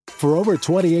For over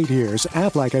 28 years,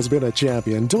 Aflac has been a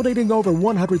champion, donating over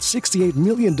 $168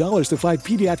 million to fight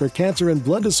pediatric cancer and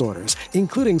blood disorders,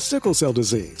 including sickle cell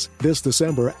disease. This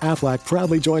December, Aflac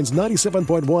proudly joins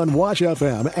 97.1 Wash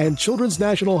FM and Children's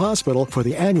National Hospital for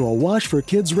the annual Wash for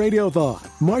Kids Radiothon.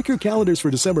 Mark your calendars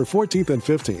for December 14th and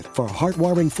 15th for a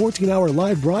heartwarming 14-hour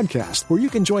live broadcast where you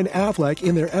can join Aflac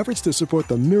in their efforts to support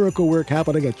the miracle work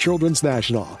happening at Children's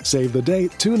National. Save the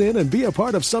date, tune in, and be a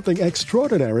part of something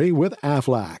extraordinary with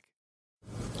Aflac.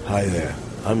 Hi there,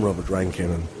 I'm Robert Rankin,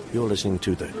 and you're listening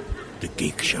to The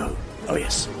Geek Show. Oh,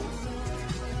 yes.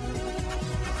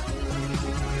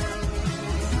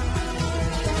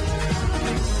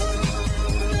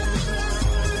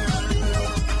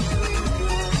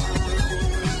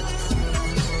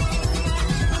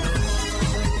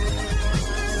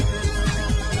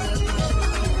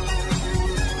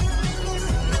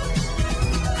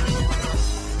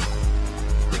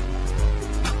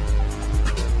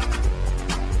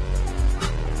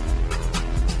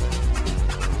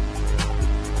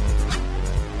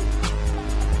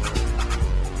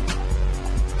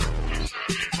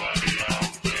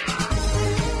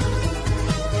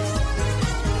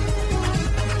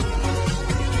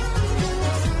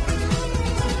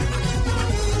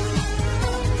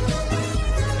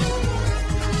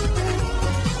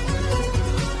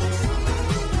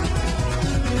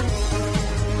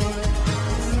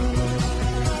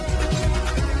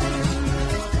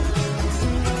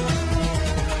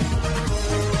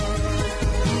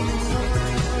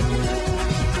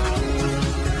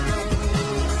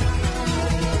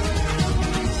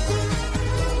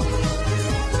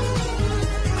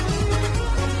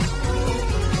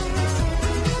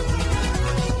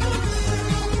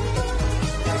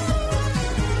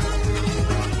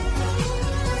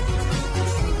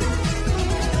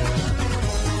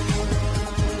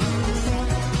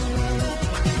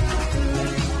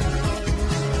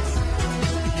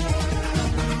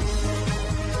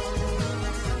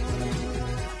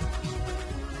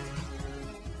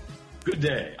 Good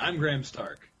day, I'm Graham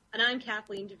Stark. And I'm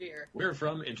Kathleen DeVere. We're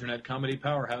from Internet Comedy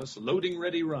Powerhouse, Loading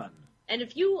Ready Run. And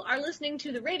if you are listening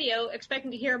to the radio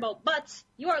expecting to hear about butts,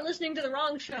 you are listening to the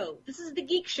wrong show. This is The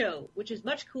Geek Show, which is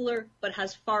much cooler, but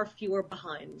has far fewer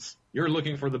behinds. You're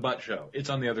looking for the butt show.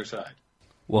 It's on the other side.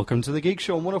 Welcome to The Geek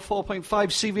Show on 104.5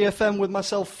 CVFM with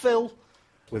myself, Phil.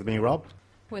 With me, Rob.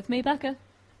 With me, Becca.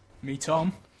 Me,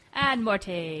 Tom. And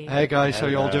Morty. Hey guys, how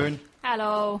you all doing?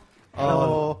 Hello.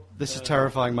 Oh, this is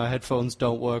terrifying. My headphones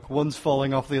don't work. One's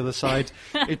falling off the other side.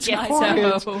 It's Yes,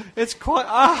 quiet. so. It's quite.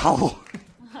 Ow!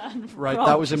 Right, Rob,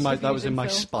 that was in my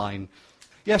Phil. spine.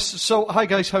 Yes. So, hi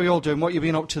guys, how you all doing? What you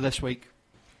been up to this week?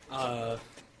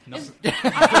 Nothing.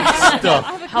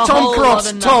 Tom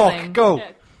Cross, talk. Go.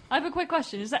 Yeah. I have a quick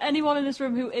question. Is there anyone in this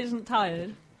room who isn't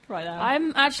tired right now?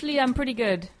 I'm pretty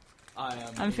good.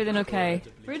 I'm feeling okay.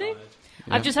 Really? Yeah.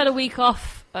 I've just had a week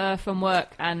off from work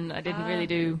and I didn't really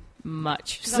do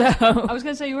much. So I was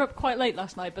going to say you were up quite late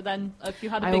last night, but then if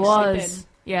you had a I big was. sleep in.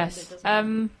 Yes.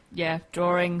 Yeah,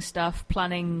 drawing stuff,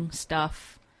 planning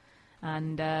stuff,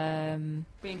 and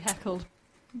Being heckled.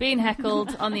 being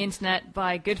heckled on the internet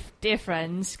by good dear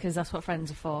friends, because that's what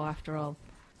friends are for, after all.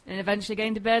 And eventually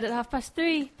getting to bed at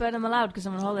 3:30, but I'm allowed because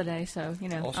I'm on holiday, so, you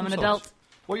know, Awesome I'm an sauce. adult.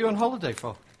 What are you on holiday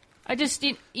for? I just,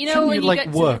 you know, Shouldn't when you you like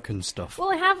get work to... and stuff? Well,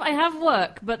 I have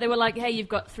work, but they were like, hey, you've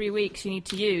got 3 weeks you need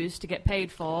to use to get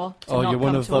paid for. To Oh, not you're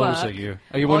one come of to those, work, are you?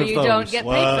 Are you one or of you those? don't get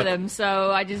paid for Work. them,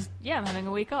 so I just, I'm having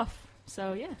a week off.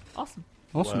 So, yeah, awesome.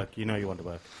 Awesome. Work. You know you want to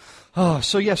work. Oh,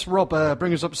 so yes, Rob,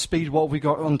 bring us up to speed. What have we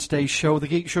got on today's show? The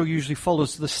Geek Show usually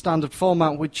follows the standard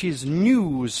format, which is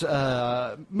news,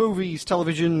 movies,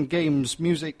 television, games,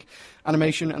 music,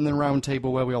 animation, and then round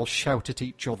table where we all shout at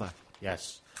each other.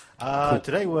 Yes.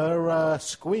 Today we're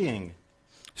squeeing.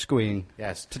 Squeeing.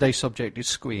 Yes. Today's subject is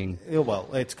squeeing. Well,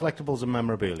 it's collectibles and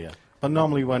memorabilia. But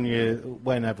normally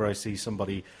whenever I see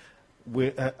somebody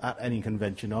at any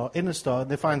convention or in a store,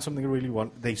 they find something they really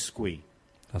want, they squee.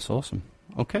 That's awesome.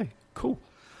 Okay, cool.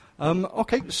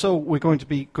 Okay, so we're going to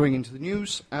be going into the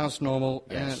news as normal.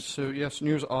 Yes. So, yes,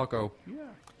 news Argo.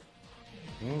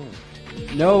 Yeah.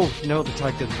 No, the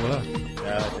tag didn't work.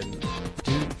 Yeah, I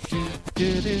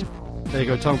didn't. There you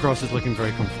go, Tom Cross is looking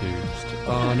very confused.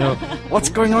 Oh no, what's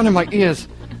going on in my ears?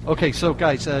 Okay, so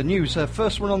guys, news.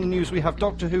 First one on the news, we have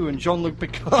Doctor Who and Jean-Luc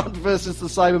Picard versus the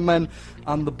Cybermen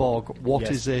and the Borg. What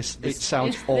is this? It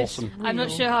sounds awesome. I'm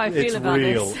not sure how I feel about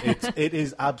real. this. It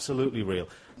is absolutely real.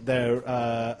 They're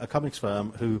a comics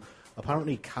firm who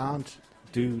apparently can't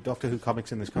do Doctor Who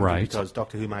comics in this country Right. because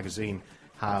Doctor Who magazine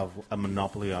have a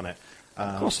monopoly on it.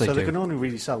 Of course they so do. they can only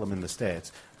really sell them in the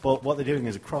States. But what they're doing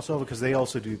is a crossover because they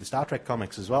also do the Star Trek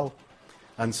comics as well.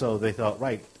 And so they thought,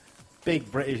 right,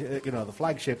 big British, the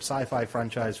flagship sci-fi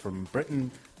franchise from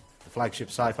Britain, the flagship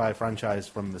sci-fi franchise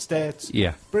from the States.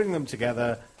 Yeah. Bring them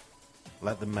together,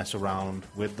 let them mess around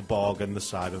with the Borg and the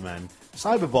Cybermen.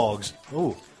 Cyberborgs.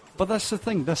 Oh. But that's the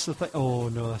thing. Oh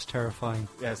no, that's terrifying.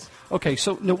 Yes. Okay,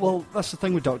 so no, well, that's the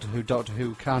thing with Doctor Who. Doctor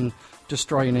Who can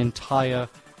destroy an entire.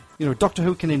 Doctor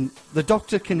Who the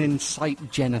Doctor can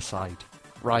incite genocide,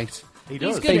 right? He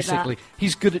does. He's good Basically, at that.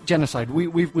 he's good at genocide.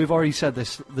 We've already said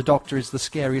this. The Doctor is the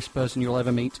scariest person you'll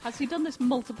ever meet. Has he done this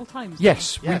multiple times?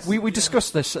 Yes, Yes. we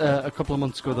discussed this a couple of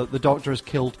months ago, that the Doctor has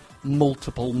killed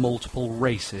multiple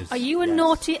races. Are you a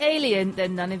naughty alien?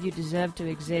 Then none of you deserve to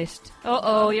exist.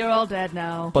 Uh-oh, you're all dead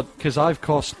now. But because I've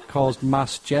caused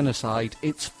mass genocide,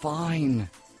 it's fine.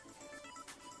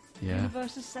 Yeah.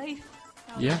 Universe is safe.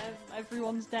 Yeah.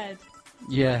 Everyone's dead.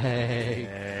 Yay.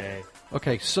 Hey.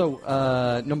 Okay,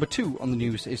 so number 2 on the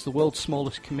news is the world's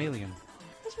smallest chameleon.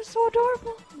 This was so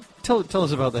adorable. Tell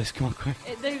us about this, come on, quick.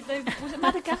 Was it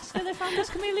Madagascar they found this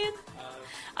chameleon?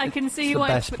 I can see It's you the want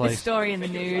to best put place. this story in the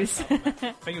news. I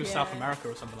think it was Yeah. South America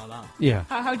or something like that. Yeah.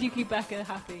 How do you keep Becca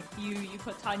happy? You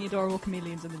put tiny adorable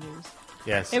chameleons in the news.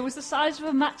 Yes. It was the size of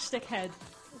a matchstick head.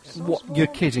 So What? small. You're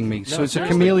kidding me. So No, it's a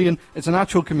seriously. chameleon, it's an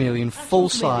actual chameleon, full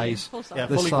chameleon, size, full size. Yeah,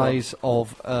 the fully size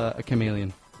of a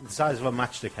chameleon. The size of a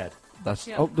matchstick head. That's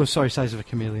Yeah. oh no, sorry, size of a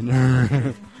chameleon.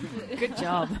 Good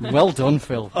job. Well done,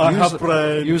 Phil. I have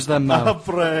brain. Use them I mouth. have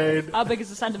brain. How big is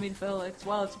a centimetre, Phil? It's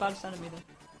about a centimetre.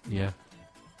 Yeah.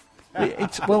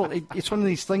 It's one of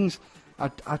these things.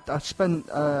 I spent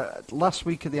last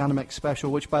week at the Animex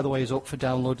special, which by the way is up for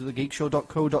download at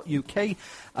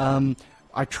thegeekshow.co.uk.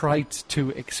 I tried to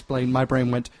explain. My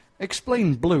brain went,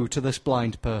 explain blue to this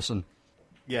blind person.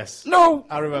 Yes. No,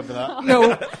 I remember that.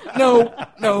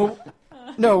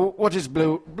 no. What is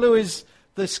blue? Blue is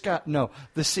the sky. No,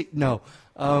 the sea. No.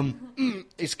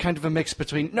 It's kind of a mix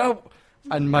between no,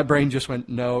 and my brain just went,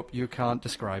 no, you can't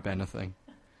describe anything.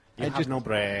 You have just- no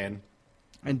brain.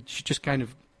 And she just kind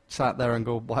of sat there and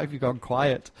go, why have you gone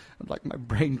quiet? I'm like, my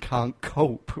brain can't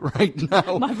cope right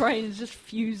now. My brain is just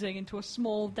fusing into a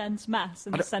small, dense mass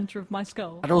in the don't- centre of my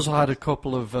skull. I'd also had a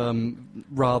couple of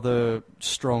rather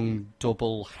strong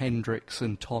double Hendrix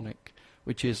and tonic,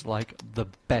 which is like the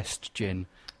best gin.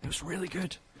 It was really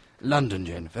good. London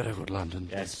gin, very good London.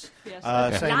 Yes. Yes.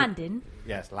 Saying- Landon.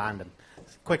 Yes, Landon.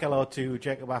 Quick hello to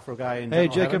Jacob Afro Guy in Hey,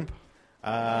 Gentle Jacob.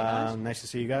 Heaven. Nice to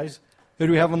see you guys. Who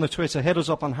do we have on the Twitter? Hit us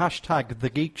up on hashtag The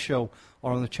Geek Show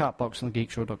or on the chat box on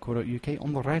thegeekshow.co.uk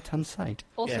on the right-hand side.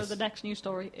 Also, Yes. the next news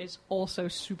story is also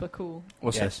super cool.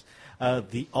 What's Yes.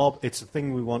 this? It's a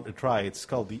thing we want to try. It's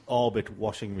called the Orbit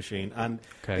washing machine, and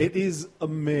Okay. it is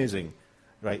amazing.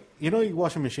 Right, your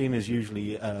washing machine is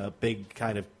usually a big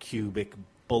kind of cubic,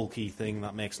 bulky thing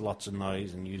that makes lots of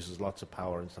noise and uses lots of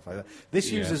power and stuff like that. This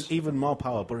Yes. uses even more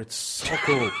power, but it's so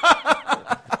cool.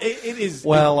 It is.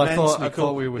 Well, I immensely thought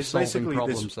cool. we were It's solving basically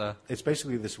problems this, there. It's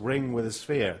basically this ring with a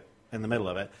sphere in the middle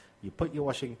of it. You put your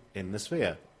washing in the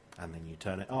sphere, and then you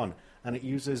turn it on, and it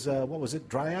uses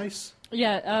dry ice.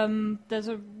 Yeah, there's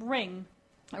a ring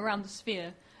around the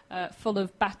sphere full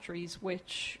of batteries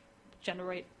which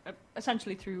generate,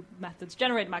 essentially through methods,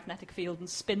 generate a magnetic field and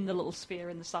spin the little sphere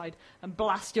in the side and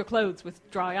blast your clothes with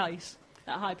dry ice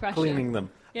at high pressure. Cleaning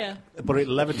them. Yeah. But it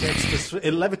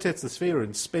levitates the sphere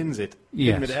and spins it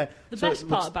Yes. in midair. The So best it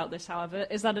part looks- about this, however,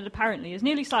 is that it apparently is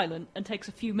nearly silent and takes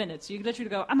a few minutes. You can literally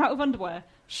go, I'm out of underwear,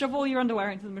 shove all your underwear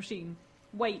into the machine,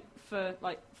 wait for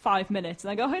like 5 minutes, and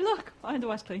then go, hey look, my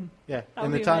underwear's clean. Yeah, That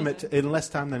in would the be time amazing. in less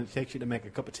time than it takes you to make a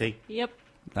cup of tea. Yep.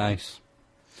 Nice.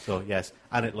 So yes,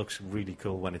 and it looks really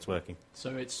cool when it's working.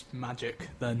 So it's magic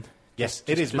then. Yes, Just-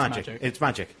 it is just magic. It's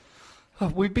magic.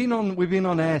 We've been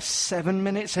on air 7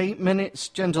 minutes, 8 minutes.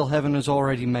 Gentle Heaven has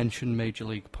already mentioned Major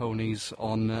League Ponies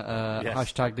on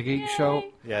hashtag The Geek Show.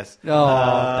 Yes.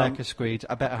 Oh, Becca squeed.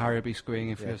 I bet Harry would be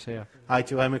squeeing if he was here. Hi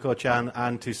to Emiko-chan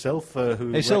and to Sylph,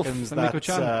 who Hey, Sylph, reckons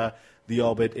Emiko-chan. that the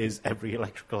Orbit is every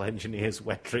electrical engineer's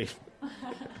wet dream.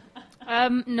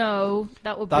 No,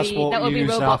 that would That's be what you be use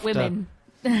robot after. women.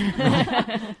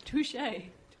 Touche.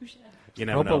 You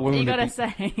never Robot know. women You would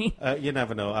gotta be- say. You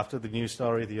never know. After the news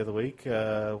story the other week,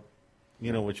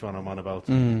 you know which one I'm on about.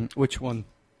 Which one?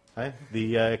 Eh?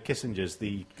 The Kissingers,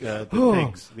 the Oh,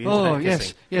 pigs, the internet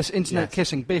kissing. yes, internet Yes.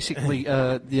 kissing. Basically,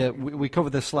 we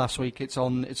covered this last week. It's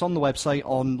on the website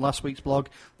on last week's blog,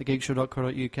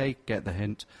 thegeekshow.co.uk. Get the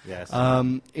hint. Yes.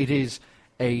 It is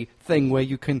a thing where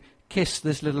you can kiss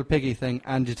this little piggy thing,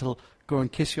 and it'll go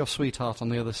and kiss your sweetheart on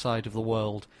the other side of the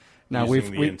world. Now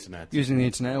Using the internet. Using the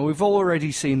internet. And we've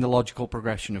already seen the logical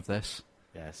progression of this.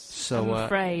 Yes. So, I'm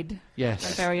afraid. Yes.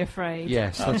 I'm very afraid.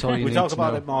 Yes, that's all you We need talked to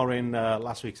about know. it more in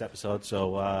last week's episode,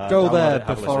 so... Go download there it,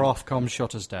 have a before listen. Ofcom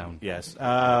shut us down. Yes.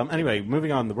 Anyway,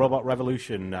 moving on. The Robot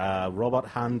Revolution. Robot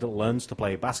Hand learns to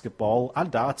play basketball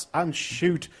and darts and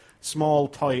shoot small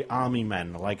toy army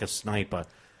men like a sniper.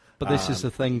 But this is the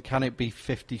thing, can it be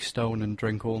 50 stone and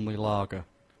drink only lager?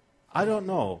 I don't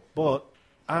know, but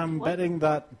I'm betting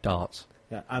that... Darts.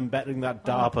 Yeah, I'm betting that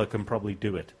DARPA can probably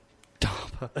do it.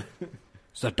 DARPA.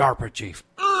 It's the DARPA chief.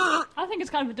 I think it's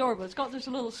kind of adorable. It's got this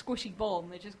little squishy ball,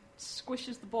 and it just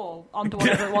squishes the ball onto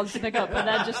whatever it wants to pick up, and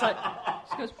then just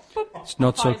goes. Boop, It's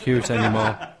not so finds it. cute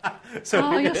anymore.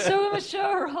 Oh, you're so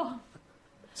immature. Oh.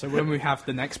 So when we have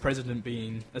the next president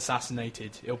being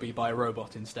assassinated, it'll be by a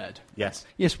robot instead. Yes.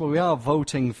 Yes, well, we are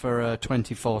voting for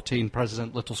 2014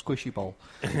 President Little Squishy Ball.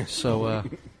 So,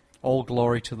 all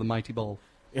glory to the mighty ball.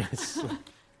 Yes.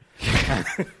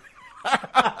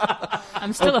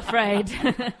 I'm still afraid.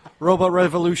 Robot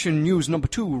Revolution news number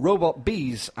 2, robot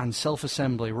bees and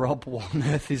self-assembly. Rob, what on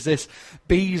earth is this?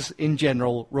 Bees in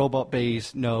general, robot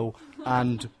bees, no,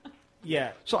 and...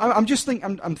 Yeah. So I'm just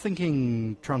I'm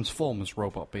thinking Transformers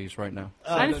robot bees right now.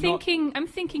 I'm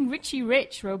thinking Richie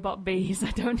Rich robot bees. I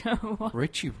don't know what.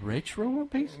 Richie Rich robot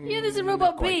bees? Yeah, there's a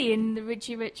robot bee in the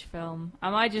Richie Rich film.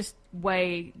 Am I just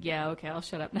way... Yeah, okay, I'll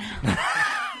shut up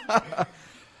now.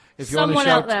 If you wanna Someone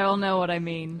shout, out there will know what I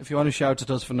mean. If you want to shout at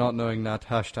us for not knowing that,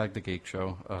 hashtag The Geek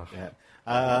Show. Ugh.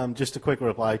 Yeah. Just a quick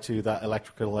reply to that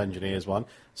electrical engineers one.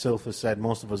 Sylphus said,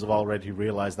 most of us have already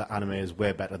realised that anime is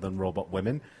way better than robot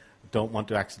women. Don't want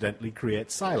to accidentally create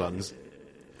Cylons.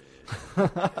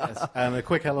 Yes. And a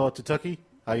quick hello to Tucky.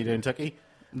 How you doing, Tucky?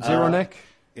 Zero Nick.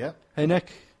 Yeah. Hey,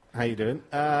 Nick. How you doing?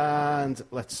 And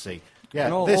let's see.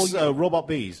 Yeah, And this robot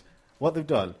bees. What they've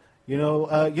done. They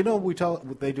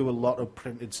do a lot of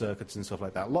printed circuits and stuff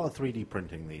like that. A lot of 3D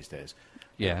printing these days.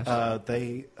 Yes.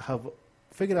 They have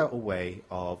figured out a way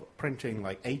of printing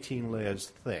like 18 layers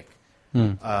thick.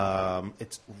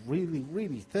 It's really,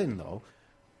 really thin though.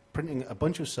 Printing a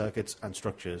bunch of circuits and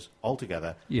structures all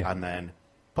together, and then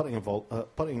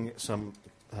putting some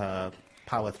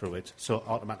power through it, so it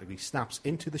automatically snaps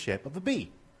into the shape of a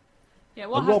bee. Yeah,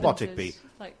 what A robotic happens is, bee.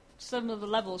 like, some of the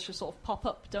levels just sort of pop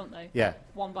up, don't they? Yeah.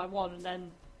 One by one, and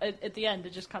then at the end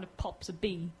it just kind of pops a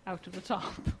bee out of the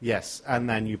top. Yes, and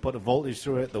then you put a voltage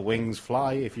through it, the wings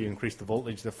fly. If you increase the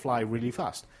voltage, they fly really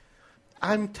fast.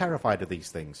 I'm terrified of these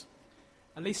things.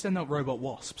 At least they're not robot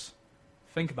wasps.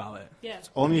 Think about it. Yeah. It's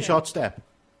only a short step.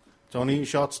 It's only a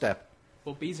short step.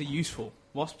 Well, bees are useful.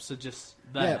 Wasps are just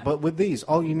there. Yeah, but with these,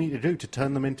 all you need to do to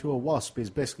turn them into a wasp is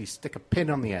basically stick a pin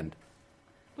on the end.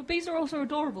 But bees are also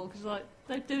adorable because like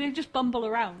they just bumble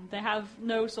around. They have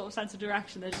no sort of sense of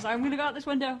direction. They're just like, I'm going to go out this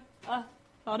window. Oh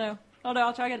no,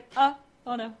 I'll try again. Oh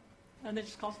no, and they're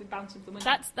just constantly bouncing from the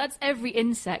window. That's every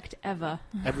insect ever.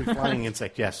 Every flying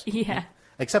insect, yes. Yeah.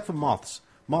 Except for moths.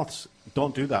 Moths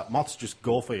don't do that. Moths just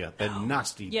go for you. They're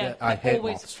nasty. Yeah, I hate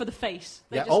always moths. for the face.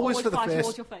 They Yeah, just always for the fly face.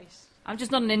 towards your face. I'm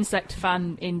just not an insect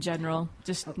fan in general.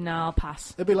 Just, no, I'll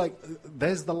pass. They'd be like,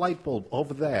 there's the light bulb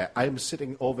over there. I'm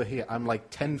sitting over here. I'm like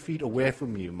 10 feet away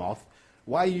from you, moth.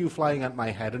 Why are you flying at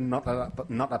my head and not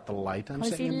at the light? I'm Because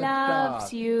sitting he in the loves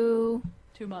dark. you.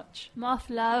 Too much. Moth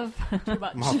love. Too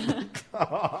much.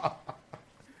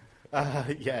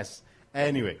 Yes.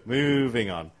 Anyway, moving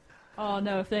on. Oh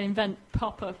no, if they invent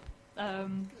pop-up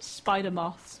spider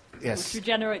moths Yes. which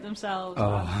regenerate themselves,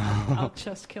 I'll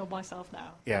just kill myself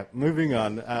now. Yeah, moving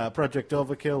on. Project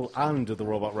Overkill and the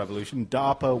Robot Revolution.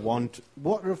 DARPA want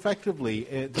what are effectively,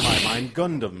 to my mind,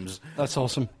 Gundams. That's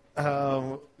awesome.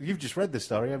 You've just read this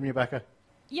story, haven't you, Becca?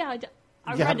 Yeah,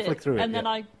 I You had read to it, flick through it, and then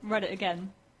yeah. I read it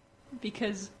again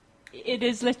because it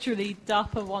is literally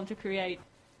DARPA want to create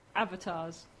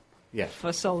avatars Yeah.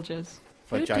 for soldiers.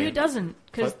 For Who giant. doesn't?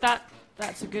 Because for-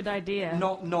 that's a good idea.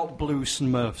 Not blue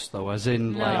Smurfs, though, as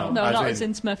in, No. like... No, as not as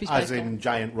in Smurfy As Space in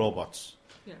giant robots.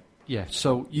 Yeah,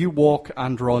 so you walk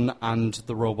and run, and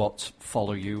the robots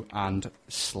follow you and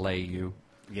slay you.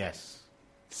 Yes.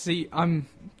 See,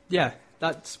 yeah,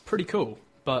 that's pretty cool.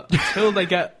 But until they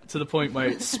get to the point where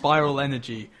it's spiral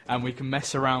energy and we can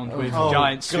mess around with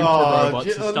giant super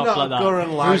robots and stuff like that.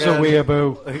 Who's a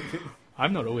weeaboo?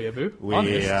 I'm not a weeaboo.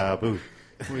 Honest. Weeaboo.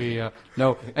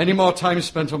 No, any more time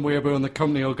spent on weeaboo and the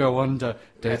company will go under.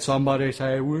 Did somebody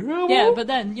say weeaboo? Yeah, but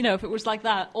then, if it was like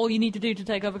that, all you need to do to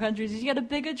take over countries is you get a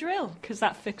bigger drill, because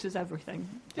that fixes everything.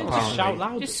 Just shout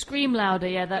loud. Just scream louder,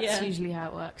 yeah, that's Yeah. usually how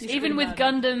it works. You Even scream with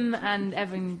louder. Gundam and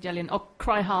Evangelion, or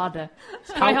cry harder.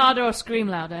 Cry harder or scream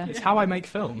louder. It's how I make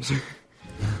films.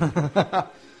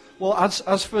 Well,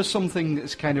 as for something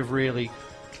that's kind of really...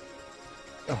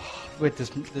 With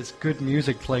this good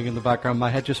music playing in the background, my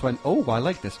head just went, oh, I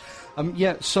like this.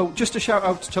 So just a shout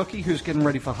out to Tucky, who's getting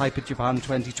ready for Hyper Japan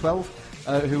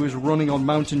 2012, who is running on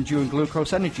Mountain Dew and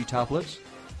glucose energy tablets.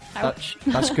 Ouch.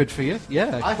 That's good for you.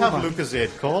 Yeah. I have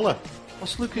Lucozade Cola.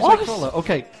 What's Lucozade Cola?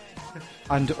 Okay.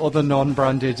 And other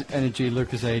non-branded energy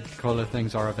Lucozade Cola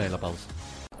things are available.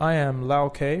 I am Lao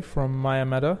K from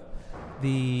Mayameda,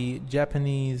 the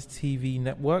Japanese TV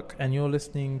network, and you're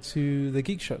listening to The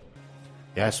Geek Show.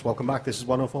 Yes, welcome back. This is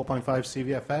 104.5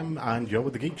 CVFM, and you're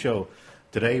with The Geek Show.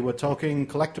 Today we're talking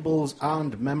collectibles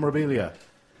and memorabilia.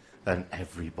 And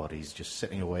everybody's just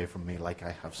sitting away from me like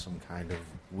I have some kind of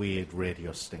weird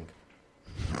radio stink.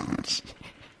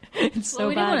 It's so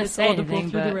we don't bad wanna it's say audible anything,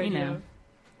 through the but, radio. you know.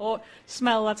 Or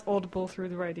smell that's audible through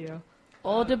the radio.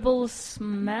 Audible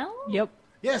smell? Yep.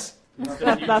 Yes!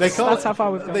 That's how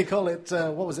far we've gone. They call it,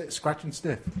 what was it, scratch and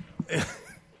sniff.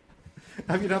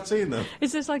 Have you not seen them?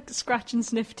 Is this like scratch and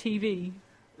sniff TV?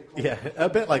 Yeah, a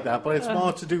bit like that, but it's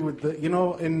more to do with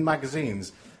in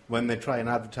magazines, when they try and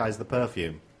advertise the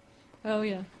perfume. Oh,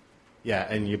 yeah. Yeah,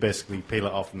 and you basically peel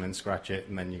it off and then scratch it,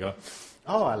 and then you go,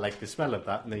 oh, I like the smell of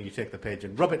that, and then you take the page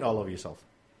and rub it all over yourself.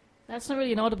 That's not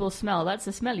really an audible smell, that's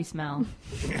a smelly smell.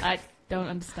 I don't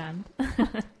understand.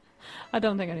 I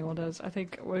don't think anyone does. I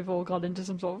think we've all got into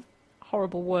some sort of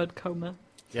horrible word coma.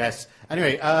 Yes.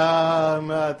 Anyway,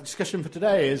 the discussion for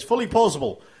today is fully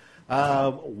pausable.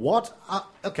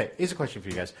 Okay, here's a question for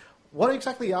you guys. What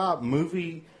exactly are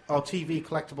movie or TV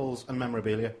collectibles and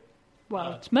memorabilia?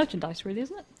 Well, it's merchandise, really,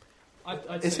 isn't it?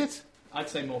 I'd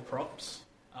say more props.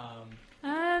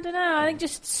 I don't know, I think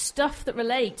just stuff that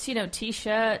relates,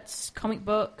 T-shirts, comic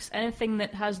books, anything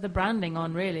that has the branding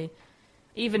on, really.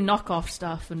 Even knockoff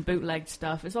stuff and bootleg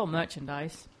stuff, it's all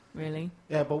merchandise. Really?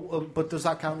 Yeah, but does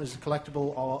that count as a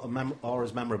collectible or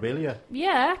as memorabilia?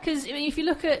 Yeah, because if you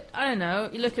look at,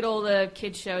 you look at all the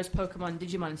kids shows, Pokemon,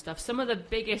 Digimon and stuff, some of the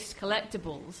biggest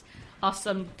collectibles are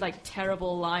some,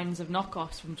 terrible lines of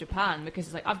knockoffs from Japan,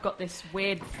 because it's I've got this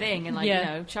weird thing, and,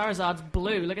 Charizard's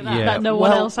blue, look at that. Yeah. That no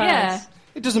one else has. Yeah.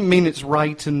 It doesn't mean it's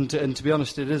right, and to be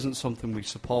honest, it isn't something we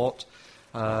support.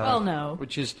 Well, no.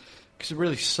 Which is, because it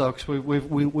really sucks.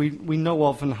 We know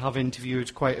of and have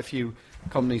interviewed quite a few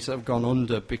companies that have gone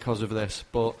under because of this,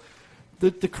 but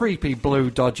the creepy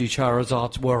blue dodgy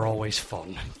Charizards were always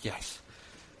fun. Yes.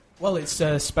 Well, it's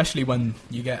especially when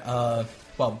you get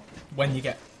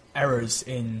errors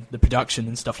in the production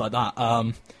and stuff like that.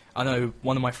 I know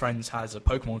one of my friends has a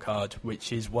Pokemon card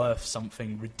which is worth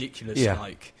something ridiculous,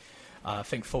 I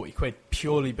think 40 quid,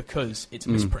 purely because it's a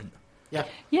misprint. Yeah.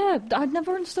 Yeah, I'd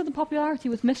never understood the popularity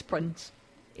with misprints.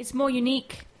 It's more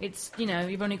unique. It's,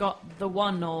 you've only got the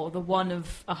one or the one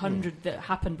of 100 that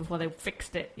happened before they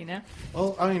fixed it,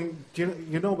 Well, I mean,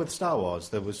 with Star Wars,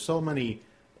 there was so many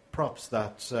props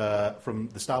that from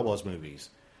the Star Wars movies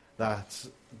that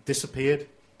disappeared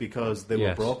because they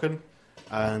were broken.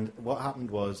 And what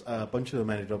happened was a bunch of them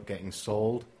ended up getting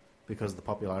sold because of the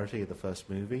popularity of the first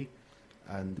movie.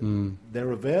 And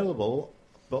they're available,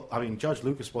 but, George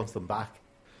Lucas wants them back.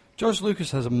 George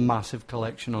Lucas has a massive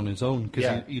collection on his own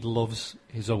because he loves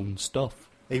his own stuff.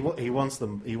 He wants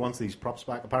them. He wants these props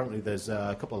back. Apparently, there's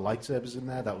a couple of lightsabers in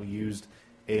there that were used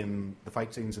in the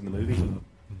fight scenes in the movie.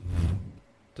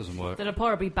 Doesn't work. That'll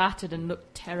probably be battered and look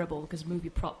terrible because movie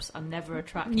props are never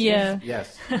attractive. Yeah.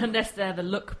 Yes. Unless they're the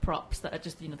look props that are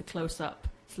just the close-up,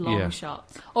 long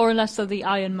shots. Or unless they're the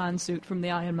Iron Man suit from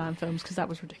the Iron Man films, because that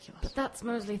was ridiculous. But that's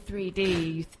mostly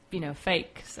 3D, No,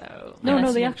 fake. So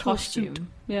the actual costume. suit.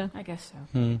 Yeah, I guess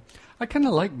so. I kind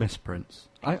of like misprints.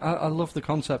 I love the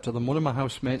concept of them. One of my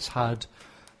housemates had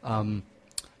a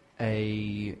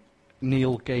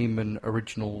Neil Gaiman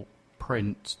original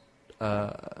print,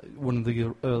 one of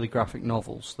the early graphic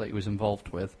novels that he was involved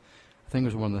with. I think it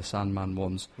was one of the Sandman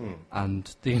ones,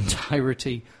 and the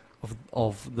entirety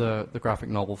of the graphic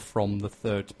novel from the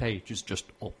third page is just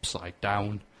upside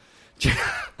down. I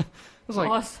was like,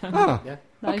 awesome. Yeah.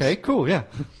 Nice. Okay, cool, yeah.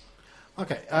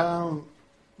 Okay,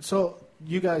 so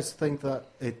you guys think that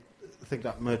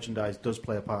merchandise does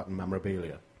play a part in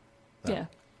memorabilia? Yeah.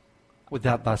 Well,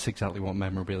 that's exactly what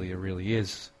memorabilia really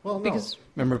is. Well, no. Because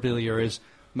Memorabilia is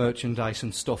merchandise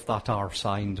and stuff that are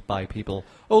signed by people.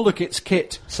 Oh, look, it's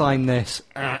Kit. Sign this.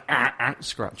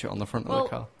 Scratch it on the front of the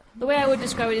car. The way I would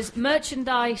describe it is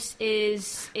merchandise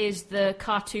is the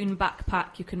cartoon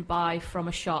backpack you can buy from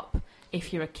a shop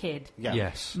if you're a kid. Yeah.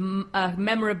 Yes.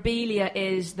 Memorabilia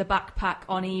is the backpack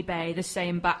on eBay, the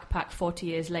same backpack 40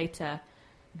 years later.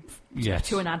 Yes.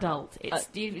 To an adult. It's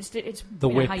the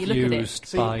whip how you look at it.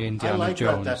 used by Indiana I like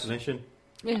Jones. that definition.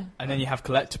 Yeah. And then you have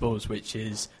collectibles, which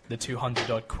is the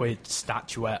 200-odd quid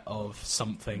statuette of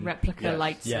something. Replica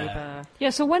lightsaber. Yeah. Yeah,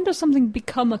 so when does something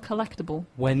become a collectible?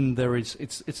 When there is,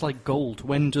 it's like gold.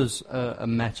 When does a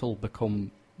metal become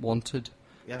wanted?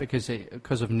 Yeah. Because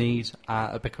of need,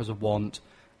 because of want,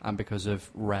 and because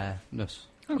of rareness.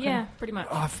 Okay. Yeah, pretty much.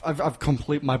 I've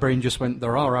complete. My brain just went.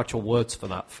 There are actual words for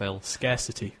that, Phil.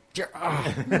 Scarcity.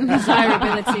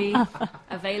 Desirability,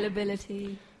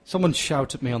 availability. Someone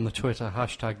shout at me on the Twitter,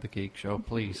 #The Geek Show,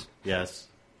 please. Yes.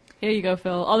 Here you go,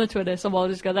 Phil. On the Twitter, someone will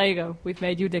just go, there you go. We've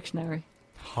made you a dictionary.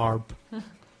 Harb.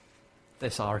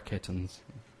 This are kittens.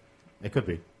 It could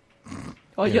be.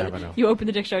 Oh, You never know. you open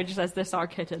the dictionary, it just says, this are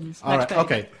kittens. All Next right.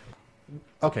 page.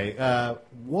 Okay.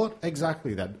 What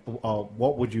exactly then?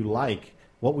 What would you like?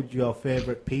 What would your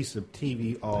favourite piece of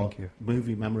TV or Thank you.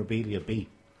 movie memorabilia be?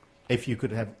 If you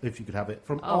could have it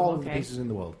from Oh, all of the okay. pieces in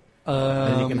the world,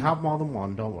 and you can Um, have more than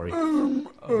one. Don't worry. Oh,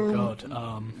 God.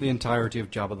 the entirety of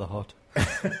Jabba the Hutt.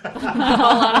 The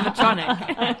whole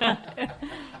animatronic.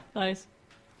 Nice.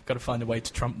 Got to find a way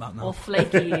to trump that now. Or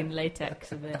flaky in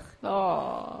latex.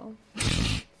 Oh.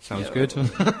 Sounds good.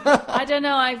 I don't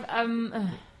know.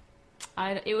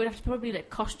 It would have to probably be like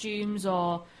costumes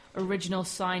or original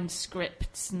signed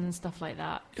scripts and stuff like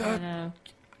that. I don't know.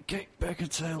 Kate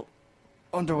Beckinsale,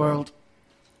 Underworld,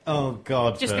 Oh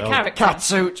God, Just the Phil. character,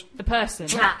 catsuit. the person.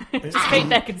 Just Kate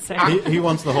Beckinsale. He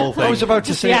wants the whole thing. I was about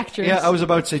to Just say, the actress. yeah, I was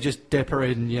about to say just dip her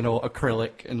in,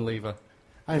 acrylic and leave her.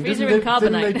 And Freezer didn't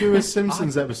and they carbonite. do a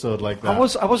Simpsons episode like that? I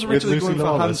was originally With going Lucy for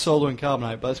Han Lawless. Solo and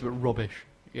Carbonite, but that's a bit rubbish.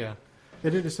 Yeah. They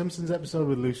did a Simpsons episode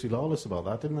with Lucy Lawless about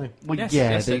that, didn't they? Well, Yes,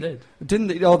 yeah, yes, they they did. Didn't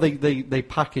they? Oh, they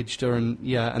packaged her and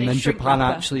They then shrink Japan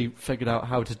wrap her. actually figured out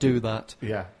how to do that.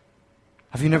 Yeah.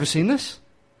 Have you never seen this?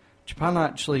 Japan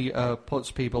actually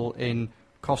puts people in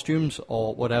costumes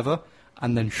or whatever,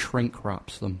 and then shrink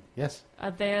wraps them. Yes.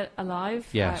 Are they alive?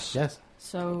 Yes. Yes.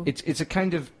 So. It's a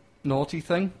kind of naughty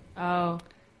thing. Oh.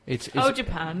 It's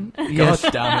Japan. yes.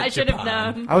 God damn it, I should have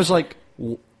Japan. known. I was like,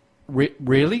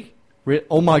 really?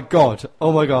 Oh my god!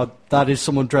 That is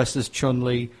someone dressed as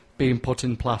Chun-Li being put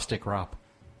in plastic wrap.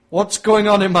 What's going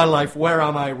on in my life? Where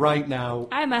am I right now?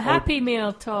 I'm a Happy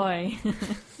Meal toy.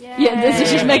 Yeah, this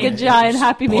is just make a giant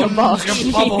Happy Meal box.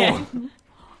 SpongeBob.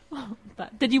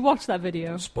 Did you watch that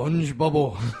video?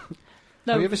 SpongeBob.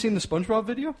 No. Have you ever seen the SpongeBob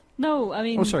video? No, I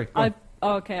mean... Oh, sorry, go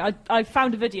on. I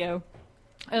found a video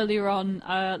earlier on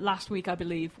last week, I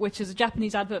believe, which is a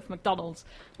Japanese advert for McDonald's,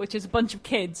 which is a bunch of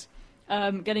kids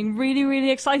getting really,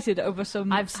 really excited over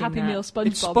some I've seen Happy that. Meal It's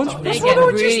SpongeBob. SpongeBob. They That's get what I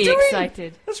was really just doing.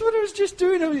 excited. That's what I was just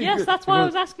doing. Yes, that's why I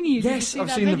was asking you. Did you Yes, see I've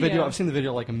that seen the video. I've seen the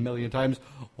video like a million times.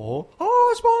 Oh,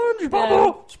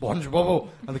 SpongeBob! SpongeBob!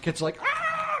 And the kid's like,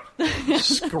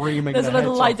 screaming. There's a their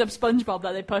little heads light up SpongeBob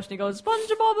that they push and he goes,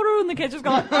 SpongeBob-a-roo, and the kids just go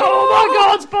like, oh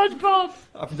my god, SpongeBob! off.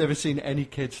 I've never seen any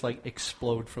kids like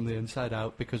explode from the inside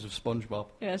out because of SpongeBob.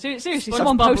 Yeah, seriously, SpongeBob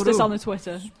someone post this Roo. on the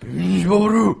Twitter.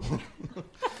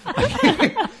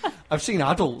 I've seen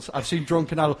adults. I've seen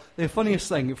drunken adults. The funniest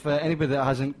thing, for anybody that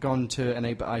hasn't gone to an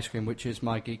 8-Bit Ice Cream, which is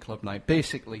my Geek Club night,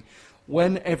 basically,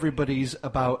 when everybody's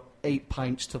about 8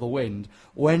 pints to the wind,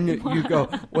 when you go,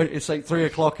 when it's like 3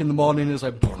 o'clock in the morning, it's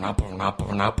like,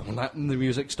 and the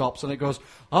music stops and it goes,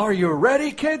 are you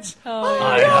ready, kids?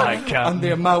 Aye, aye, Captain. And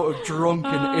the amount of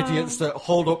drunken idiots that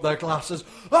hold up their glasses,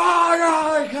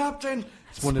 aye, aye, Captain!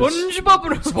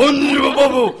 SpongeBob.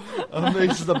 SpongeBob! And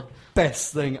this is the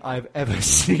best thing I've ever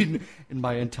seen in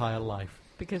my entire life.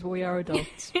 Because we are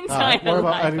adults. Entire what about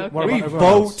life, any- okay. what We about everyone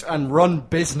else? vote and run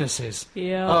businesses.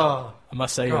 Yeah. Oh, I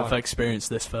must say, God. I've experienced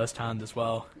this firsthand as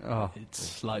well. oh. It's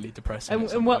slightly depressing. at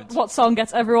some And points. what song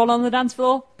gets everyone on the dance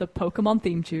floor? The Pokemon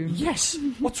theme tune. Yes!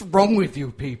 What's wrong with you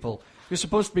people? You're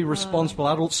supposed to be responsible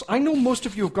adults. I know most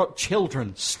of you have got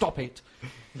children. Stop it.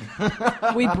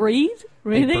 We breed?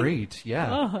 Really? They breed, yeah.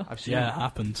 Oh. I've seen Yeah, it it.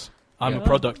 happens. I'm Yeah. a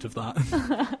product of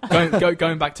that.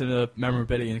 going back to the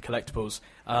memorabilia and collectibles,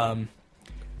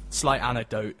 slight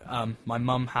anecdote. My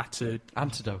mum had to...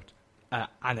 Antidote.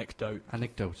 Anecdote.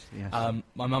 Anecdote, yes.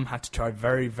 My mum had to try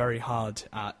very, very hard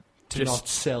at to not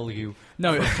sell you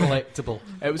No, collectible.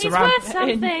 it was He's around... worth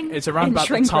something. It's around in about the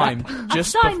shrink time, wrap.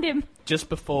 just, Signed him. just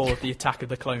before the Attack of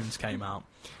the Clones came out.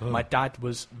 My dad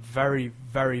was very,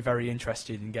 very, very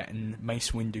interested in getting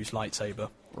Mace Windu's lightsaber.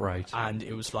 Right. And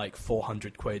it was like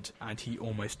 400 quid, and he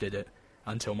almost did it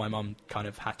until my mum kind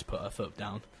of had to put her foot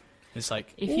down. It's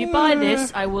like, If you buy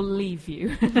this, I will leave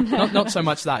you. not so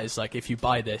much that, it's like, if you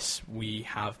buy this, we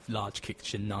have large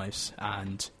kitchen knives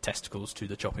and testicles to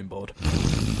the chopping board.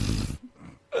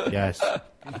 Yes.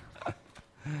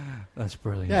 That's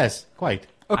brilliant. Yes, quite.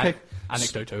 Okay.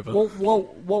 Anecdote over.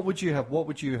 What would you have? What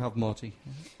would you have, Marty?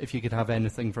 If you could have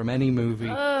anything from any movie,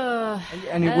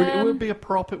 and it would be a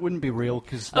prop. It wouldn't be real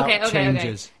because that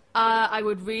changes. I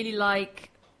would really like,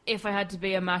 if I had to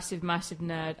be a massive, massive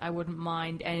nerd, I wouldn't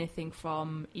mind anything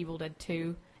from Evil Dead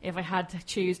 2. If I had to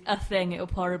choose a thing, it would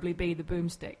probably be the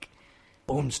boomstick.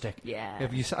 Boomstick. Yeah.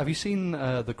 Have you seen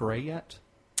The Grey yet?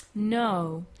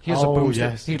 No. He has a boomstick.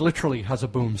 Yes. He literally has a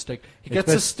boomstick. He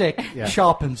gets a stick,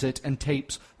 sharpens it, and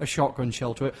tapes a shotgun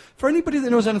shell to it. For anybody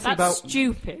that knows anything That's about...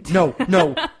 stupid. No,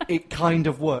 it kind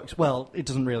of works. Well, it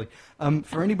doesn't really.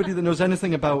 For anybody that knows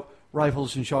anything about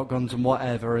rifles and shotguns and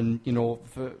whatever, and, you know,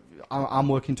 I'm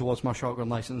working towards my shotgun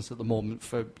license at the moment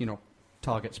for, you know,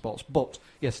 target spots. But,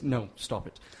 yes, no, stop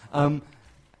it.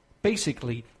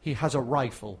 Basically, he has a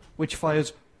rifle which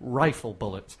fires rifle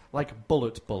bullets, like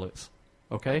bullets.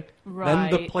 Okay? Right.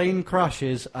 Then the plane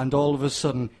crashes, and all of a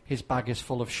sudden, his bag is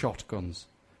full of shotgun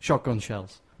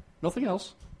shells. Nothing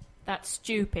else. That's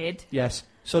stupid. Yes.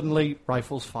 Suddenly,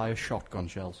 rifles fire shotgun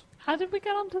shells. How did we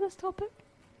get onto this topic?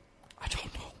 I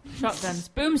don't know. Shotguns.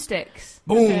 Boomsticks.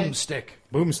 Boomstick.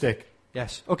 Boomstick.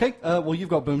 Yes. Okay. Well, you've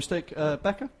got boomstick,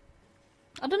 Becca.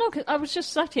 I don't know, 'cause I was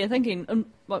just sat here thinking,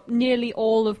 nearly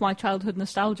all of my childhood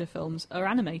nostalgia films are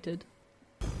animated.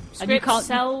 Script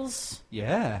cells.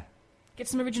 Yeah. Get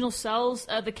some original cells.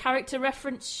 The character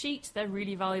reference sheets, they're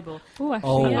really valuable. Ooh,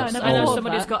 actually, Yeah, I know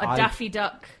somebody who's got a I've- Daffy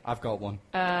Duck I've got one.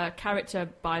 character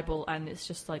Bible, and it's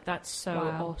just like, that's so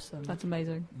awesome. That's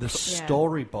amazing. The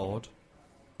storyboard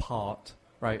part,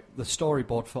 right? The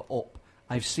storyboard for Up.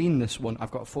 I've seen this one.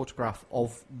 I've got a photograph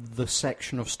of the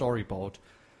section of storyboard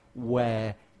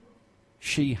where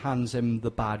she hands him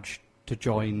the badge to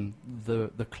join the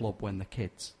club when they're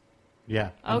kids.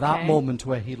 Yeah. And that moment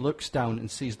where he looks down and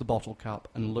sees the bottle cap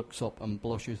and looks up and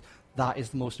blushes, that is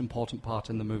the most important part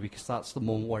in the movie because that's the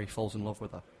moment where he falls in love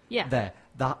with her. Yeah. There.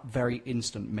 That very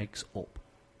instant makes Up,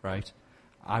 right?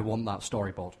 I want that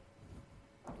storyboard.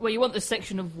 Well, you want the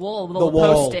section of wall with The all the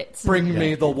wall. post-its. Bring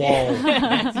me the wall.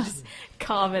 Just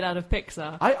carve it out of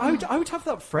Pixar. I would have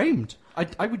that framed.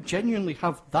 I would genuinely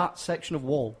have that section of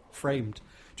wall framed.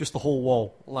 Just the whole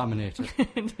wall laminated.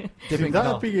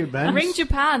 That'd be immense. Bring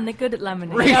Japan, they're good at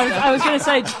laminating. I was going to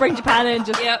say, just bring Japan in,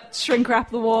 just shrink wrap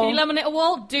the wall. Can you laminate a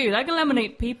wall? Dude, I can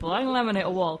laminate people. I can laminate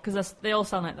a wall, because they all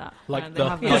sound like that. Like they the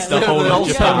have whole of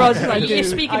Japan. Japan. You're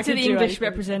speaking I to can the do English anything.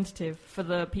 representative for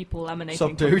the people laminating.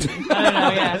 Some dude. I don't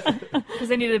know, yeah. Because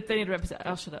they need to represent...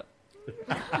 I'll shut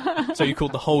up. So you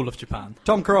called the whole of Japan?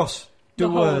 Tom Cross, The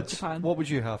do whole of words. Japan. What would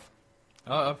you have?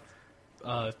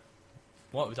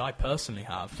 What would I personally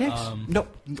have? No.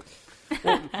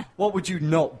 What would you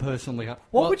not personally have?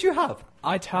 What would you have?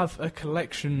 I'd have a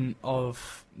collection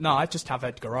of... No, I'd just have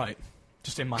Edgar Wright.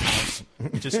 Just in my house.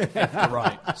 Just Edgar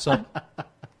Wright. So,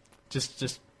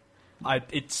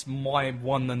 it's my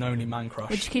one and only man crush.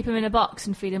 Would you keep him in a box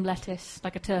and feed him lettuce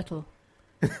like a turtle?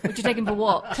 Would you take him for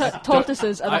walks?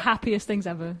 Tortoises are the happiest things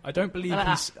ever. I don't believe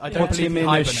I don't Put believe him he in a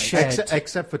hibernates. shed.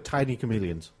 Except for tiny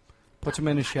chameleons. Put him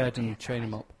in a shed and chain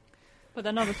him up. But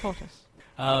they're not a tortoise.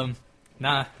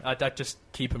 Nah, I'd just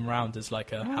keep him round as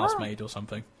like a housemaid or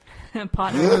something.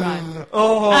 Partner in crime.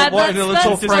 Oh, what in a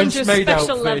little that's French under maid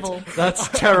special outfit. level. That's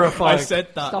terrifying. I said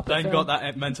that, Stop it, then Phil. got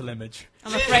that mental image.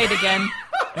 I'm afraid again.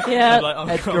 Yeah, Like, oh,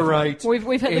 Edgar God. Wright. we've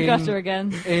hit the in- gutter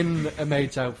again. In a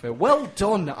maid's outfit. Well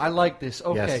done. I like this.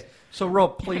 Okay. Yes. So,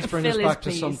 Rob, please bring Phil us is back to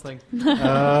pleased. something.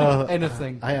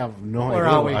 Anything. I have no Where idea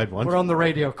are what we? I'd want. We're on the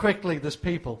radio. Quickly, there's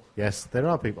people. Yes, there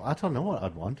are people. I don't know what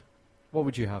I'd want. What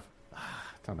would you have? I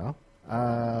don't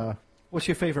know. What's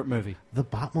your favourite movie? The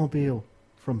Batmobile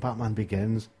from Batman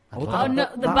Begins. I'd Oh, love Oh that. no,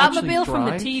 the That actually Batmobile from the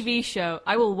drives? TV show.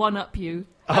 I will one-up you.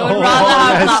 I would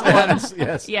rather have that one.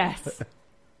 Yes. Yes.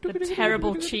 The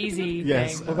terrible, cheesy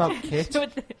Yes. thing. What about Kit?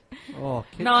 Oh,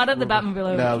 Kit. No, I'd have the Batmobile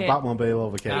over No, Kit. Batmobile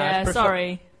over Kit. Nah, Yeah, prefer-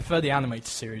 sorry. prefer the animated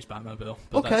series Batmobile.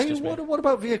 But that's Okay, just me. what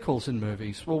about vehicles in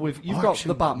movies? Well, you've got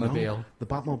Actually, the Batmobile. no. The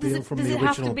Batmobile Does it- from does the it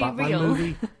have to original be Batman real?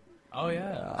 movie. Oh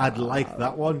yeah. I'd like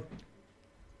that one.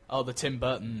 Oh, the Tim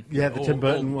Burton. Yeah, the Tim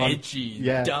Burton one. Edgy,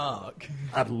 Yeah. dark.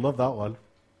 I'd love that one.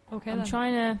 Okay, I'm then.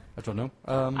 trying to... I don't know.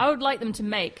 I would like them to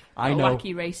make I a know.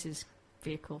 Wacky Races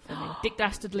vehicle for me. Dick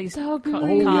Dastardly's That would be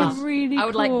car. really I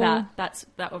would cool. like that.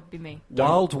 That would be me.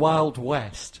 Wild Wild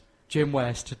West. Jim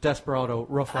West, Desperado,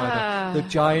 Rough Rider, the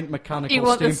giant mechanical You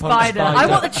want the steampunk spider. I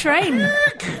want the train.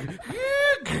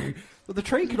 But the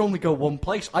train can only go one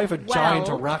place. I have a giant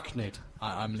arachnid.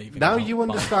 I'm leaving. Now you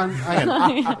understand. Hang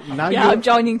on. Now Yeah, you, I'm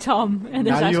joining Tom in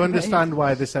this now you escapade. understand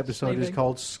why this episode is Leaving.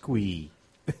 called Squeeee.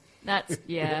 That's,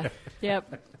 yeah.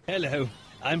 Yep. Hello.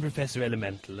 I'm Professor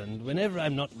Elemental, and whenever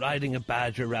I'm not riding a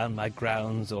badger around my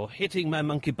grounds or hitting my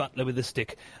monkey butler with a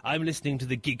stick, I'm listening to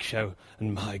The Geek Show,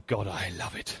 and my God, I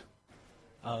love it.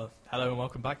 Hello and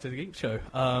welcome back to The Geek Show.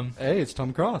 Hey, it's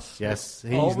Tom Cross. Yes,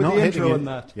 he's with not the hitting intro it. and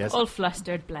that. Yes. All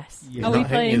flustered, bless. He's Are we not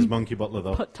hitting his playing monkey butler,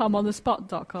 though. Put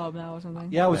TomOnTheSpot.com now or something?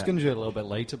 Yeah, I was going to do it a little bit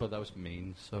later, but that was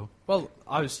mean, so... Well,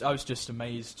 I was just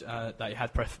amazed that you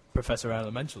had Professor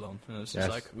Elemental on, and I was just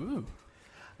like, ooh.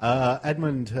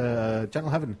 Edmund, Gentle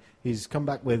Heaven, he's come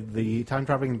back with the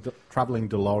time-travelling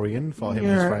DeLorean for him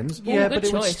and his friends. Yeah, good but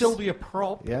it would choice. still be a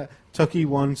prop. Yeah, Tucky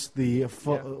wants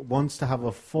wants to have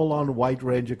a full-on White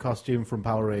Ranger costume from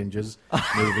Power Rangers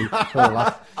movie.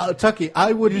 Tucky,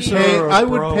 I would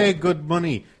pay good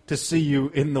money to see you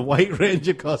in the White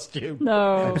Ranger costume.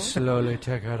 No. Slowly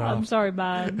take it I'm off. sorry,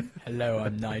 man. Hello,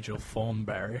 I'm Nigel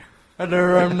Thornberry.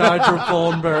 Hello, I'm Nigel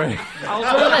Thornberry.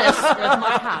 I'll do this with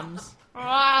my hands.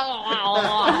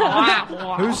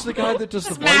 Who's the guy that does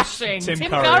the voice? Smashing. Tim Tim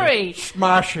Curry. Curry.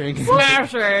 Smashing.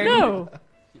 Smashing. No.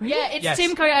 Yeah, it's Yes.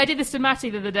 Tim Curry. I did this to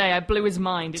Matty the other day. I blew his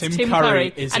mind. It's Tim Tim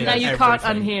Curry is and in now you can't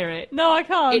everything. unhear it. No, I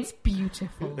can't. It's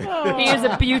beautiful. He is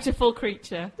a beautiful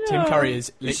creature. Tim Curry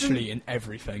is literally in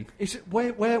everything. Is it,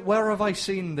 where have I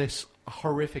seen this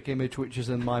horrific image which is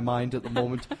in my mind at the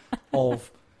moment of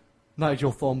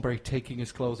Nigel Thornberry taking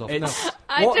his clothes off? It's-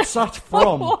 What's that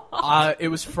from? It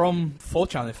was from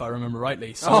 4chan, if I remember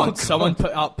rightly. God. Someone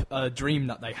put up a dream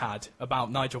that they had about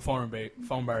Nigel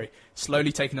Thornberry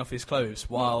slowly taking off his clothes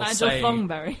while Nigel saying,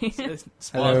 Thornberry.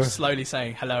 while Hello. slowly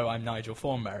saying, "Hello, I'm Nigel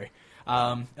Thornberry,"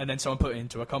 and then someone put it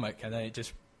into a comic, and then it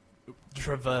just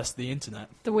traversed the internet.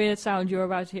 The weird sound you're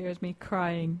about to hear is me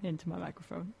crying into my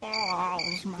microphone. Oh,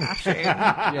 smashing.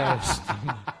 Yes.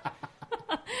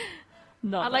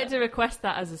 Not I'd like that. to request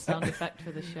that as a sound effect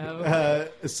for the show.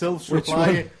 Sylph's Which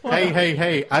reply,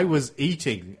 hey, I was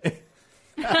eating.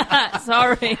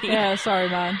 Sorry. Yeah, sorry,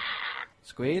 man.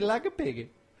 Squeal like a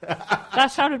piggy. That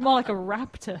sounded more like a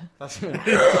raptor.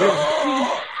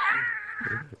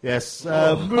 Yes,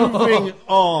 moving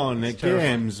on,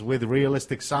 games with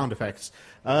realistic sound effects.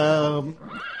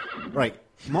 Right,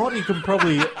 Marty can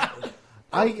probably...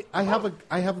 I have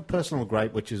a personal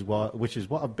gripe, which is what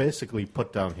I've basically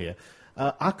put down here.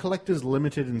 Are collectors'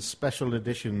 limited and special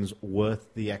editions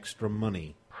worth the extra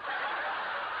money?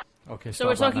 Okay, So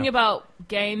we're talking about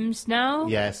games now?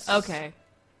 Yes. Okay.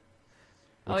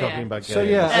 We're talking about games. So,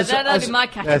 yeah, That'll be my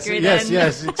category then.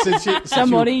 Yes. Since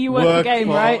Somebody, you work the game,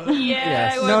 right? Yeah,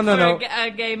 Yes. I work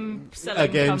for a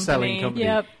game selling company.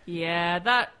 Yep. Yeah,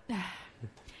 that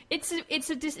it's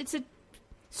a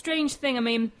strange thing. I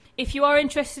mean, if you are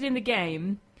interested in the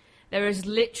game, there is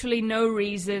literally no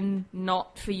reason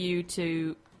not for you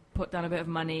to put down a bit of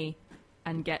money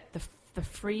and get the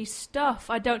free stuff.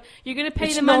 You're going to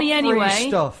pay the money anyway. Free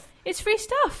stuff. It's free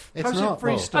stuff. It's How's not it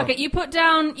free though. stuff? Okay, you put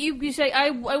down. You say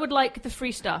I would like the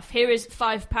free stuff. Here is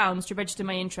 £5 to register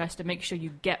my interest and make sure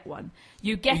you get one.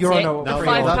 You get You're it. on a The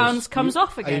pre-order. £5 comes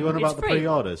off again. Are you on It's about the free.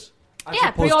 pre-orders? As Yeah,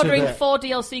 opposed to pre-ordering the- 4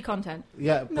 DLC content.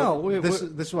 Yeah. No, but this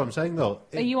is what I'm saying though.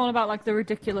 Are you on about like the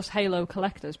ridiculous Halo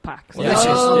collectors packs? Well, This is,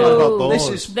 What about those?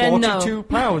 this is Then no.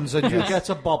 £42 and you get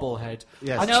a bobblehead.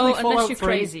 Yes. Actually, No, unless Fallout you're 3,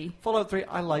 crazy. Fallout 3,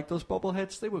 I like those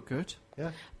bobbleheads. They were good.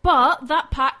 Yeah. But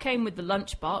that pack came with the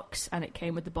lunchbox, and it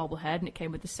came with the bobblehead, and it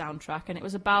came with the soundtrack, and it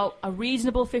was about a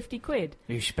reasonable £50.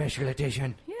 New special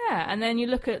edition. Yeah, and then you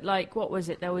look at, like, what was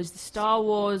it? There was the Star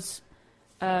Wars,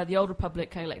 the Old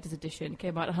Republic Collector's Edition. It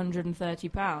came out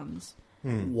 £130.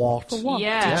 What? For what?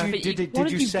 Yeah. Did but you, what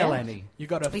did you sell get? any? You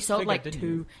got a We sold figure, like didn't 2.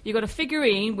 you? You got a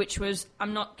figurine, which was,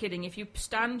 I'm not kidding, if you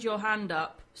stand your hand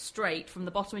up straight from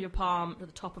the bottom of your palm to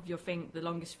the top of your the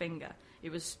longest finger,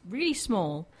 it was really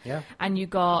small. Yeah. And you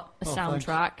got a Oh,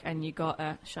 soundtrack, and you got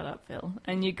a... Shut up, Phil.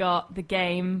 And you got the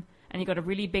game, and you got a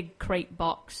really big crate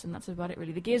box, and that's about it,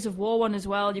 really. The Gears of War one as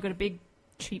well, you got a big,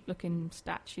 cheap-looking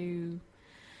statue.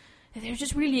 They're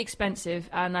just really expensive,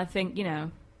 and I think, you know...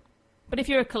 But if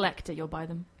you're a collector, you'll buy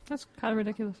them. That's kind of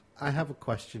ridiculous. I have a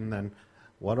question then.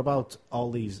 What about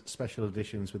all these special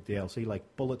editions with DLC, like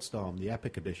Bulletstorm, the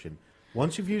Epic Edition?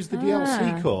 Once you've used the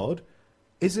DLC code,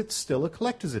 is it still a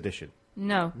collector's edition?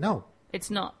 No, No. it's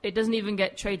not. It doesn't even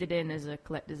get traded in as a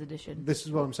collector's edition. This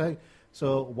is what I'm saying.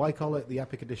 So why call it the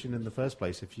Epic Edition in the first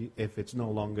place if it's no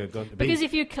longer going to be? Because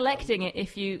if you're collecting it,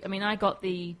 I got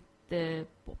the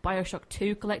BioShock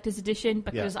 2 collector's edition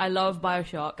because I love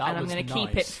BioShock That and I'm was going to keep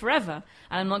it nice. forever,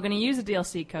 and I'm not going to use the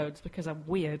DLC codes because I'm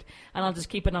weird, and I'll just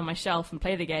keep it on my shelf and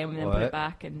play the game and then put What? it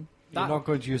back, and You're not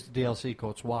going to use the DLC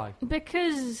codes. Why?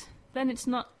 because then it's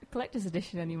not a collector's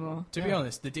edition anymore. To be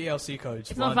honest, the DLC codes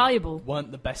It's not valuable.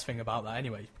 weren't the best thing about that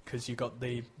anyway, because you got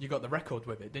the record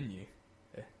with it, didn't you?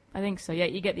 I think so. Yeah,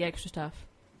 you get the extra stuff.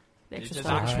 The extra There's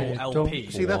stuff. actual LP.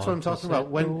 See, that's what I'm talking about.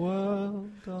 The When world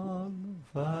on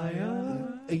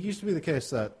fire. it used to be the case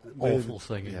that Awful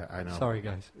singing. Yeah, I know. Sorry,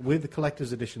 guys. With the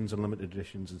collector's editions and limited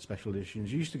editions and special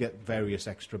editions, you used to get various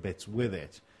extra bits with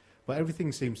it. But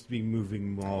everything seems to be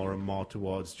moving more and more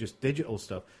towards just digital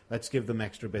stuff. Let's give them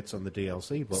extra bits on the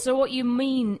DLC. But So what you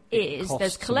mean is costs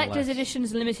there's them collector's less.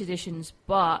 editions and limited editions,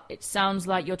 but it sounds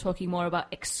like you're talking more about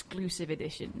exclusive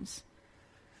editions.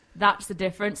 That's the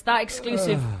difference. That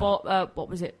exclusive, what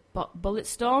was it?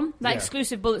 Bulletstorm? That Yeah.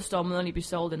 exclusive exclusive Bulletstorm will only be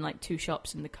sold in like 2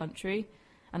 shops in the country,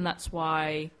 and that's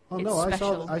why oh it's no,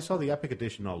 special. I saw the Epic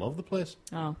edition all over the place.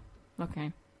 Oh,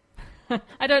 okay.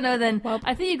 I don't know then. Well,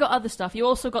 I think you got other stuff. You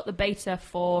also got the beta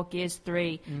for Gears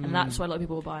 3, and that's why a lot of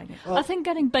people were buying it. I think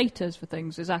getting betas for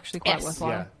things is actually quite Yes.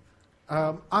 worthwhile.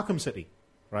 Yeah. Arkham City,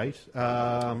 right?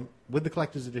 With the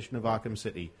collector's edition of Arkham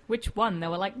City. Which one? There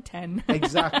were like 10.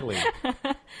 Exactly.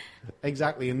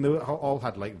 Exactly, and they all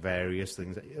had like various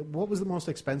things. What was the most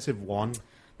expensive one?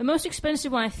 The most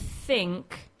expensive one, I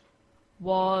think,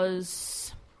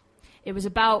 was... It was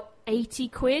about 80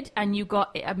 quid, and you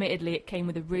got... Admittedly, it came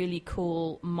with a really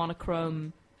cool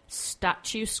monochrome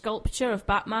statue sculpture of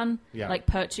Batman, Yeah. like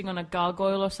perching on a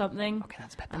gargoyle or something. Okay,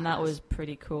 that's a bit And that was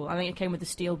pretty cool. I think it came with the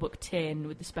steelbook tin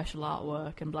with the special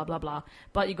artwork and blah, blah, blah.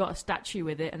 But you got a statue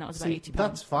with it, and that was about See, £80.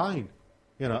 that's fine.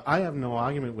 You know, I have no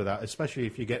argument with that, especially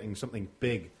if you're getting something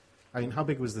big. I mean, how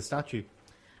big was the statue?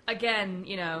 Again,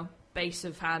 you know, base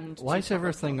of hand. Why is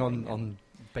everything on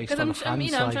based Because on I'm hand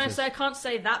trying to sizes? say I can't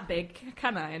say that big,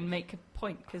 can I? And make a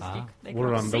point because they We're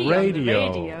can't on the see radio.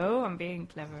 on the radio. I'm being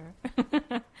clever.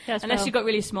 Yes, Unless well, you've got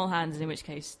really small hands, in which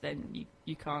case then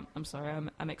you can't. I'm sorry,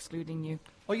 I'm excluding you.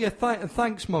 Oh yeah,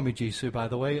 thanks, Mommy Jisoo. By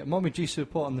the way, Mommy Jisoo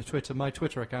put on my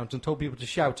Twitter account and told people to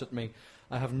shout at me.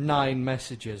 I have 9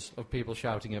 messages of people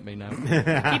shouting at me now.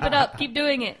 Keep it up. Keep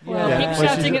doing it. Well, Keep yeah.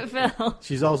 shouting Well, at Phil.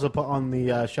 She's also put on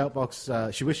the shout box.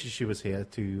 She wishes she was here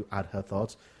to add her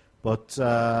thoughts, but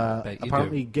Bet you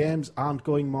apparently games aren't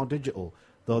going more digital.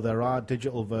 Though there are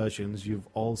digital versions, you've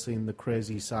all seen the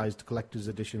crazy-sized collector's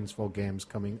editions for games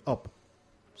coming up.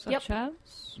 such as?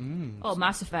 Oh,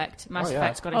 Mass Effect. Mass Oh, yeah.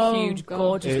 Effect's got a Oh, huge, God.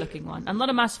 gorgeous-looking one. I'm not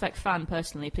a Mass Effect fan,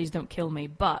 personally. Please don't kill me.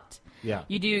 But Yeah.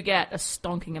 you do get a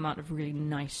stonking amount of really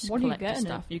nice What do you collector get in it?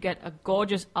 stuff. You get a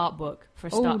gorgeous art book for a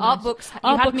Oh, start. nice. Art books. You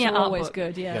Art had books me at are art always book.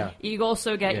 good, yeah. Yeah. You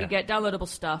also get Yeah. you get downloadable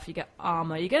stuff. You get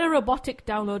armor. You get a robotic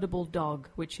downloadable dog,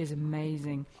 which is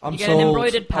amazing. I'm you get sold. an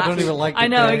embroidered I patch. don't even like the I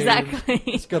know game. exactly.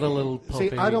 It's got a little puppy.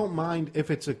 See, I don't mind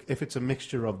if it's a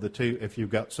mixture of the two. If you've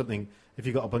got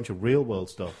a bunch of real world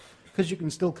stuff, because you can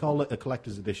still call it a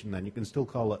collector's edition. Then you can still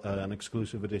call it an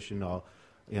exclusive edition or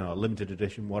a limited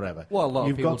edition, whatever. What a lot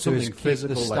You've of people got do is something keep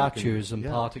physical the that you can- statues and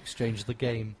yeah. part exchange the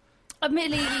game.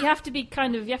 Admittedly, you have to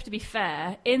be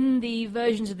fair. In the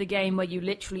versions of the game where you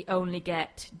literally only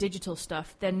get digital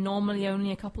stuff, they're normally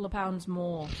only a couple of pounds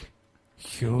more.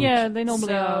 Huge. Yeah, they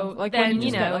normally are. So Like then, when you you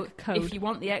just get know, like a code. if you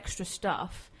want the extra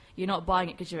stuff, you're not buying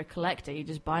it because you're a collector. You're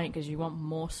just buying it because you want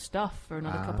more stuff for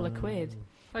another couple of quid.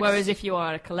 Whereas if you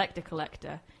are a collector,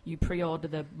 you pre-order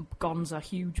the Gonza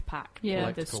huge pack. Yeah.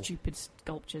 With the Collectible. stupid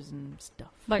sculptures and stuff.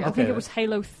 Like, I Okay. think it was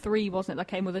Halo 3, wasn't it, that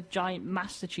came with a giant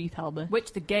Master Chief helmet.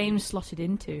 Which the game slotted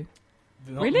into.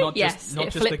 Really? Not Yes, just, not it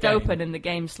just the flipped game. open and the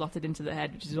game slotted into the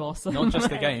head, which is awesome. Not just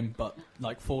the game, but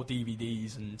like 4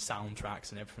 DVDs and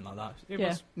soundtracks and everything like that. It Yeah.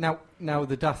 was Now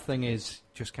the daft thing is,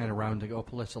 just kind of rounding it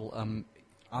up a little,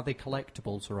 are they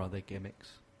collectibles or are they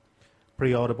gimmicks?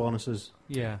 Pre-order bonuses.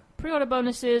 Yeah. Pre-order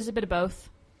bonuses, a bit of both.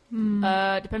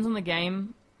 Depends on the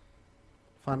game.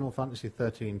 Final Fantasy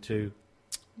 13-2.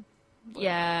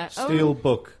 Yeah. Steel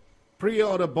book.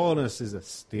 Pre-order bonus is a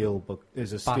steel book.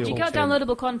 Is a steel. Battle You got tin.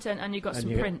 downloadable content and you got And some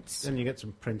you get- prints. And you get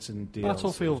some prints and DLC.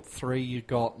 Battlefield 3, you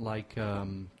got like,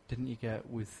 didn't you get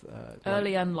with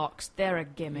Early unlocks, they're a You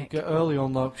gimmick. get early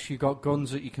unlocks. You got guns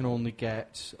that you can only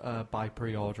get by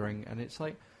pre-ordering, and it's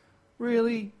like,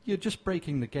 really, you're just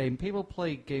breaking the game. People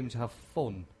play games to have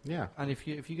fun, Yeah. and if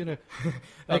you're gonna,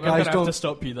 I'm guys, gonna have don't to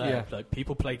stop you there. Yeah. Like,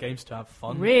 people play games to have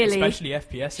fun, Really? especially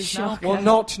FPSs now. Shocker. Well,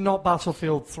 not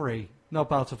Battlefield 3, not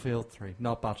Battlefield 3,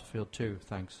 not Battlefield 2.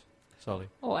 Thanks, sorry.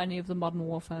 Or any of the Modern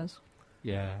Warfares.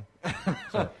 Yeah.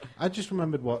 So, I just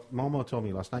remembered what Momo told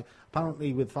me last night.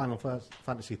 Apparently, with Final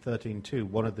Fantasy 13-2,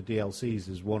 one of the DLCs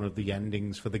is one of the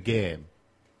endings for the game.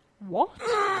 What?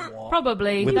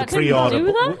 Probably. With the That's- pre-order. do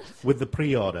that? With the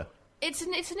pre-order. It's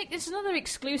another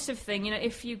exclusive thing. You know,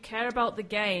 if you care about the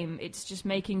game, it's just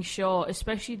making sure,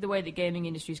 especially the way the gaming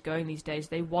industry is going these days,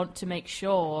 they want to make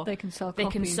sure They can sell they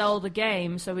can copies. sell the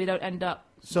game so we don't end up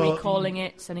So- recalling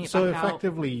it, sending it So back out.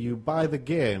 effectively, you buy the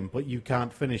game, but you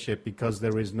can't finish it because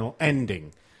there is no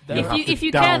ending. If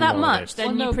you care that much,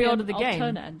 then you pre-order the game.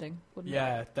 Alternate ending.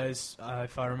 Yeah, there's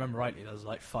if I remember rightly, there's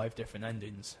like 5 different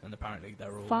endings, and apparently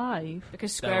they're all 5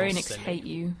 because Square Enix hate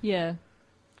you. Yeah.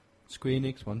 Squeeee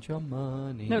Enix wants your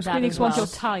money. No, Squeeee Enix wants your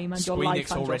time and your life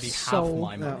and your soul.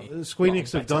 Have my money. Squeeee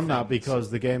Enix have done that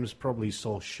because the game's probably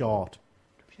so short.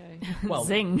 Okay. Well,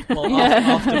 Zing. Well,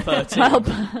 after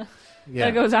 13.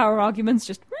 There goes our arguments.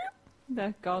 Just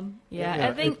they're gone. Yeah,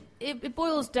 I think it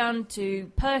boils down to,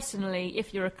 personally,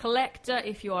 if you're a collector,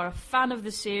 if you are a fan of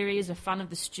the series, a fan of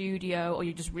the studio, or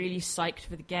you're just really psyched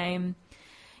for the game,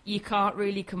 you can't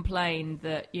really complain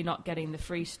that you're not getting the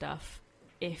free stuff.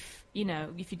 If you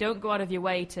don't go out of your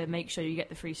way to make sure you get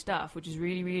the free stuff, which is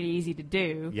really, really easy to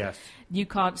do, you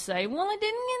can't say, well, I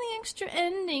didn't get the extra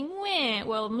ending. Wah.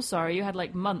 Well, I'm sorry, you had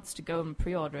like months to go and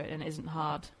pre-order it, and it isn't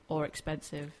hard or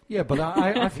expensive. Yeah, but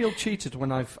I feel cheated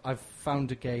when I've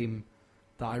found a game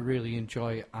that I really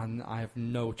enjoy and I have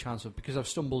no chance of, because I've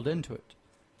stumbled into it.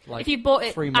 Like if you bought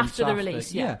it 3 months after the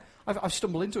release, I've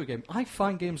stumbled into a game. I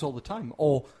find games all the time,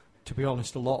 or to be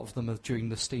honest, a lot of them are during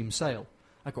the Steam sale.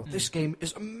 I go, this game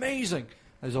is amazing.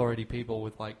 There's already people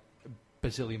with like a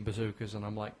bazillion bazookas, and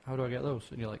I'm like, how do I get those?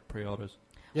 And you're like, pre-orders.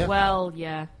 Yeah. Well,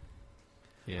 yeah.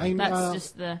 Yeah. That's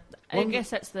just I guess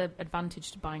that's the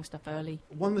advantage to buying stuff early.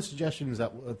 One of the suggestions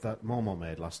that Momo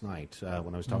made last night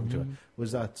when I was talking to her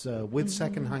was that with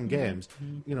second-hand games,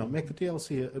 make the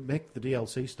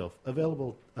DLC stuff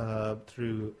available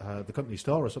through the company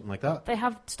store or something like that. They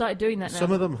have started doing that now.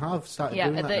 Some of them have started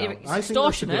doing that now. I think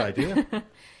that's a good idea.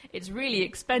 It's really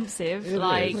expensive. It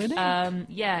like, is.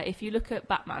 if you look at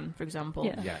Batman, for example,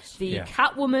 the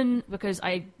Catwoman, because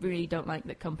I really don't like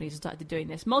that companies have started doing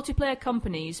this. Multiplayer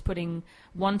companies putting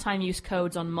one-time use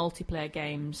codes on multiplayer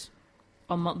games,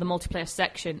 on the multiplayer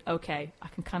section. Okay, I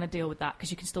can kind of deal with that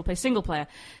because you can still play single player.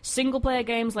 Single player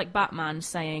games like Batman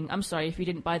saying, I'm sorry, if you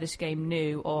didn't buy this game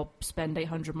new or spend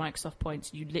 800 Microsoft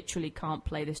points, you literally can't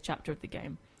play this chapter of the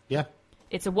game. Yeah.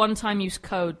 It's a one-time use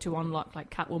code to unlock like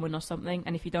Catwoman or something,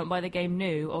 and if you don't buy the game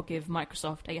new or give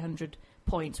Microsoft 800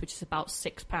 points, which is about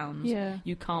 £6,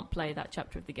 you can't play that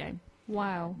chapter of the game.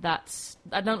 Wow.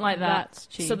 I don't like that. That's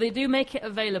cheap. So they do make it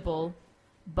available,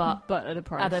 but at a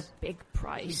price. At a big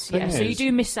price. So you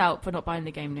do miss out for not buying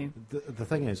the game new. The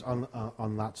thing is,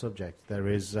 on that subject, there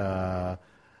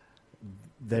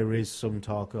is some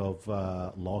talk of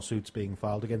lawsuits being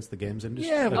filed against the games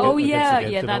industry.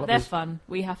 They're fun.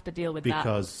 We have to deal with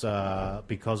that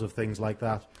because of things like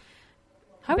that.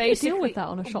 How do you deal with that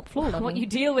on a shop floor level? What you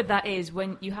deal with that is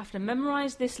when you have to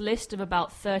memorize this list of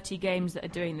about 30 games that are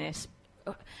doing this.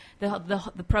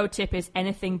 The pro tip is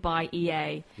anything by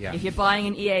EA. Yeah. If you're buying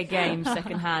an EA game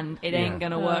secondhand, it ain't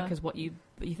going to work as what you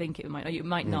think it might, or you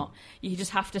might not. You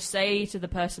just have to say to the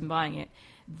person buying it,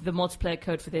 the multiplayer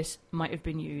code for this might have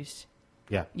been used.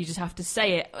 Yeah. You just have to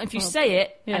say it. If you say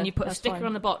it and you put a sticker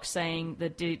on the box saying the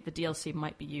DLC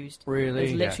might be used,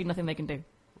 there's literally nothing they can do.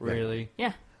 Really?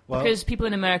 Yeah. Well, because people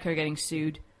in America are getting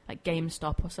sued, like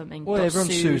GameStop or something. Well, everyone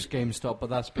sues GameStop, but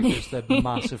that's because they're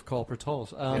massive corporate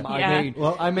halls.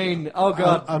 I mean, oh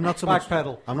god, I'm not so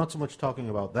backpedal. I'm not so much talking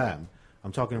about them.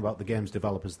 I'm talking about the games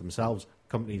developers themselves.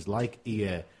 Companies like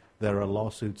EA. There are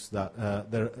lawsuits that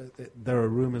there are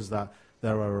rumors that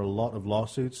there are a lot of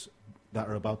lawsuits that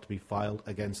are about to be filed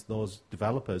against those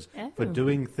developers for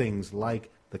doing things like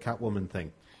the Catwoman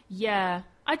thing. Yeah,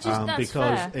 that's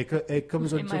because fair. it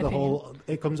comes into the whole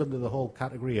under the whole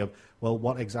category of, well,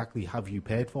 what exactly have you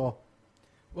paid for?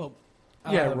 Well,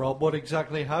 Rob, what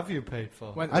exactly have you paid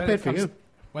for? I paid for you.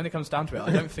 When it comes down to it,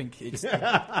 I don't think it's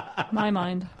my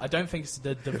mind. I don't think it's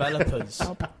the developers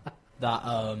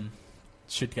that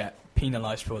should get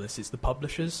penalised for this. It's the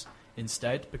publishers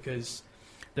instead, because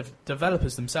the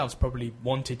developers themselves probably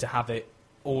wanted to have it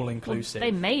all inclusive. Well,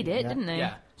 they made it, didn't they?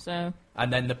 Yeah. So.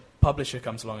 And then the publisher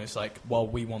comes along and it's like, well,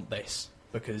 we want this,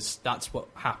 because that's what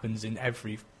happens in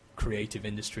every creative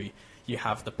industry. You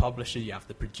have the publisher, you have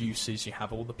the producers, you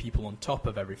have all the people on top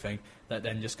of everything that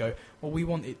then just go, well, we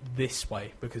want it this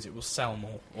way because it will sell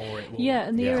more, or it will. Yeah,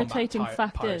 and the irritating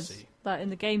fact piracy. is that in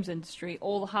the games industry,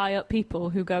 all the high up people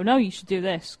who go, no, you should do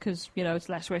this because it's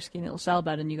less risky and it'll sell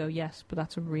better, and you go, yes, but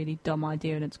that's a really dumb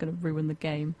idea and it's going to ruin the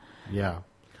game. Yeah.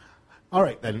 All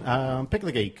right then, Pick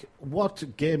the Geek.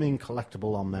 What gaming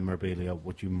collectible or memorabilia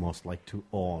would you most like to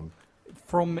own?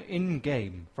 From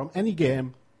in-game. From any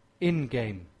game.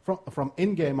 In-game. From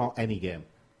in-game or any game.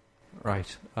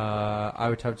 Right. I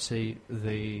would have to see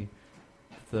the.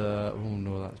 Oh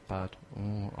no, that's bad.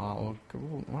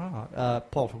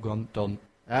 Portal Gun done.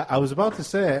 I was about to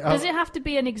say. Does it have to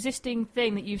be an existing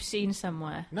thing that you've seen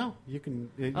somewhere? No, you can.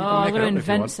 You I'm going to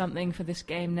invent something for this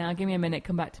game now. Give me a minute.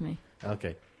 Come back to me.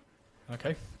 Okay.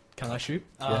 Can I shoot?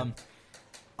 Yeah.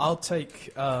 I'll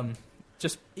take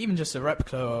just a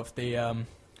replica of the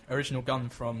original gun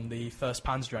from the first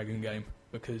Panzer Dragoon game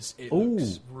because it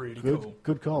looks really cool.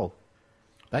 Good call.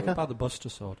 Becca? What about the Buster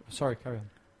Sword? Sorry, carry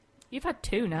on. You've had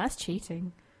 2 now. That's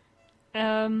cheating.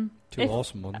 Two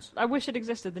awesome ones. I wish it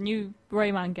existed. The new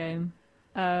Rayman game.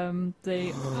 The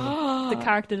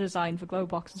character design for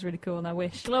Glowbox is really cool, and I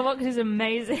wish Glowbox is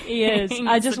amazing. He is.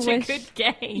 I just such wish a good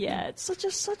game. Yeah, it's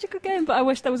such a good game. But I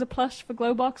wish there was a plush for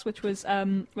Glowbox, which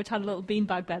had a little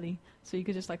beanbag belly, so you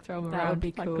could just like throw them That around would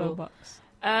be like cool. Glowbox.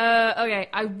 Okay,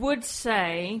 I would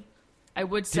say.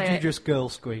 Did you just girl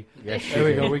Squeeee? Yes. There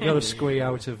we go. We got a Squeeee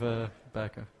out of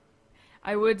Becca.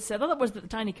 I would say. I thought that was the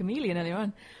tiny chameleon earlier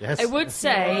on. Yes. I would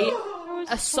say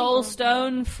a soul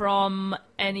stone from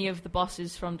any of the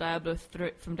bosses from Diablo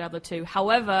 2.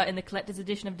 However, in the collector's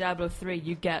edition of Diablo 3,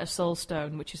 you get a soul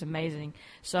stone, which is amazing.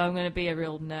 So I'm going to be a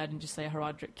real nerd and just say a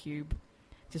Herodric cube,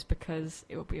 just because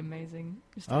it would be amazing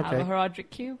just to have a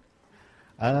Herodric cube.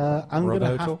 I'm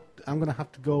gonna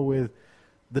have to go with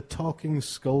the talking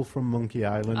skull from Monkey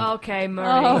Island. Okay,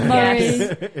 Murray. Oh, Murray.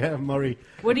 Yes. Yeah, Murray.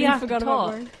 Would he have to forgot about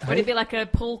talk? Murray. Would it be like a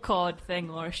pull cord thing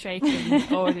or a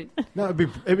shaking? Or would it... No,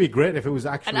 it'd be great if it was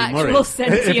actually An Murray. actual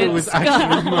sentient if it was skull.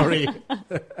 actually Murray.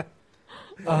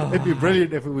 It'd be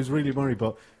brilliant if it was really Murray,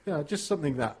 but just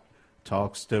something that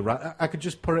talks to. I could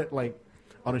just put it like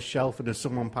on a shelf, and if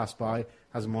someone passed by,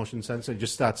 has a motion sensor, and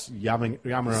just starts yammering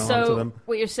onto them.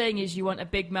 What you're saying is you want a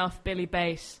big mouth Billy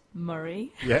Bass,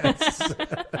 Murray. Yes.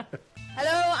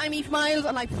 Hello, I'm Eve Miles,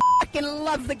 and I fucking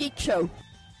love the Geek Show.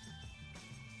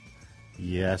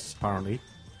 Yes, apparently.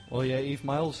 Well, yeah, Eve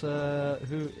Miles,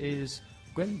 who is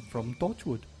Gwen from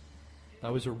Dodgewood.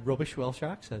 That was a rubbish Welsh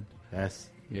accent. Yes.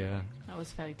 Yeah. That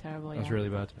was fairly terrible. That was really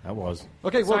bad. That was.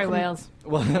 Okay, sorry, welcome. Wales.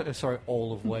 Well, sorry,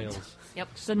 all of Wales. Yep.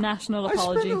 It's a national I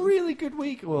apology. spent a really good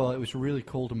week. Well, it was really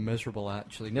cold and miserable,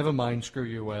 actually. Never mind, screw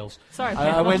you, Wales. Sorry,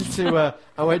 I went to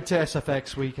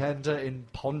SFX weekend in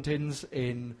Pontins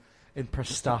in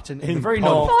Prestatyn in the very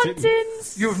north.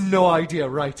 Pontins. You have no idea,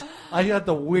 right? I had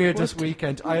the weirdest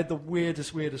weekend. I had the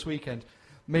weirdest weekend.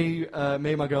 Me,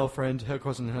 my girlfriend, her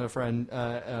cousin, her friend,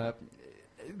 their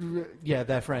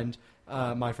friend,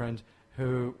 my friend,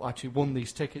 who actually won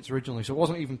these tickets originally. So it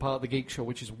wasn't even part of the Geek Show,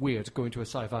 which is weird, going to a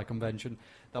sci-fi convention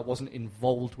that wasn't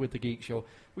involved with the Geek Show.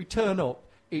 We turn up,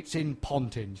 it's in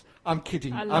Pontins. I'm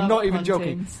kidding. I'm not even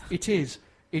joking. It is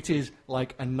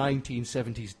like a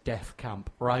 1970s death camp,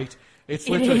 right? It's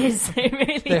literally, It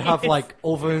really they have is. like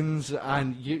ovens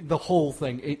and the whole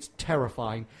thing. It's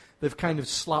terrifying. They've kind of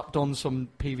slapped on some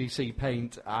PVC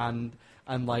paint and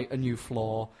like a new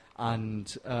floor,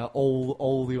 and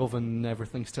all the oven and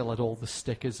everything still had all the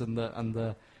stickers and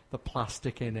the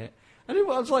plastic in it. And it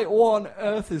was like, what on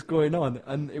earth is going on?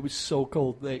 And it was so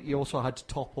cold that you also had to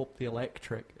top up the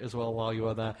electric as well while you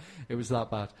were there. It was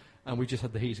that bad. And we just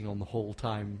had the heating on the whole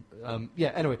time.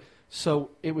 Anyway,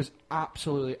 so it was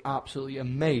absolutely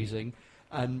amazing.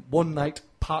 And one night,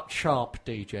 Pat Sharp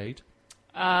DJ'd.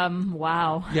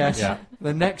 Wow. Yes. Yeah.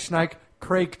 The next night,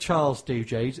 Craig Charles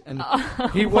DJ'd. And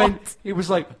he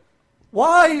was like,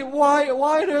 why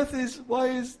on earth is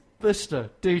Vista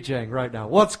DJing right now?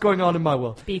 What's going on in my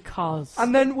world? Because.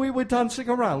 And then we were dancing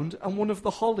around, and one of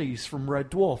the Hollies from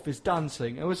Red Dwarf is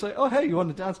dancing. And I was like, oh, hey, you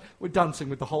want to dance? We're dancing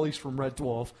with the Hollies from Red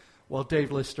Dwarf while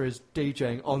Dave Lister is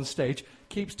DJing on stage,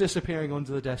 keeps disappearing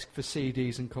under the desk for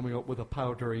CDs and coming up with a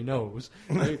powdery nose.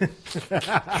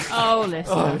 Oh,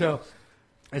 Lister. Oh, no.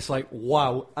 It's like,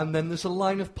 wow. And then there's a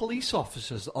line of police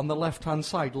officers on the left-hand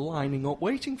side lining up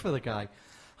waiting for the guy.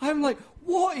 I'm like,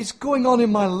 what is going on in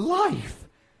my life?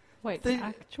 Wait, They-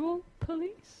 actual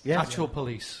police? Yes. Actual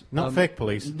police. Not fake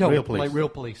police, No, real police. like real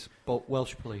police, but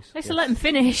Welsh police. Let's let him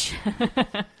finish.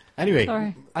 Anyway,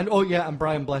 Sorry. And oh yeah, and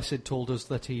Brian Blessed told us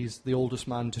that he's the oldest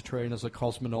man to train as a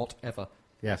cosmonaut ever.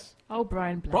 yes. Oh,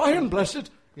 Brian Blessed. Brian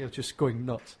Blessed! Yeah, just going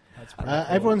nuts.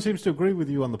 Everyone seems to agree with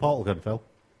you on the portal gun, Phil.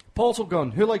 Portal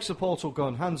gun. Who likes the portal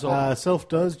gun? Hands up. Sylph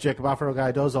does, Jacob Afro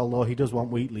Guy does, although he does want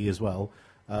Wheatley as well.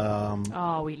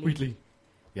 Oh, Wheatley.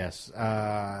 Yes.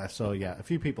 So yeah, a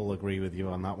few people agree with you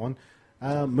on that one.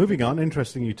 Moving on,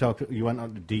 interesting. You went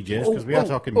on to DJs because we are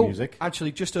talking music.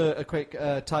 Actually, just a quick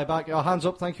tie back. Hands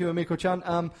up, thank you,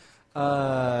 Amiko-chan.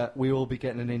 We will be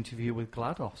getting an interview with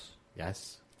GLaDOS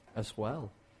Yes. as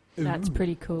well. That's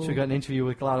pretty cool. So we got an interview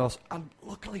with GLaDOS, and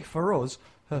luckily for us,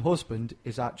 her husband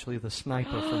is actually the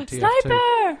sniper from TF2.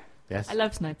 Sniper! Yes. I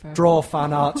love Sniper. Draw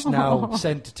fan art now.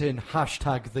 Send it in. #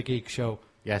 The Geek Show.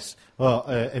 Yes. Well,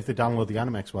 if they download the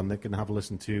Animex one, they can have a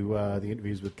listen to the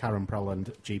interviews with Karen Prell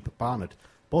and Jeep Barnett.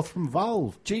 both from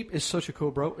Valve. Jeep is such a cool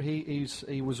bro.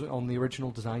 He was on the original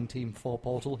design team for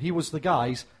Portal. He was the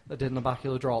guys that did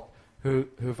Nabacular Drop. Who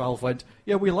Valve went,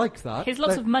 yeah, we like that. Here's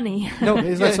lots of money. No,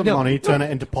 here's lots of money, turn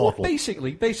it into Portal. Well,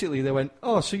 basically they went,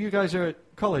 oh, so you guys are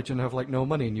at college and have, like, no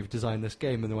money and you've designed this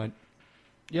game. And they went,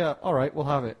 yeah, all right, we'll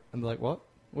have it. And they're like, what?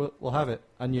 We'll have it.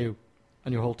 And you.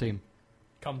 And your whole team.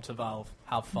 Come to Valve.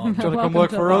 Have fun. Do you want to come work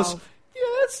for us?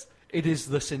 Yes. It is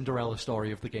the Cinderella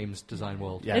story of the game's design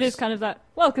world. Yes. It is kind of that,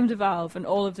 welcome to Valve, and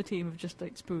all of the team have just,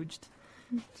 like, spooged.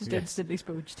 Just instantly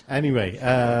spooged. Anyway,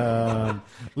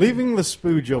 leaving the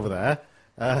spooge over there,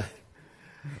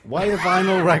 why are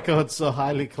vinyl records so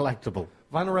highly collectible?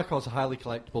 Vinyl records are highly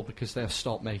collectible because they have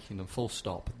stopped making them, full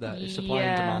stop. It's supply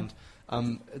and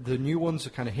demand. The new ones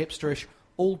are kind of hipsterish.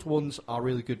 Old ones are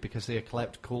really good because they are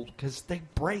collectible, because they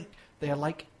break. They are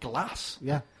like glass.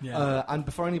 Yeah. And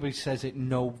before anybody says it,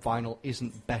 no, vinyl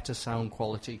isn't better sound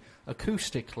quality.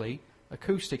 Acoustically,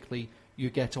 you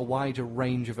get a wider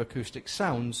range of acoustic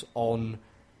sounds on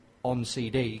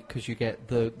CD because you get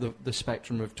the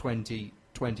spectrum of 20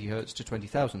 hertz to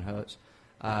 20,000 hertz,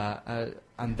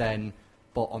 and then,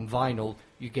 but on vinyl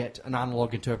you get an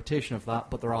analog interpretation of that,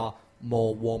 but there are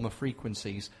more warmer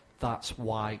frequencies. That's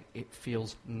why it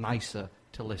feels nicer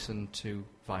to listen to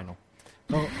vinyl.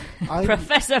 Well,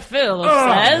 Professor Phil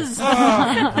says...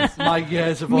 My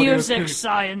years of music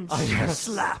science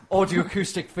slap.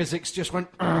 Audioacoustic physics just went,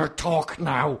 talk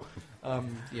now. I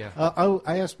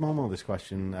asked Momo this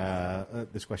question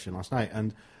last night,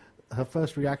 and her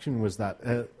first reaction was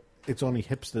that it's only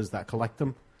hipsters that collect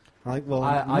them. I'm like, well,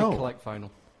 I no. collect vinyl.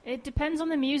 It depends on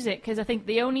the music, because I think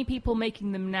the only people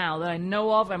making them now that I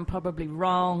know of, I'm probably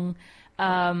wrong,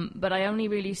 but I only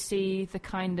really see the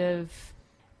kind of...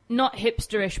 not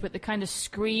hipsterish, but the kind of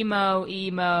screamo,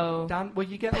 emo,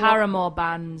 Paramore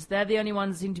bands. They're the only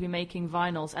ones that seem to be making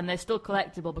vinyls, and they're still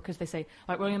collectible because they say,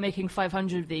 right, we're only making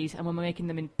 500 of these, and we're making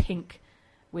them in pink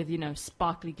with,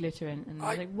 sparkly glitter in. And I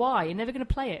was like, why? You're never going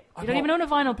to play it. You don't even own a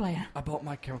vinyl player. I bought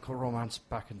My Chemical Romance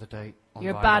back in the day on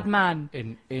You're vinyl, a bad man.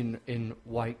 In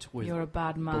white with You're a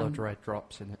bad man. blood red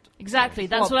drops in it. Exactly,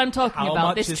 that's what I'm talking about. How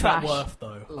much this is trash. that worth,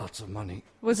 though? Lots of money.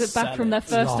 Was it back from their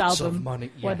first Lots album of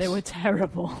money, where they yes. were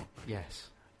terrible? Yes.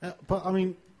 But I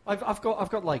mean, I've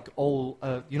got like all.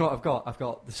 You know what I've got? I've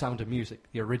got The Sound of Music,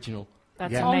 the original.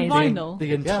 That's on amazing. vinyl.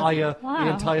 The entire Wow.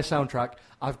 the entire soundtrack.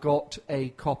 I've got a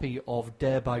copy of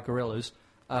Dare by Gorillaz,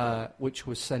 which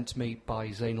was sent to me by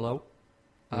Zane Lowe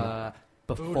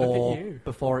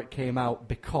before it came out,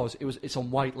 because it's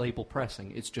on white label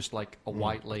pressing. It's just like a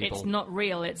white label. It's not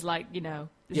real. It's like,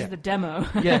 this is the demo.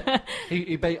 Yeah.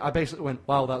 I basically went,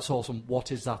 wow, that's awesome.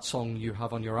 What is that song you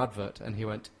have on your advert? And he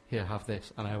went, here, have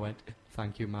this. And I went,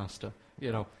 thank you, master.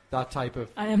 That type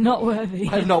of... I am not worthy.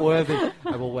 I am not worthy.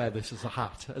 I will wear this as a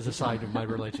hat, as a sign of my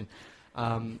religion.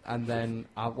 And then,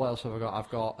 what else have I got? I've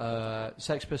got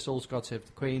Sex Pistols, God Save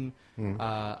the Queen.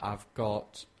 I've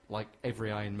got, like,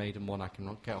 every Iron Maiden one I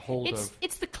can get a hold of.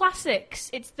 It's the classics.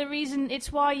 It's the reason.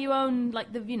 It's why you own, like,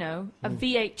 a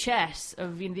VHS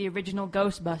of the original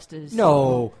Ghostbusters.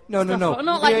 No. Not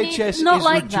VHS not is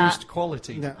like reduced that.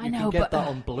 quality. Yeah. You can get that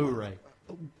on Blu-ray.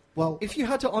 Well, if you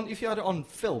had it on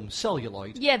film,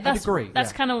 celluloid, I'd agree.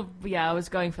 That's kind of, I was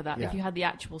going for that. Yeah. If you had the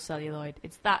actual celluloid,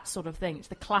 it's that sort of thing. It's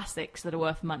the classics that are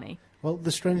worth money. Well,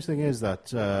 the strange thing is that,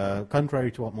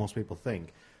 contrary to what most people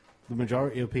think, the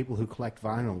majority of people who collect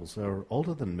vinyls are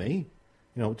older than me.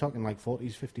 We're talking like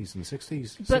 40s, 50s, and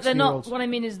 60s. But they're not. What I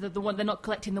mean is that they're not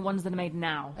collecting the ones that are made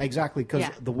now. Exactly, because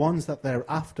the ones that they're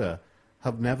after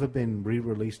have never been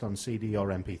re-released on CD or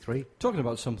MP3. Talking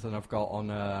about something I've got on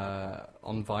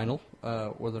vinyl,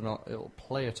 whether or not it'll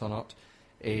play it or not,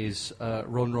 is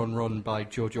 "Run, Run, Run" by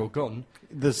Jojo Gunn.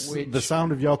 The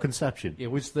sound of your conception.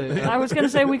 It was the. I was going to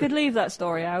say we could leave that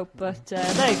story out, but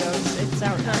there you go. It's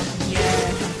out now.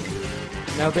 Yeah.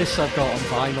 Now this I've got on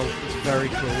vinyl. It's very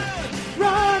cool.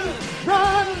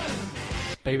 Run!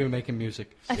 Baby making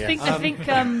music. I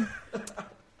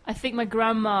think my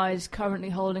grandma is currently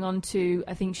holding on to,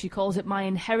 I think she calls it my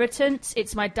inheritance.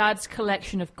 It's my dad's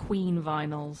collection of Queen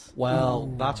vinyls.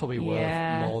 Well, that'll be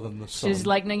worth more than the sun. She's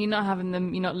like, no, you're not having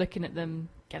them, you're not looking at them,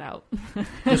 get out.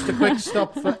 Just a quick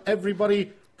stop for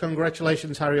everybody.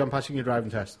 Congratulations, Harry, on passing your driving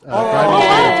test.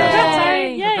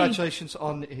 Yay! Congratulations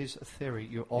on his theory.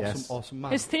 You're awesome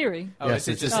man. His theory? Yes,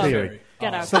 it's his theory.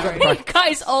 Get out, Still Harry.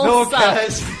 Guys, all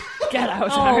guys. Get out,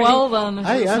 Oh, Harry. well done.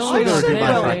 Hey, I still got to do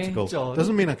my Really? practical. John.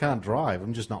 Doesn't mean I can't drive.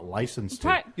 I'm just not licensed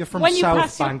to. You're from When you South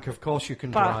pass your- Bank, of course you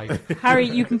can drive. Harry,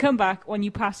 you can come back when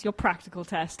you pass your practical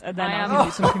test, and then I I'll am. give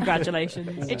you some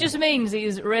congratulations. It just means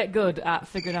he's right good at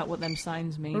figuring out what them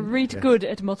signs mean. Read good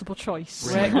at multiple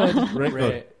choice. Right good. Right,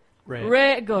 good.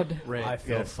 Rate good. I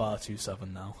feel far too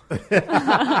Southern now.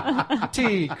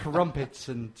 Tea, crumpets,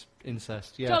 and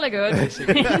incest. Yeah. Jolly good.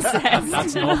 Incest.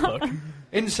 That's Norfolk.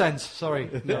 Incense. Sorry.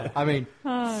 No, I mean.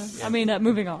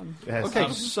 Moving on. Yes.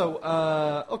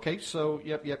 Okay. So.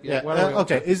 Yep. Yeah. Where are we up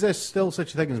Okay. to? Is there still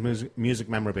such a thing as music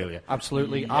memorabilia?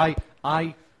 Absolutely. Yep.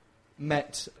 I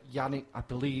met Yannick, I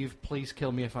believe, please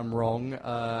kill me if I'm wrong,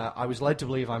 I was led to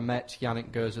believe I met Yannick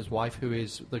Gerz's wife, who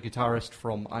is the guitarist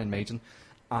from Iron Maiden,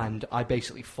 and I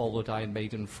basically followed Iron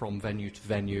Maiden from venue to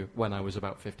venue when I was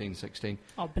about 15, 16.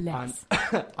 Oh, bless.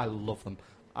 And I love them.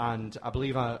 And I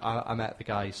believe I met the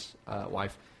guy's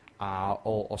wife,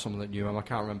 or someone that knew him. I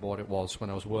can't remember what it was when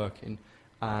I was working.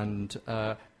 And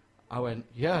I went,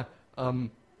 can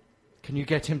you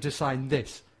get him to sign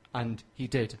this? And he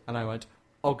did. And I went,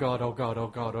 oh God, oh God, oh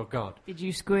God, oh God. Did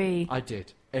you squeeze? I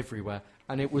did, everywhere.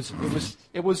 And it was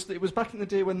back in the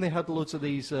day when they had loads of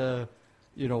these,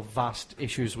 vast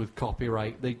issues with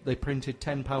copyright. They printed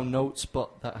 £10 notes,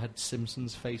 but that had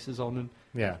Simpsons faces on them.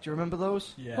 Yeah. Do you remember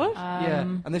those? Yeah. What? Yeah.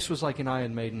 And this was like an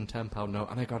Iron Maiden £10 note,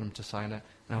 and I got him to sign it,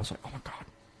 and I was like, oh my God.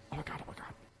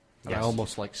 And I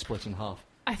almost split in half.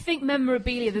 I think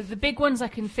memorabilia, the big ones I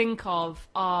can think of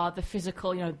are the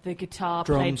physical, the guitar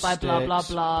played by blah, blah,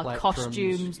 blah, plectrums,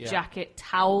 costumes, jacket,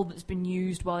 towel that's been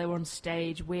used while they were on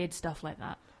stage, weird stuff like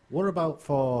that. What about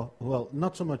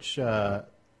not so much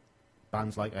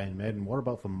bands like Iron Maiden, what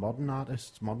about for modern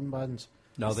artists, modern bands?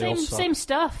 No, they all suck. Same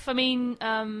stuff. I mean,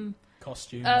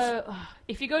 costumes.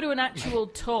 if you go to an actual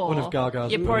tour, One of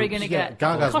Gaga's you're probably going to get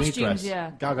Gaga's costumes. meat dress.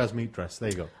 Yeah, Gaga's meat dress. There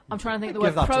you go. I'm trying to think of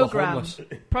Give the word that to the program. homeless.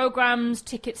 Programs,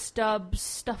 ticket stubs,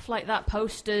 stuff like that,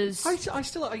 posters. I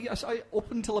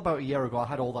up until about a year ago, I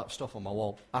had all that stuff on my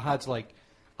wall. I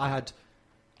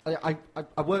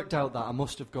worked out that I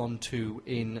must have gone to,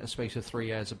 in a space of 3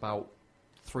 years, about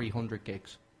 300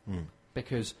 gigs.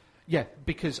 Because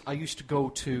I used to go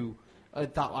to I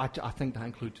think that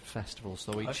included festivals,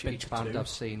 though each band I've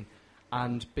seen,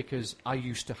 and because I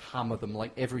used to hammer them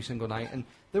every single night, and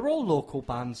they're all local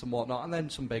bands and whatnot, and then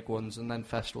some big ones, and then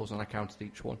festivals, and I counted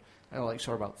each one. I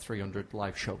saw about 300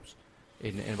 live shows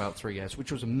in about 3 years,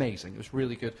 which was amazing. It was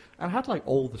really good, and I had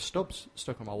all the stubs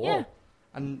stuck on my wall,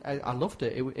 and I loved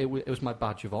it. It was my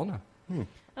badge of honour.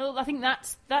 Well, I think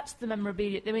that's the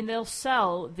memorabilia. I mean, they'll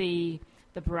sell the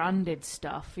branded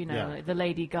stuff, the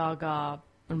Lady Gaga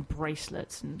and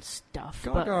bracelets and stuff.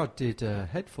 Gaga did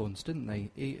headphones, didn't they?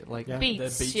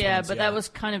 Beats, Beats ones, but that was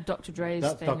kind of Dr. Dre's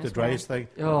thing. That's Dr. Dre's thing.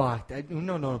 Oh,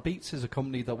 no. Beats is a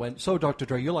company that went, so Dr.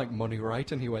 Dre, you like money, right?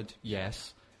 And he went,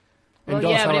 yes. Well,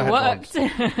 yeah, but it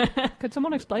worked. Could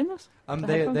someone explain this?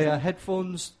 They are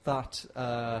headphones that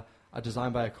are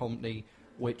designed by a company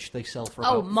which they sell for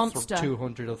about Monster.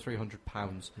 £200 or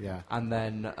 £300. Yeah. And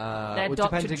then... they're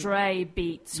Dr. Dre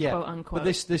Beats, quote unquote. But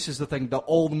this is the thing, that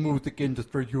all the music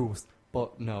industry use.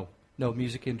 But no,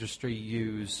 music industry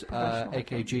use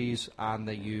AKGs, and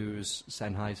they use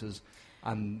Sennheisers,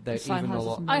 and they're even a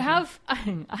lot... I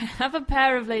have a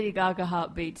pair of Lady Gaga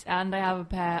Heartbeats, and I have a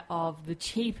pair of the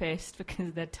cheapest,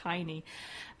 because they're tiny,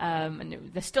 and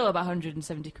they're still about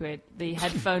 170 quid, the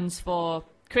headphones for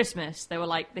Christmas. They were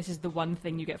like, this is the one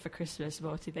thing you get for Christmas,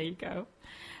 Morty, there you go.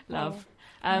 Love.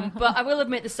 But I will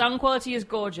admit the sound quality is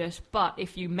gorgeous, but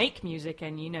if you make music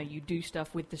and you do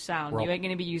stuff with the sound, you ain't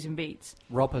going to be using Beats.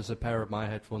 Rob has a pair of my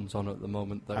headphones on at the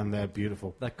moment, and they're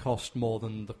beautiful. They cost more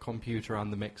than the computer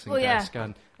and the mixing desk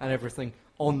and everything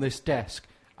on this desk,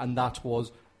 and that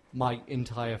was my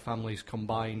entire family's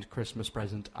combined Christmas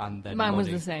present, and then mine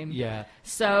money. was the same. Yeah.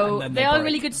 So they are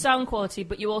really good sound quality,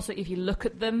 but you also, if you look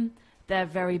at them, they're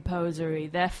very posery.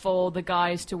 They're for the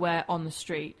guys to wear on the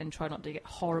street and try not to get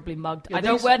horribly mugged. I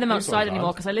don't wear them outside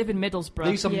anymore because I live in Middlesbrough.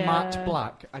 These are matte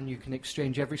black, and you can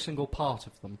exchange every single part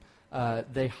of them.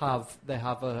 They have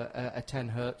a 10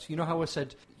 hertz. You know how I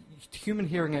said human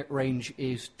hearing range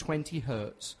is 20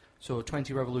 hertz, so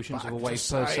 20 revolutions of a wave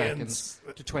per second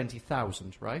to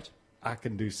 20,000, right? I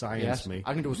can do science, me.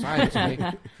 I can do science, me.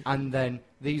 And then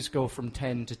these go from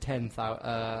 10 to 10,000.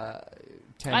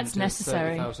 10 That's to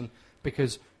necessary. 30,000.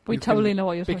 Because we totally know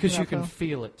what you're talking about. Because you can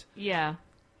feel it. Yeah.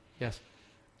 Yes.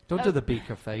 Don't do the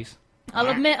beaker face. I'll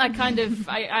admit I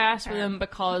asked for them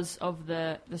because of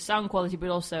the sound quality,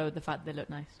 but also the fact they look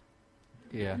nice.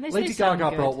 Yeah. They Lady sound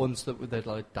Gaga good. brought ones that they're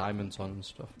like diamonds on and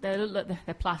stuff. They're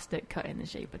plastic cut in the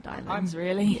shape of diamonds,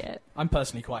 really. Yeah. I'm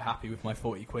personally quite happy with my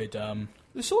 40 quid.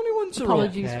 The Sony ones are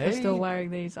Apologies okay. for still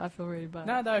wearing these. I feel really bad.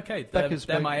 No, they're okay.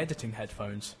 They're my editing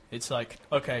headphones. It's like,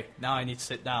 okay, now I need to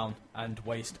sit down and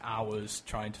waste hours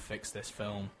trying to fix this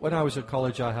film. When I was at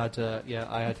college, I had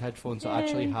headphones that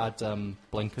actually had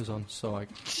blinkers on, so I...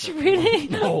 Really?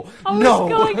 No, I was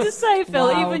going to say,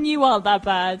 Phil, even you aren't that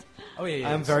bad. Oh,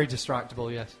 yeah, I'm very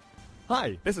distractible, yes.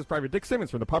 Hi, this is Private Dick Simmons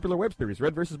from the popular web series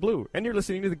Red vs. Blue, and you're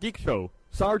listening to The Geek Show.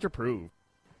 Sarge approved.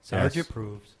 Sarge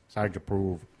approves. Sarge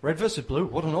approved. Red vs. Blue,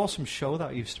 what an awesome show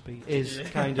that used to be. It's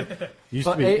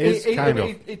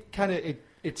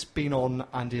been on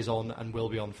and is on and will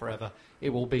be on forever.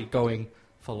 It will be going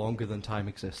for longer than time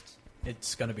exists.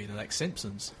 It's going to be the next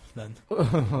Simpsons, then.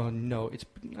 Oh, no, it's...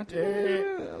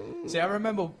 See, I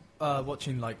remember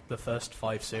watching, like, the first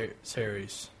 5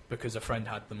 series because a friend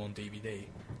had them on DVD.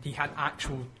 He had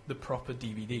the proper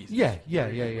DVDs. Yeah.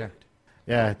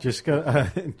 Yeah, just go,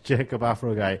 Jacob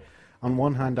Afro Guy. On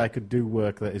one hand, I could do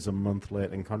work that is a month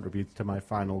late and contributes to my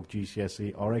final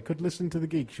GCSE, or I could listen to the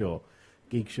Geek Show.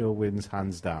 Geek Show wins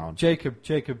hands down. Jacob,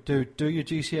 do your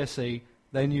GCSE,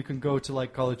 then you can go to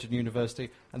like college and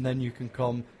university, and then you can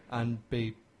come and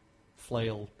be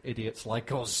flail idiots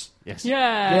like us. Yes.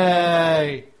 Yeah.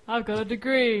 Yay! I've got a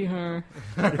degree.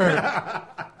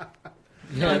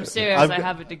 No, I'm serious. I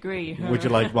have a degree. Would you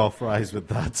like more fries with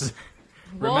that?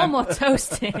 Warm or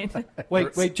toasted?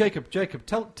 Wait, Jacob,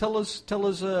 tell us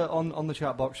on the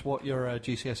chat box what your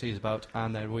GCSE is about,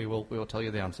 and then we will tell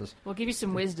you the answers. We'll give you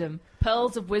some wisdom,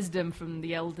 pearls of wisdom from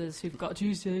the elders who've got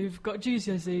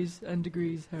GCSEs and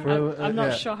degrees. I'm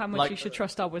not sure how much you should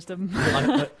trust our wisdom.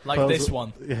 Like this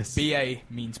one. Yes. BA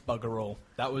means bugger all.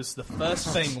 That was the first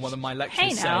thing one of my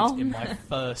lecturers said in my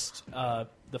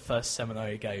the first seminar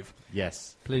he gave.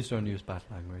 Yes. Please don't use bad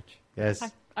language. Yes.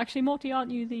 Actually, Morty,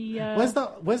 aren't you the... Where's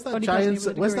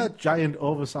that giant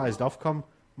oversized Ofcom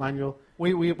manual?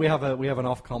 We have an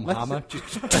Ofcom hammer.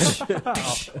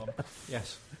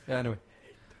 Yes. Yeah, anyway.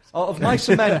 Of Mice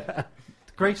and Men, the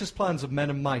greatest plans of Men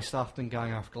and Mice Afton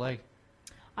Gang after Lay.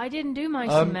 I didn't do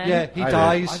Mice and Men. Yeah, he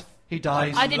dies. He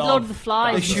dies. I did Lord of the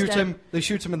Flies. They shoot him. They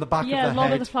shoot him in the back of the head. Yeah,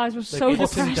 Lord of the Flies was so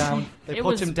depressing. They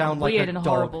put him down like a weird and dog.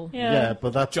 horrible. Yeah,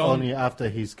 but that's only after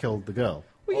he's killed the girl.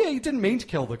 Well, yeah, he didn't mean to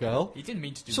kill the girl. He didn't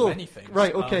mean to do anything.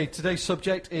 Right, okay, today's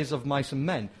subject is of Mice and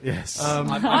Men. Yes.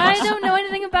 I don't know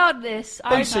anything about this.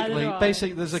 Basically,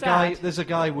 there's a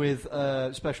guy with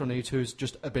special needs who's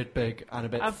just a bit big and a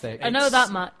bit thick. I know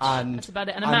that much. And that's about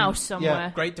it. And a mouse somewhere.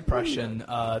 Yeah. Great Depression.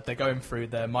 They're going through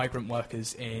the migrant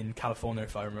workers in California,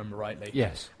 if I remember rightly.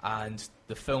 Yes. And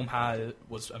the film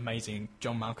was amazing.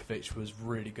 John Malkovich was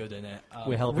really good in it.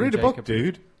 We're helping Read a Jacob. book,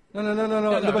 dude. No.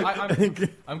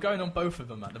 I'm going on both of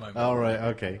them at the moment. All right,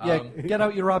 okay. Yeah, get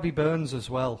out your Robbie Burns as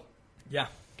well. Yeah.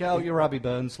 Get out your Robbie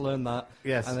Burns, learn that.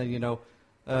 Yes. And then,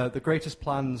 the greatest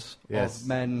plans Yes. of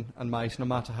men and mice, no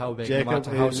matter how big, Jacob no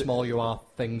matter how small you are,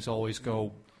 things always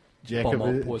go bomb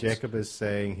upwards. Jacob is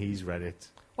saying he's read it.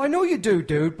 Well, I know you do,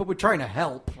 dude, but we're trying to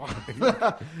help.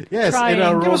 Yes, in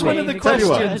our Give us one of the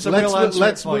questions and we'll answer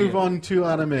let's it for move you. on to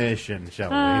animation, shall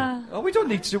we? Oh, we don't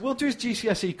need to. We'll do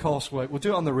GCSE coursework. We'll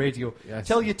do it on the radio. Yes.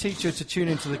 Tell your teacher to tune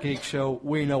into the Geek Show.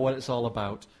 We know what it's all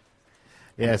about.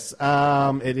 Yes,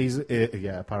 it is.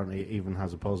 Apparently it even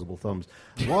has opposable thumbs.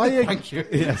 Why? Thank you.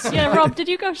 Yes. Yeah, Rob, did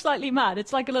you go slightly mad?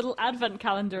 It's like a little advent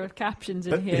calendar of captions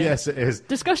in here. Yes, it is.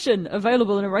 Discussion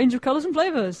available in a range of colours and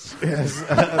flavours. Yes,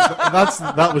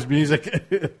 that was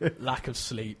music. Lack of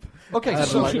sleep. Okay, Right.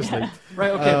 Okay, back to the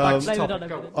Blame it on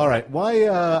topic. everything. All right.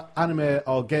 Why anime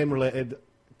or game-related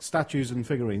statues and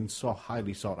figurines so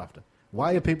highly sought after?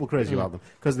 Why are people crazy about them?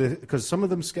 Because some of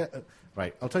them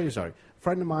right. I'll tell you a story. A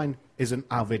friend of mine is an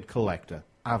avid collector.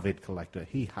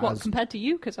 He has. What, compared to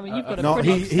you? Because, you've got a no,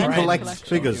 pretty he extensive collects collection.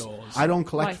 figures. I don't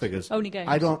collect Right. figures. Only games.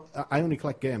 I only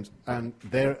collect games, and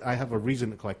I have a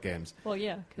reason to collect games. Well,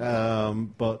 yeah.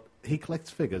 But he collects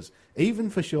figures,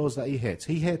 even for shows that he hates.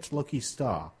 He hates Lucky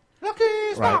Star. Lucky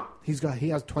Star. Right. He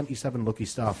has 27 Lucky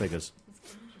Star figures.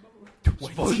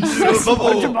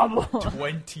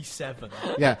 27.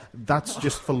 Yeah, that's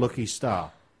just for Lucky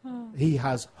Star. He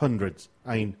has hundreds.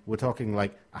 I mean, we're talking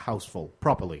like a house full,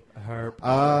 properly.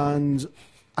 And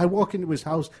I walk into his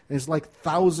house, and it's like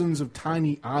thousands of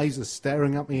tiny eyes are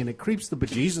staring at me, and it creeps the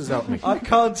bejesus out of me. I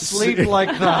can't sleep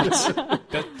like that.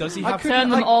 Does he have... Turn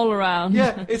them all around.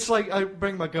 Yeah, it's like I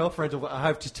bring my girlfriend over, I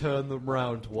have to turn them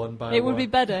round one by one. It would be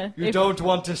better You if don't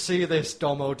want to see this,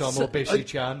 Domo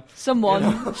Bishi-chan.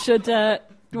 someone should,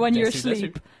 when you're Jesse,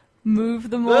 asleep, move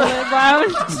them all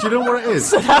around. Do you know what it is?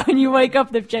 So that when you wake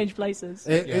up, they've changed places.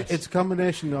 It's a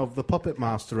combination of the Puppet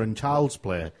Master and Child's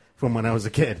Play from when I was a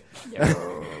kid.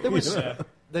 There was,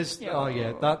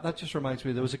 that just reminds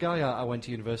me, there was a guy I went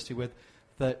to university with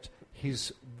that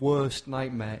his worst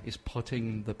nightmare is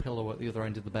putting the pillow at the other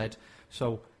end of the bed.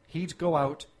 So he'd go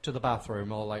out to the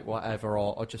bathroom or like whatever,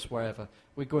 or just wherever.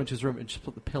 We'd go into his room and just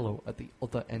put the pillow at the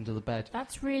other end of the bed.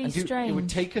 That's really and strange. It would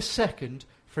take a second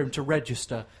for him to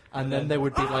register, and then there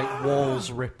would be like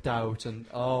walls ripped out, and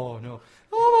oh no,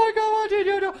 oh my god, what did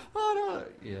you do? Oh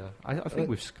I think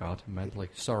we've scarred him mentally.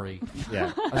 Sorry.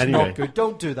 Yeah. That's not good.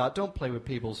 Don't do that. Don't play with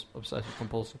people's obsessive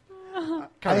compulsive.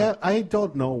 I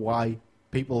don't know why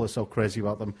people are so crazy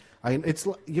about them. It's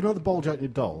like, the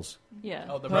ball-jointed dolls. Yeah.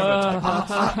 Oh, the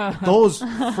Robotech. Those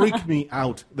freak me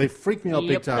out. They freak me out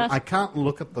big Yep, time. I can't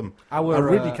look at them. I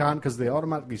really can't because they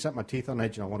automatically set my teeth on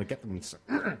edge and I want to get them.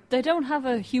 They don't have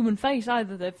a human face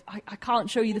either. I can't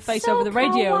show you the face so over the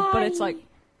radio, kawaii. but it's like...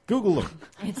 Google them.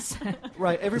 It's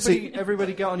right,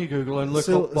 everybody get on your Google and look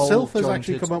up Sylph has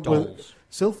actually come up dolls. with...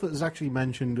 Sylph has actually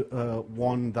mentioned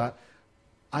one that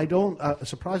I don't...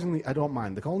 surprisingly, I don't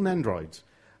mind. They're called Nendroids.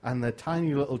 And they're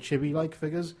tiny little chibi-like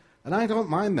figures. And I don't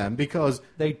mind them because...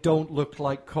 They don't look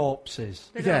like corpses.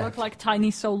 They don't look like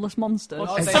tiny soulless monsters.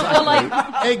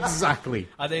 Exactly.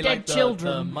 Are they dead like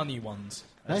children. the money ones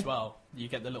as well? You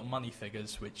get the little money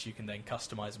figures which you can then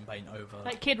customise and paint over.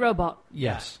 Like Kid Robot.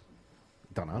 Yes.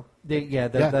 Don't know.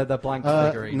 They're blank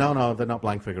figurines. No, they're not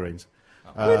blank figurines.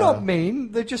 We're not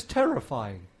mean. They're just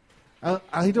terrifying.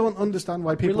 I don't understand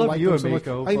why people we love like you, them so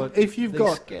Amico, much. but if you've they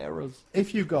got scare us.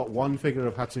 If you've got one figure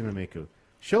of Hatsune Miku,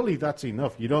 surely that's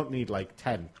enough. You don't need like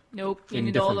 10. Nope, you in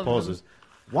need different all of poses. them.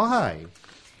 Why?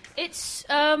 It's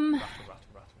the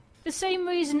same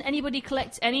reason anybody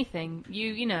collects anything.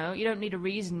 You don't need a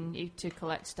reason to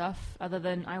collect stuff other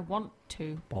than I want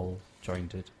to.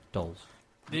 Ball-jointed dolls.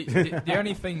 The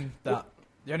only thing that...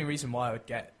 The only reason why I would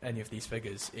get any of these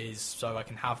figures is so I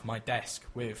can have my desk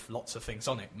with lots of things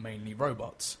on it, mainly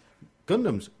robots.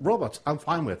 Gundams, robots, I'm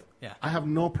fine with. Yeah. I have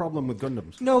no problem with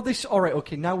Gundams. No, all right,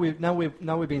 okay. Now we're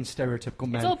being stereotypical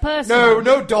men. It's all personal.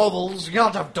 No dolls. You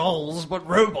can't have dolls, but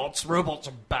robots. Robots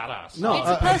are badass. No, it's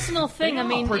a personal thing. I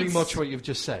mean, pretty much what you've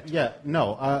just said. Yeah,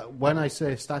 no. When I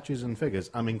say statues and figures,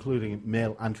 I'm including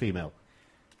male and female.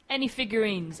 Any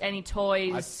figurines, any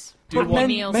toys, But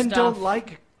meal men stuff. don't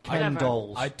like Ken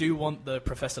dolls. I do want the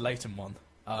Professor Layton one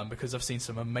because I've seen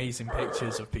some amazing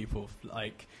pictures of people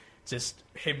like just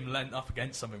him leant up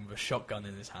against something with a shotgun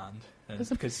in his hand,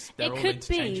 because they're all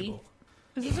interchangeable.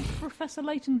 Is this a Professor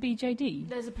Layton BJD?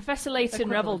 There's a Professor Layton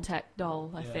Revoltech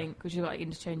doll, I think, which is like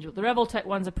interchangeable. The Revoltech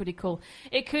ones are pretty cool.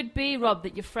 It could be, Rob,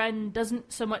 that your friend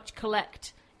doesn't so much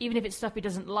collect, even if it's stuff he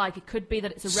doesn't like. It could be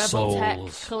that it's a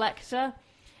Revoltech collector,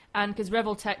 and because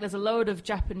Revoltech, there's a load of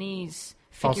Japanese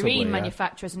figurine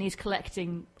manufacturers, and he's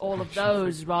collecting all of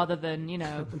those rather than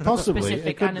Possibly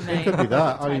specific anime. It could be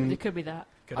that. I mean, it could be that.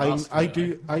 I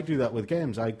do that with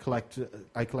games. I collect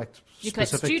You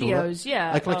collect studios,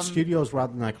 yeah. I collect studios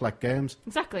rather than I collect games.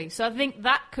 Exactly. So I think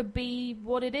that could be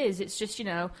what it is. It's just,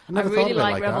 I never really thought of it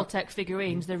like like Revoltech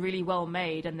figurines. They're really well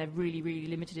made and they're really, really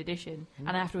limited edition. And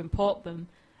I have to import them.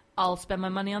 I'll spend my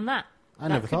money on that. I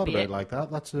never thought of it like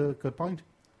that. That's a good point.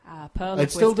 Pearl it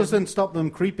of still wisdom. doesn't stop them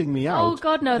creeping me out. Oh,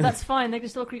 God, no, that's fine. They can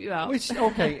still creep you out.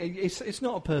 It's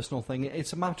not a personal thing.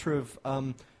 It's a matter of...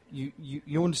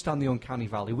 You understand the uncanny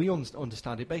valley. We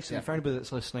understand it. Basically, for anybody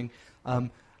that's listening,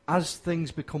 as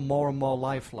things become more and more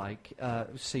lifelike,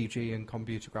 CG and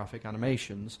computer graphic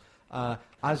animations,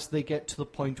 as they get to the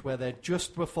point where they're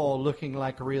just before looking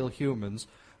like real humans,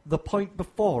 the point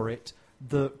before it,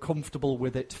 the comfortable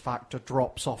with it factor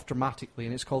drops off dramatically,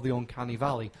 and it's called the uncanny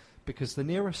valley, because the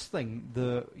nearest thing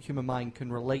the human mind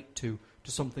can relate to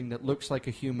something that looks like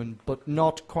a human but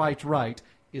not quite right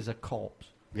is a corpse.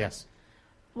 Yes.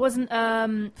 Wasn't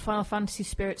Final Fantasy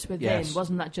Spirits Within,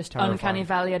 wasn't that just Terrifying. Uncanny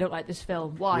Valley, I don't like this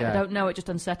film? Why? Yeah. I don't know, it just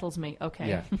unsettles me. Okay.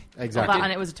 Yeah, exactly.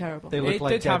 And it was terrible. It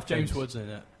did have James Woods in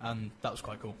it, and that was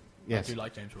quite cool. Yes. I do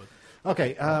like James Woods.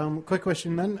 Okay, quick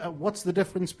question then. What's the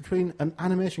difference between an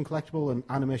animation collectible and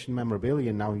animation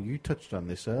memorabilia? Now, you touched on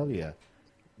this earlier.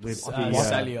 With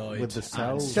celluloid. With the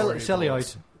cells.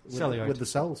 Celluloid. With the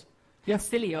cells. Yeah.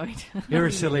 Cilioid. You're a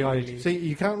cilioid. See,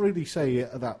 you can't really say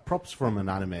that props from an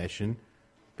animation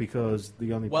because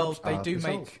the only props they are do the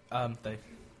make...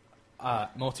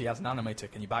 Morty, as an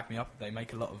animator, can you back me up? They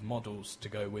make a lot of models to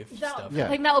go with stuff. I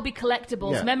think that will be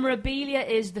collectibles. Yeah. Memorabilia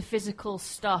is the physical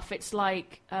stuff. It's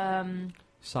like...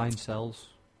 Sign cells.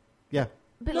 Yeah.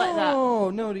 A bit like that. No,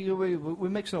 we're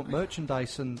mixing up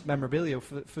merchandise and memorabilia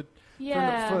for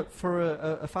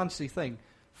a fantasy thing.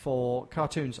 For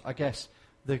cartoons, I guess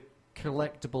the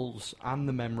collectibles and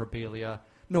the memorabilia...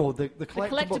 No, the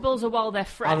collectibles are while they're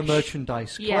fresh. Are the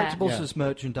merchandise. Yeah. Collectibles is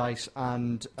merchandise,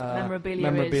 and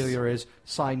memorabilia is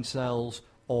sign cells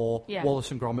or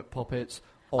Wallace and Gromit puppets.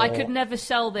 Or I could never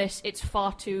sell this. It's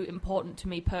far too important to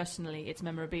me personally. It's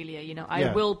memorabilia.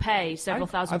 I will pay several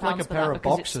thousand pounds for that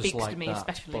because it speaks to me,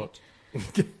 especially.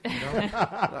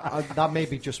 That may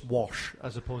be just wash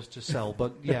as opposed to sell,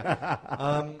 but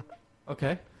yeah.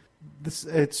 Okay.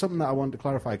 it's something that I want to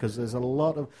clarify because there's a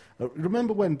lot of...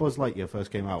 remember when Buzz Lightyear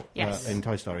first came out in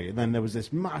Toy Story? And then there was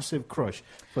this massive crush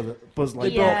for the Buzz Lightyear.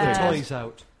 They brought the toys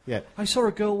out. Yeah. I saw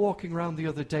a girl walking around the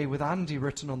other day with Andy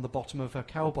written on the bottom of her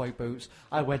cowboy boots.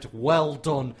 I went, well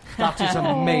done. That is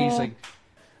amazing.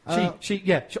 She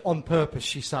on purpose,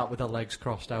 she sat with her legs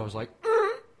crossed. I was like,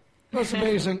 that's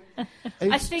amazing.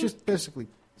 It's just basically...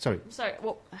 Sorry,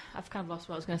 well, I've kind of lost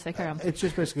what I was going to say. Carry on. It's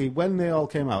just basically, when they all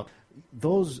came out,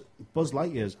 those Buzz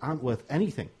Lightyears aren't worth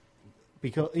anything.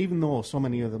 Because even though so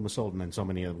many of them were sold and then so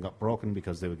many of them got broken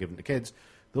because they were given to kids,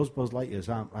 those Buzz Lightyears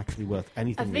aren't actually worth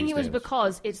anything. I think it was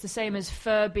because it's the same as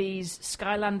Furbies,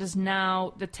 Skylanders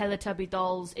now, the Teletubby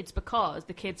dolls. It's because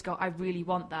the kids go, I really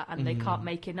want that, and they can't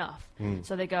make enough.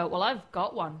 So they go, well, I've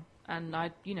got one, and how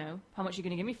much are you going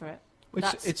to give me for it?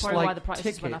 That's probably like why the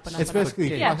prices went up and up. It's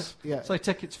basically It's like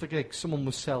tickets for gigs. Someone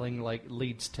was selling like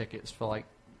Leeds tickets for like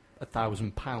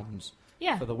 £1,000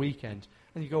 for the weekend,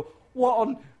 and you go, "What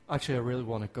on?" Actually, I really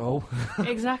want to go.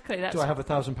 Exactly. Do I have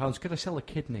 £1,000? Could I sell a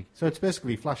kidney? So it's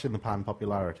basically flash in the pan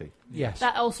popularity. Yes,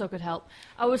 that also could help.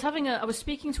 I was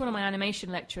speaking to one of my animation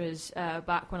lecturers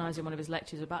back when I was in one of his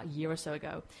lectures about a year or so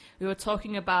ago. We were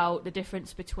talking about the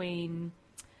difference between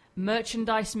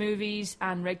merchandise movies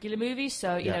and regular movies.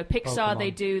 So, Pixar,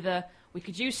 they do we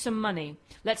could use some money.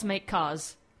 Let's make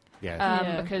cars.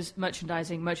 Because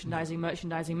merchandising.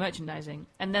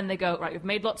 And then they go, right, we've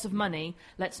made lots of money.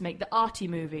 Let's make the arty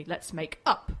movie. Let's make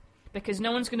Up. Because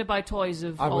no one's going to buy toys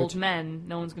of old men.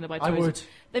 No one's going to buy toys.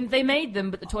 They made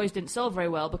them, but the toys didn't sell very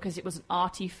well because it was an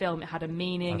arty film. It had a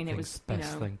meaning, and it was, the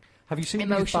best thing. Have you seen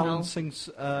emotional. The balancing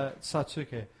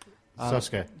Sasuke?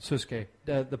 Sasuke.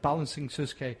 The balancing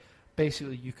Sasuke.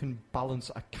 Basically, you can balance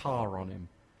a car on him.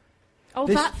 Oh,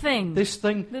 that thing. This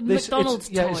thing. The McDonald's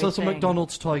toy. Yeah, it's a little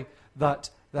McDonald's toy that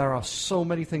there are so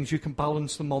many things. You can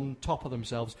balance them on top of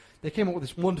themselves. They came up with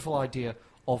this wonderful idea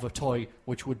of a toy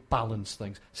which would balance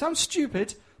things. Sounds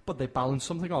stupid, but they balance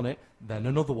something on it, then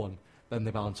another one. Then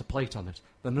they balance a plate on it.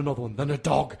 Then another one. Then a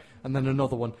dog. And then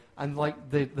another one. And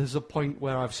there's a point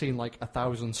where I've seen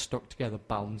 1,000 stuck together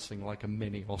balancing like a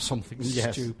mini or something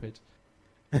stupid.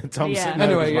 Tom's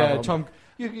anyway, Tom,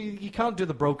 you can't do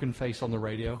the broken face on the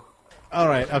radio. All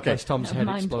right, okay. That's Tom's head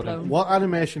exploding. Blown. What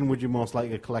animation would you most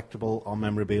like a collectible or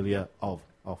memorabilia of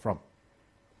or from?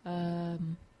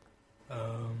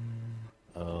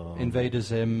 Invader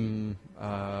Zim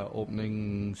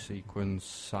opening sequence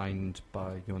signed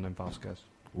by Jonan Vasquez.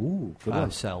 Ooh, good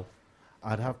one. Cell.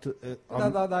 I'd have to...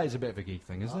 that is a bit of a geek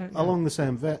thing, isn't it? Along the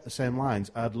same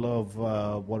lines, I'd love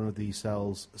one of these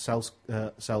cells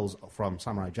from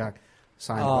Samurai Jack,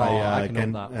 signed by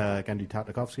Genndy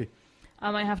Tartakovsky. I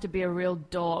might have to be a real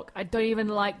dork. I don't even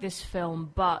like this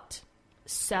film, but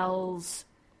cells,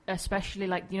 especially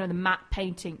the matte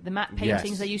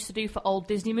paintings they used to do for old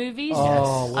Disney movies.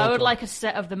 I would like a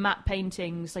set of the matte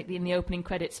paintings, in the opening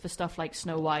credits for stuff like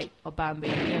Snow White or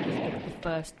Bambi,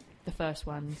 the first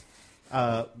ones.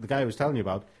 The guy I was telling you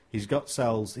about, he's got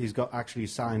cells. He's got actually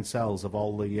signed cells of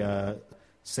all the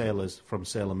sailors from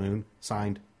Sailor Moon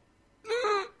signed.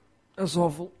 That's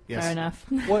awful. Yes. Fair enough.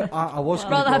 Well, I was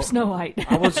rather have Snow White.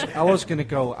 I was going to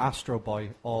go Astro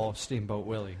Boy or Steamboat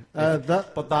Willie. But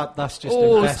that's just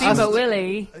Steamboat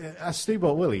Willie.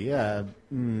 Steamboat Willie, yeah.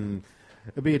 It'd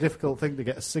be a difficult thing to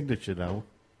get a signature now.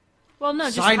 Well, no,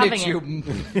 just sign having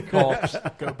it. Corpse.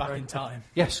 Go back in time.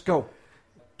 Yes, go.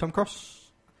 Tom Cross.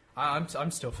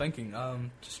 I'm still thinking.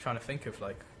 Just trying to think of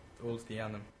all of the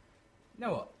anime. You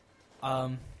know what?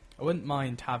 I wouldn't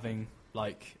mind having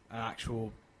an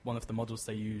actual one of the models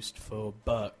they used for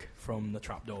Burke from the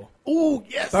Trapdoor. Oh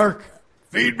yes, Burke,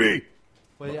 feed me.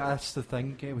 Well, yeah, that's the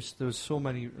thing. There was so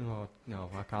many. Oh,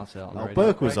 no, I can't say that on the radio.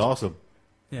 Burke was awesome.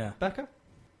 Yeah, Becca.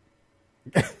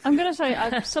 I'm going to say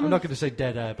I'm not going to say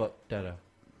dead air, but dead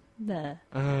air.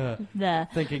 There.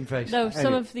 Thinking face. No,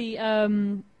 some of the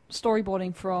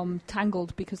storyboarding from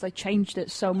Tangled, because they changed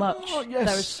it so much. Oh, yes.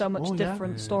 There was so much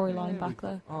different storyline back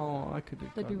there. Oh, I could do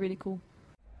that. That'd be really cool.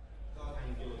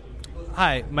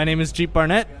 Hi, my name is Jeep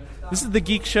Barnett. This is The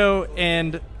Geek Show,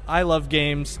 and I love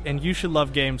games, and you should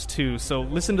love games too. So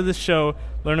listen to this show,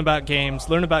 learn about games,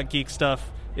 learn about geek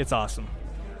stuff. It's awesome.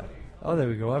 Oh, there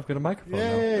we go. I've got a microphone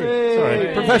now. Yay.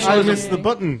 Sorry, professional. I missed the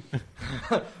button.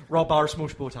 Rob R.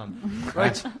 Smush Botan.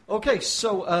 Right. Okay,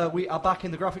 so we are back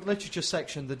in the graphic literature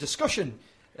section. The discussion,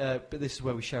 but this is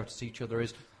where we shout at each other,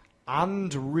 is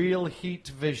and Real Heat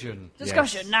Vision.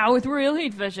 Discussion now with Real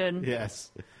Heat Vision.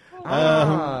 Yes.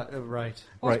 Right.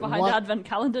 What's behind the Advent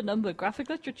calendar number?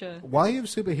 Graphic literature. Why have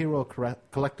superhero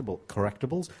collectibles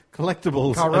Correctable.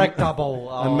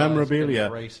 and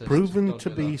memorabilia proven to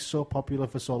be so popular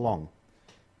for so long?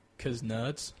 Because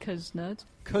nerds. Because nerds.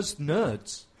 Because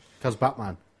nerds. Because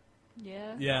Batman.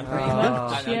 Yeah. Yeah. Pretty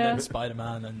much, And then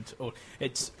Spider-Man and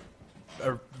it's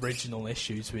original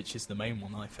issues, which is the main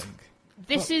one, I think.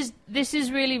 This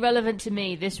is really relevant to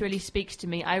me. This really speaks to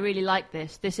me. I really like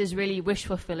this. This is really wish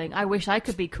fulfilling. I wish I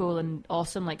could be cool and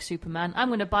awesome like Superman. I'm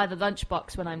going to buy the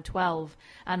lunchbox when I'm 12,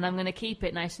 and I'm going to keep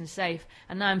it nice and safe.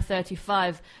 And now I'm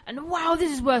 35, and wow,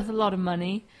 this is worth a lot of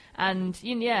money. And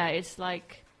yeah, it's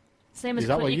like same as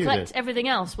you collect everything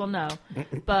else. Well, no,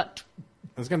 but.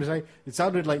 I was going to say, it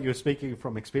sounded like you were speaking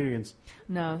from experience.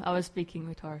 No, I was speaking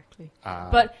rhetorically.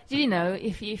 But did you know,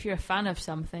 if you're a fan of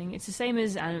something, it's the same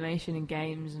as animation and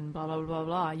games and blah, blah, blah,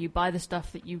 blah. You buy the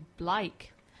stuff that you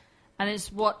like. And it's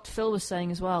what Phil was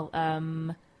saying as well.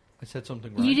 I said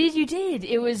something right. You did.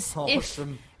 It was,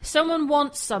 awesome. If someone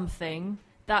wants something,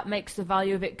 that makes the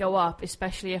value of it go up,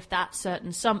 especially if that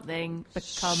certain something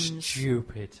becomes...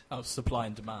 Stupid. Oh, supply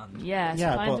and demand. Yeah,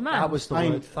 supply and demand. That was the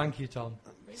word. Thank you, Tom.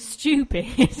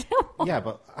 Stupid. Yeah,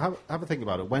 but have a think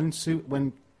about it.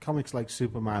 When comics like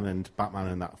Superman and Batman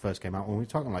and that first came out, when we're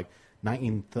talking like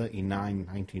 1939,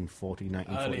 1940,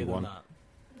 1941. Earlier than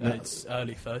that. It's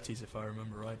early 30s, if I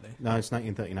remember rightly. No, it's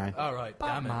 1939. Oh, right.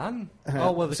 Batman?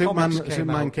 Damn well, the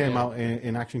Superman came out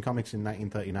in Action Comics in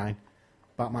 1939.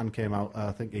 Batman came out,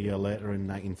 I think, a year later in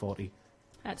 1940.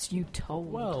 That's you told.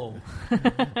 Well.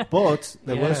 But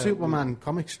there were Superman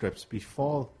comic strips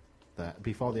before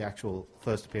the actual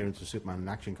first appearance of Superman in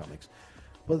Action Comics.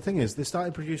 But the thing is, they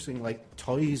started producing like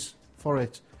toys for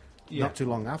it not too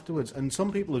long afterwards, and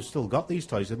some people have still got these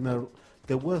toys, and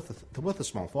they're worth a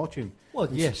small fortune. Well,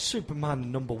 yes,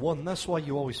 Superman #1. That's why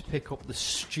you always pick up the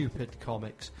stupid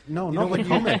comics. No, not the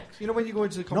comic. You know when you go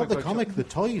into the comic not the book comic, shop, the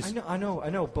toys. I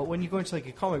know. But when you go into like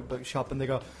a comic book shop and they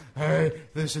go, "Hey,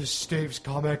 this is Steve's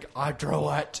comic. I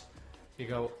drew it." You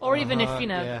go, or even if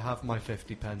have my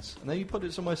 50 pence, and then you put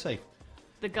it somewhere safe.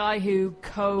 The guy who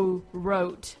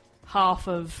co-wrote half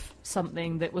of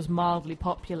something that was mildly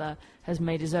popular has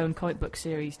made his own comic book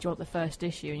series. Do you want the first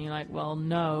issue? And you're like, well,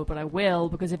 no, but I will,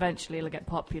 because eventually it'll get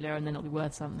popular and then it'll be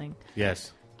worth something.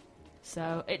 Yes.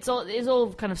 So it's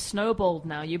all kind of snowballed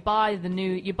now. You buy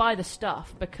the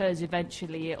stuff because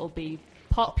eventually it'll be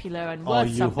popular and worth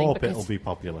something. You hope it'll be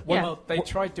popular. Well, they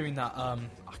tried doing that.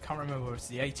 I can't remember if it was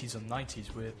the 80s or 90s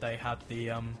where they had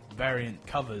the variant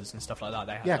covers and stuff like that.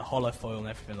 They had the holofoil and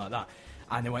everything like that.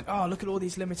 And they went, oh, look at all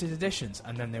these limited editions.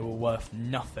 And then they were worth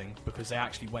nothing because they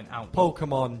actually went out.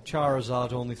 Pokemon,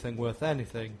 Charizard, only thing worth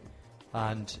anything.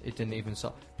 And it didn't even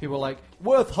stop. People were like,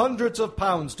 worth hundreds of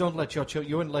pounds. You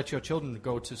wouldn't let your children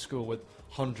go to school with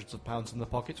hundreds of pounds in their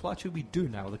pockets. Well, actually, we do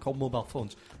now. They're called mobile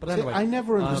phones. But anyway, I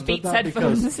never understood that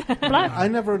because I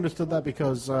never understood that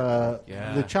because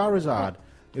the Charizard,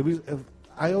 it was.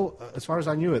 As far as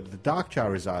I knew it, the Dark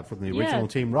Charizard from the original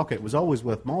Team Rocket was always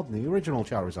worth more than the original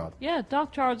Charizard. Yeah,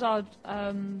 Dark Charizard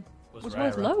was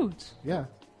worth loads. Yeah.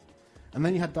 And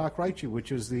then you had Dark Raichu,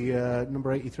 which was the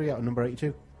number 83 out of number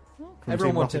 82.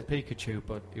 Everyone wanted Pikachu,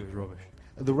 but it was rubbish.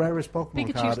 The rarest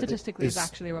Pokemon card... Pikachu statistically is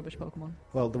actually a rubbish Pokemon.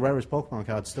 Well, the rarest Pokemon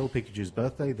card is still Pikachu's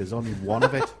birthday. There's only one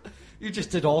of it. You just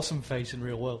did awesome face in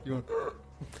real world.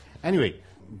 Anyway,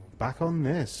 back on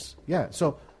this. Yeah,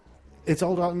 so it's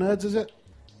all about nerds, is it?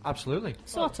 Absolutely.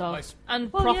 Sort of. Nice.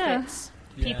 And profits.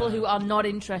 Yeah. People who are not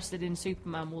interested in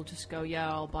Superman will just go,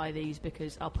 I'll buy these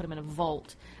because I'll put them in a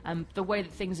vault. And the way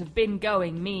that things have been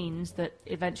going means that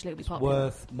eventually it'll be popular.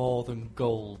 Worth more than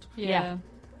gold. Yeah.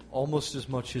 Almost as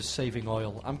much as saving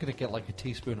oil. I'm going to get like a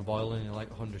teaspoon of oil and you're like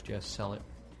 100, sell it.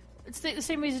 It's the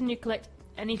same reason you collect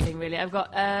anything, really. I've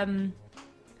got...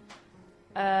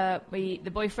 the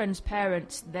boyfriend's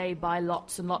parents, they buy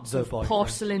lots and lots of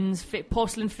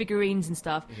porcelain figurines and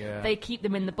stuff. Yeah. They keep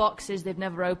them in the boxes. They've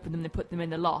never opened them. They put them in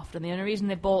the loft. And the only reason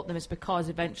they bought them is because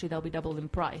eventually they'll be doubled in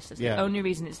price. That's the only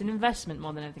reason. It's an investment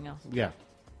more than anything else. Yeah.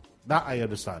 That I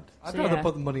understand. I'd rather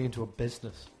put the money into a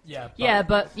business. Yeah,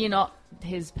 but you're not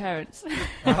his parents.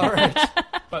 All right.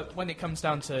 But when it comes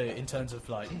down to, in terms of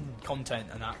like content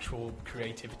and actual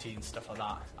creativity and stuff like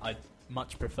that, I'd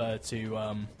much prefer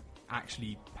to...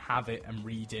 actually have it and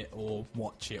read it or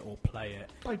watch it or play it.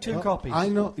 Buy two copies. I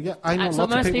know That's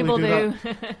lots what of people do.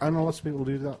 that. I know lots of people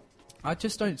do that. I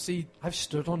just don't see... I've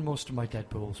stood on most of my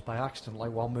Deadpools by accident,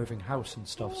 like while moving house and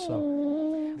stuff, so...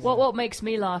 What makes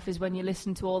me laugh is when you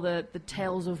listen to all the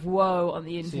tales of woe on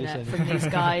the internet from these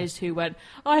guys who went,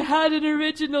 I had an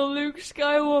original Luke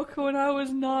Skywalker when I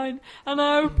was 9, and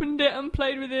I opened it and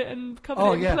played with it and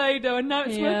covered it in Play-Doh, and now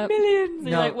it's worth millions. And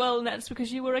you're like, well, that's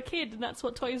because you were a kid, and that's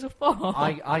what toys are for.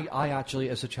 I actually,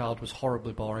 as a child, was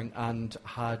horribly boring and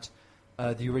had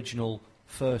the original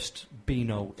first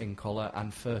Beano in colour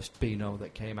and first Beano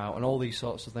that came out, and all these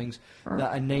sorts of things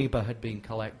that a neighbour had been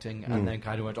collecting, and then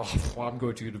kind of went, well, I'm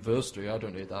going to university, I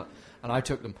don't need that. And I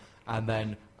took them, and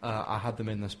then I had them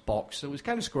in this box. It was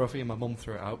kind of scruffy, and my mum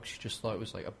threw it out. She just thought it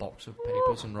was like a box of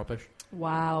papers and rubbish.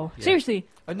 Wow. Yeah. Seriously?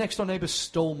 A next-door neighbour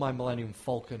stole my Millennium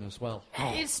Falcon as well.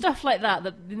 It's stuff like that,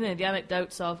 the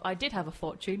anecdotes of, I did have a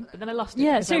fortune, but then I lost it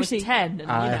Yeah, because seriously. I was 10. And,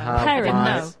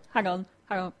 Parents. Hang on.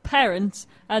 Parents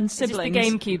and siblings. It's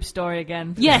the GameCube story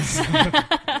again. Yes.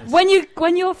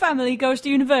 When your family goes to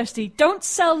university, don't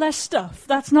sell their stuff.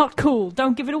 That's not cool.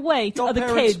 Don't give it away to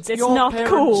other kids. It's not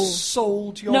cool.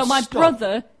 Sold your No, my stuff.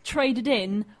 brother traded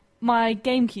in my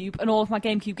GameCube and all of my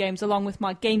GameCube games along with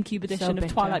my GameCube edition of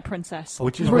bitter. Twilight Princess.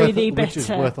 Which is really worth, which is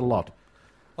worth a lot.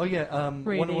 Oh yeah,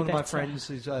 Really one of my bitter. friends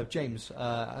is James.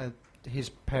 His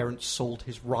parents sold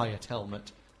his Riot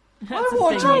helmet. That's I a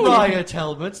want thing. a Riot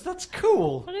helmet. That's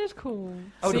cool. That is cool.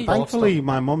 I would have bought Thankfully, stuff.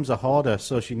 my mum's a hoarder,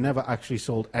 so she never actually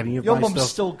sold any of Your my mum's stuff.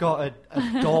 still got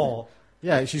a door.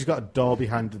 Yeah, she's got a door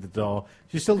behind the door.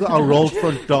 She's still got a rolled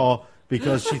front door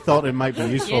because she thought it might be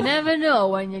useful. You never know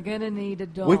when you're going to need a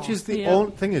dog. Which is the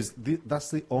only thing is that's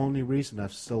the only reason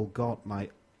I've still got my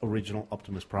original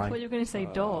Optimus Prime. Well, you're going to say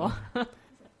door.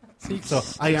 So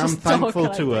I am Just dog thankful to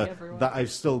collecting her everyone. that I've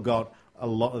still got a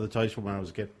lot of the toys from when I was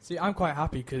a kid. See, I'm quite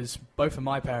happy because both of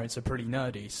my parents are pretty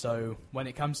nerdy, so when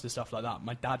it comes to stuff like that,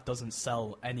 my dad doesn't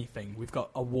sell anything. We've got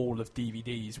a wall of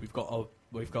DVDs. We've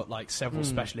got like several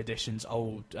special editions.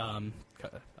 Old,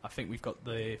 I think we've got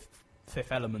the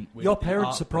Fifth Element. With Your the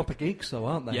parents art are proper geeks, though,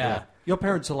 aren't they? Yeah. Your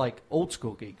parents are like old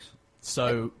school geeks.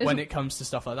 So when it comes to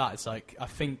stuff like that, it's like I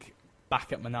think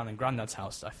back at my nan and granddad's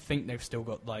house, I think they've still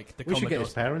got like the We should Commodore. get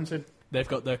his parents in. They've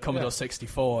got the Commodore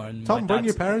 64, and Tom, my bring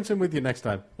your dad's- parents in with you next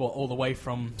time. What, all the way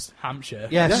from Hampshire?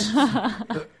 Yes.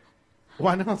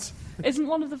 Why not? Isn't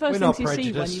one of the first We're not things you see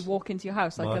when prejudiced you walk into your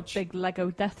house like much. a big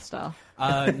Lego Death Star?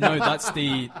 No, that's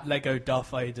the Lego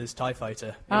Darth Vader's TIE Fighter.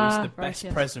 It was the right, best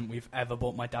yes. present we've ever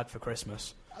bought my dad for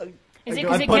Christmas. Is it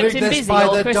I'm because it putting kept him this busy by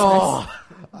all the Christmas? door.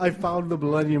 I found the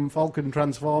Millennium Falcon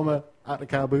Transformer at the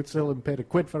car boot sale and paid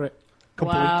 £1 for it.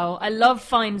 Complete. Wow, I love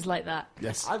finds like that.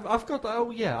 Yes. I've got.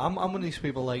 Oh yeah, I'm one of these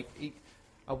people. Like,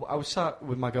 I was sat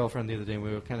with my girlfriend the other day, and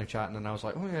we were kind of chatting, and I was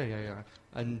like, oh yeah,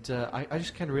 and I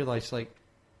just kind of realised like,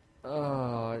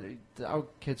 our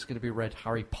kid's going to be read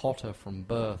Harry Potter from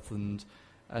birth,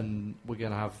 and we're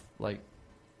going to have like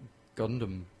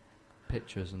Gundam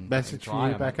pictures and Message and for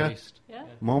you, Triumph Becca. based. Yeah.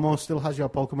 Momo still has your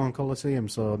Pokemon Coliseum,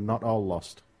 so not all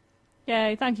lost.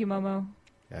 Yay, thank you, Momo.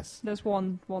 Yes. There's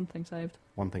one thing saved.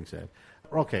 One thing said.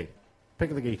 Okay, pick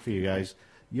of the geek for you guys.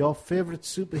 Your favourite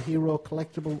superhero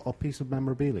collectible or piece of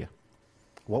memorabilia?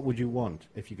 What would you want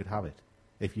if you could have it,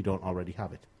 if you don't already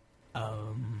have it?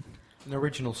 An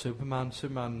original Superman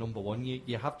 #1.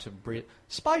 You have to breathe.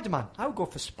 Spider-Man. I would go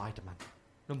for Spider-Man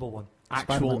 #1.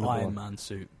 Actual number Iron one. Man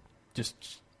suit.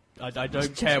 I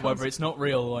don't care whether it's not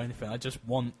real or anything. I just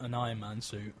want an Iron Man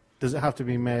suit. Does it have to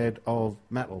be made of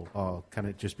metal, or can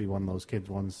it just be one of those kids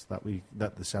ones that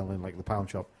they sell in like the pound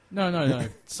shop? No.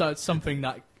 So it's something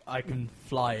that I can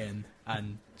fly in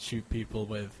and shoot people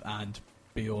with and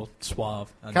be all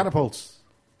suave. And Catapults.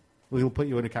 We'll put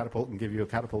you in a catapult and give you a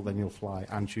catapult, then you'll fly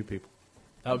and shoot people.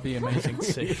 that would be amazing to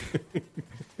see.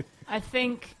 I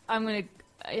think I'm going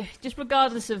to, just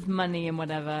regardless of money and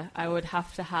whatever, I would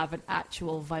have to have an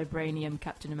actual vibranium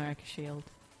Captain America shield.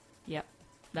 Yep.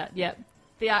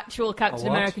 The actual Captain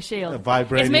what? America shield. A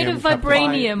vibranium It's made of Captain-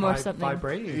 vibranium or something.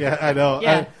 Vibranium. Yeah, I know.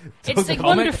 Yeah. It's like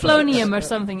comic wonderflonium or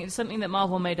something. It's something that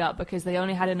Marvel made up because they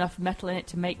only had enough metal in it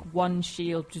to make one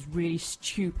shield, which is really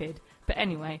stupid. But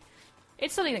anyway,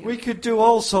 it's something that We could do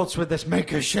all sorts with this.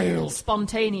 Make a shield.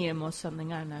 spontaneum or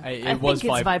something. I don't know. It I was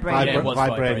think it's vibranium. vibranium. Yeah, it was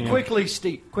Vibranium. Quickly,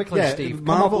 Steve. Yeah, Come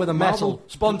Marvel- up with a metal.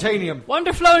 Spontaneum.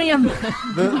 Wonderflonium.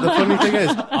 The funny thing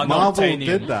is, Marvel Unobtainium.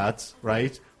 did that,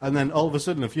 right? And then all of a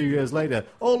sudden, a few years later,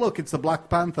 oh look, it's the Black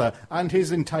Panther, and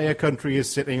his entire country is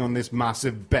sitting on this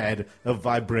massive bed of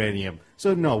vibranium.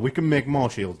 So no, we can make more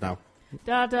shields now.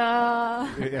 Da-da.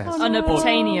 Yes.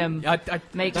 Unobtainium. I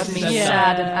Makes me Yeah.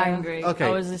 sad and angry. Okay.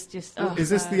 Oh, is this just... Oh, Is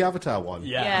this God. the Avatar one?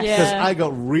 Yeah. Yeah. Because I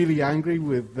got really angry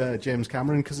with James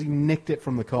Cameron because he nicked it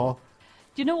from the core.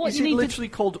 Do you know what Is you it need literally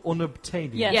called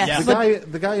unobtainium? Yes. Yes.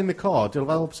 The guy in the core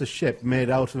develops a ship made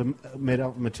out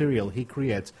of material he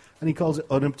creates, and he calls it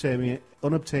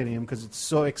unobtainium because it's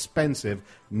so expensive,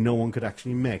 no one could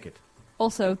actually make it.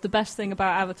 Also, the best thing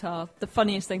about Avatar, the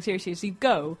funniest thing, seriously, is you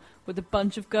go with a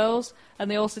bunch of girls,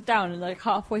 and they all sit down, and like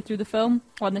halfway through the film,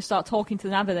 when they start talking to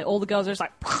the Navi, all the girls are just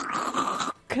like,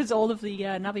 because all of the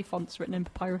Navi font's written in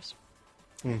papyrus.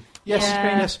 Yes,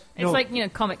 Yeah. yes. It's No.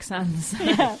 like, Comic Sans.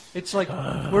 It's like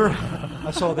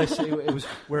I saw this. It was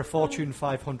we're a Fortune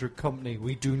 500 company.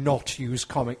 We do not use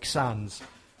Comic Sans.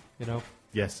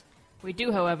 Yes. We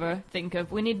do, however, think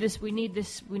of we need a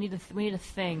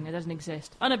thing that doesn't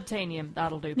exist. Unobtainium,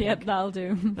 that'll do. Pink. Yep, that'll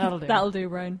do. That'll do. That'll do,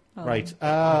 Brian. Right.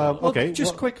 Well, Okay.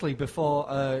 just quickly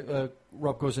before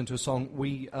Rob goes into a song,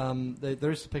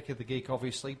 there is the pick of the geek,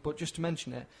 obviously, but just to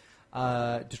mention it,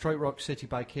 Detroit Rock City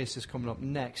by Kiss is coming up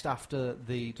next after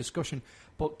the discussion.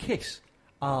 But Kiss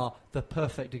are the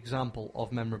perfect example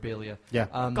of memorabilia. Yeah.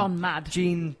 Gone mad.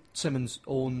 Gene Simmons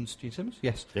owns... Gene Simmons?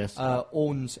 Yes. Yes.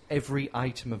 Owns every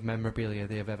item of memorabilia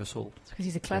they have ever sold. It's because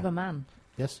he's a clever man.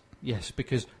 Yes. Yes,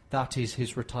 because that is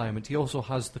his retirement. He also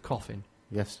has the coffin.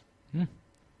 Yes.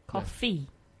 Coffee.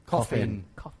 Coffin.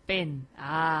 Coffin.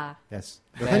 Ah. Yes.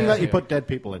 The thing that you put dead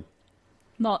people in.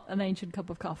 Not an ancient cup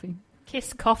of coffee.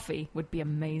 Kiss coffee would be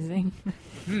amazing.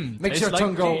 Makes your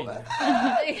tongue go...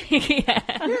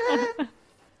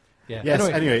 Yeah. Yes.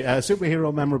 Anyway,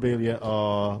 superhero memorabilia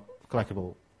or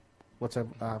collectible.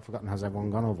 I've forgotten. Has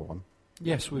everyone gone over one?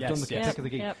 Yes, we've done the pick of the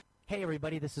geek. Yep. Hey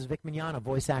everybody, this is Vic Mignogna,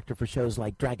 voice actor for shows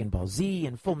like Dragon Ball Z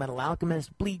and Full Metal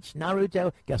Alchemist, Bleach,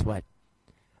 Naruto. Guess what?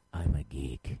 I'm a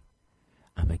geek.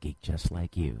 I'm a geek just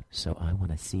like you, so I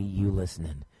want to see you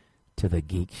listening to The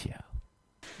Geek Show.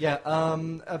 Yeah,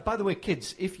 by the way,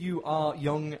 kids, if you are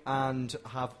young and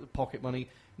have pocket money,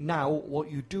 now what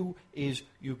you do is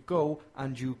you go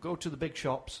to the big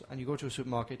shops and you go to a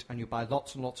supermarket and you buy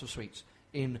lots and lots of sweets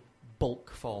in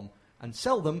bulk form and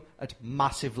sell them at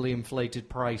massively inflated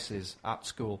prices at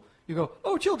school. You go,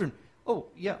 oh, children, oh,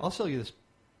 yeah, I'll sell you this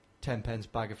 10 pence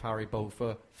bag of Haribo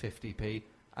for 50p,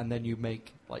 and then you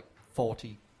make like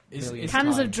 40 million.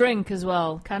 Cans of drink as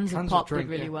well. Cans of pop drink,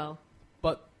 did really yeah. well.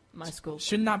 But my school.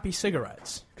 Shouldn't that be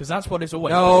cigarettes? Because that's what it's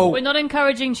always No. been. We're not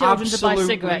encouraging children to buy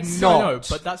cigarettes. No,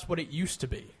 but that's what it used to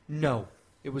be. No.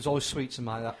 It was always sweets in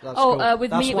my... That's Oh, cool. with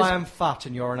That's me it why was- I'm fat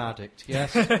and you're an addict,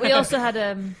 yes? We also had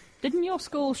Didn't your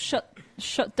school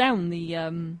shut down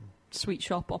the sweet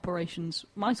shop operations?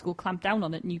 My school clamped down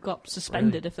on it, and you got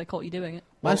suspended if they caught you doing it.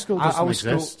 My school doesn't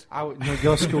exist. No,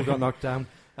 your school got knocked down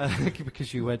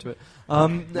because you went to it.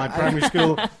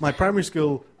 My primary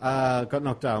school got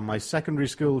knocked down. My secondary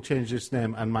school changed its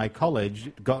name, and my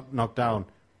college got knocked down.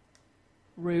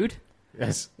 Rude.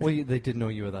 Yes. Well, they did know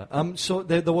you were there. So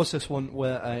there was this one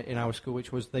where in our school,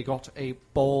 which was they got a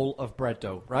ball of bread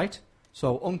dough, right?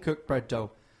 So uncooked bread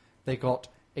dough. They got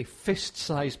a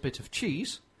fist-sized bit of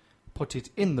cheese, put it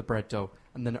in the bread dough,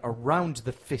 and then around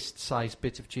the fist-sized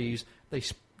bit of cheese, they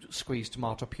squeezed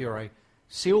tomato puree,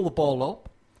 seal the ball up,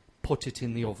 put it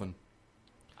in the oven.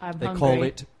 They call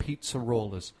it pizza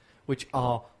rollers, which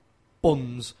are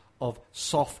buns of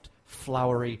soft,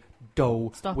 floury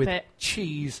dough with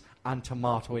cheese and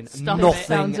tomato in. Nothing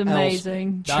Sounds else.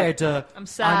 amazing. Cheddar. I'm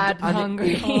sad and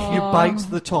hungry. You bite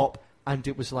the top, and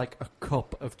it was like a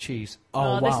cup of cheese.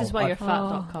 Oh, wow. this is why you're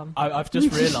fat.com. I've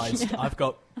just realised I've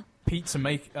got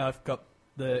I've got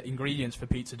the ingredients for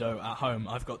pizza dough at home.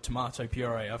 I've got tomato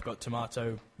puree. I've got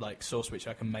tomato suce which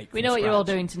I can make. We know what you're all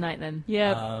doing tonight then.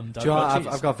 Yeah.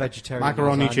 I've got vegetarian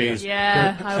macaroni lasagna. cheese.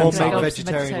 Yeah, I would Homemade go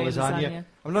vegetarian lasagna.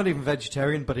 I'm not even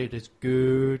vegetarian, but it is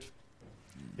good.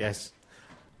 Yes.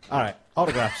 All right.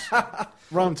 Autographs.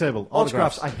 Round table.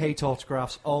 Autographs. I hate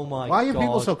autographs. Oh my god. Why are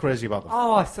people so crazy about them?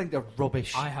 Oh, I think they're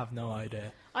rubbish. I have no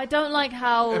idea. I don't like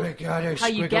how Oh my God, I how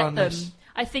you squiggle get on them. this.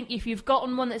 I think if you've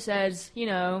gotten one that says,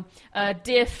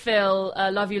 Dear Phil,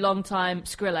 love you long time,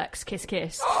 Skrillex, kiss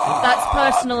kiss, that's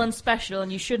personal and special,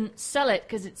 and you shouldn't sell it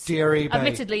because it's. Dear eBay.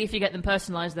 Admittedly, if you get them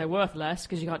personalised, they're worth less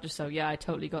because you can't just say, I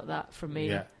totally got that from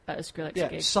me at a Skrillex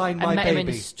gig. Sign I my met him in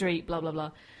baby. the street, blah blah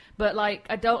blah. But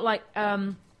I don't like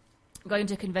going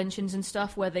to conventions and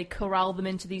stuff where they corral them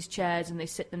into these chairs and they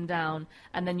sit them down,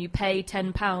 and then you pay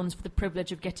 £10 for the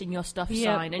privilege of getting your stuff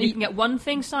signed, and you can get one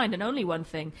thing signed and only one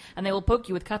thing, and they will poke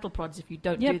you with cattle prods if you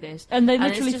don't do this. And they it's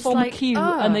literally just form a like, queue,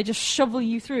 and they just shovel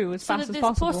you through as fast as this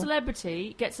possible. poor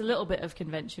celebrity gets a little bit of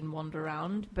convention wander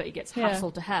around, but he gets Yeah.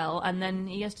 hassled to hell, and then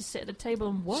he has to sit at a table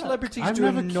and work. Celebrities I've do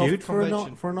never enough queued for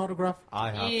convention. an autograph.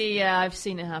 I have. Yeah, I've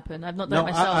seen it happen. I've not No, done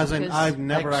it myself. as in because I've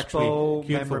never Expo, actually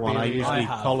queued for one. I memorabilia. usually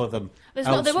I have. collar them. there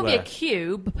elsewhere. won't be a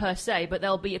queue per se, but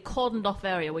there'll be a cordoned off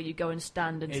area where you go and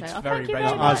stand and It's say, very thank you rare.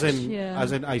 very No, much.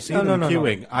 As in, I see No, them no, no,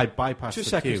 queuing. I bypass 2 the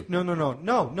seconds. queue. No, not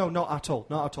at all.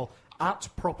 Not at all. At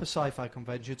proper sci-fi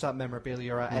conventions, at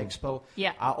Memorabilia, at Expo,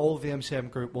 Yeah. at all the MCM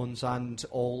group ones and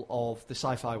all of the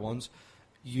sci-fi ones,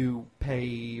 you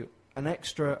pay an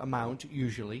extra amount,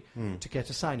 usually, to get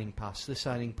a signing pass. The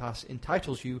signing pass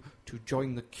entitles you to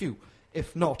join the queue.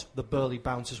 If not, the burly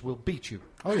bouncers will beat you.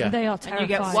 Oh, yeah. They are And terrifying.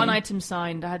 you get one item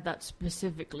signed. I had that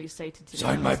specifically stated to me.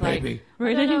 Sign I my was like, baby.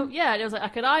 Really? No, yeah, it was like, I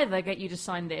could either get you to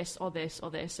sign this or this or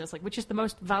this. It's like, which is the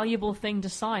most valuable thing to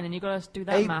sign? And you've got to do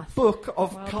that A math. book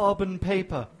of Well carbon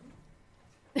paper.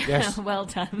 Yes. well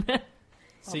done.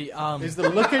 See, Is the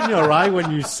look in your eye when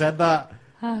you said that?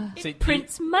 See,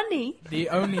 Prints money. the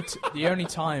only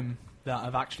time that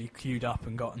I've actually queued up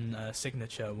and gotten a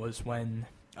signature was when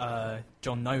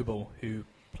John Noble, who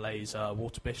plays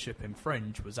Walter Bishop in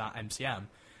Fringe, was at MCM,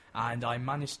 and I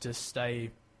managed to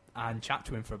stay and chat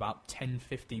to him for about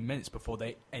 10-15 minutes before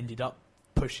they ended up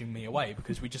pushing me away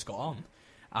because we just got on.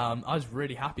 I was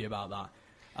really happy about that.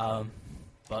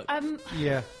 But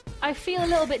yeah, I feel a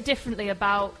little bit differently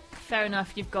about. Fair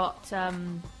enough, you've got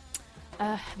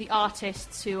the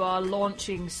artists who are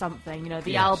launching something. You know,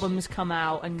 the albums come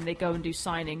out and they go and do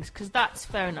signings because that's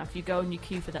fair enough. You go and you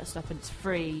queue for that stuff and it's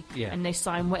free, and they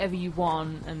sign whatever you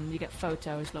want and you get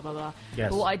photos, blah blah blah. Yes.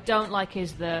 But what I don't like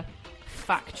is the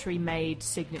factory-made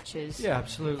signatures. Yeah,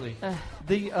 absolutely.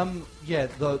 The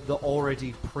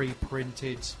already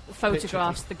pre-printed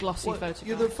Photographs, the glossy photographs.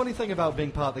 The funny thing about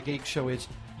being part of the Geek Show is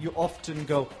you often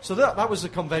go, so that was the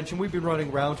convention, we've been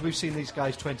running around, we've seen these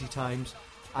guys 20 times,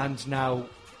 and now,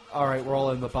 alright, we're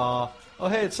all in the bar, oh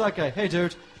hey, it's that guy, hey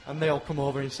dude, and they all come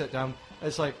over and sit down.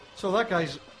 It's like, so that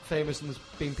guy's famous and there's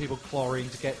been people clawing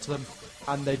to get to them,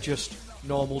 and they're just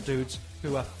normal dudes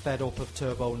who are fed up of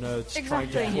turbo nerds trying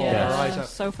to claw their eyes out.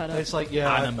 So fed up. It's like,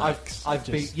 Animex. I've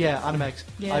been, Animex.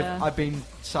 Yeah. I've been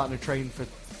sat in a train for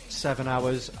 7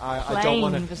 hours. I don't Playing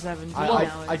want for 7 I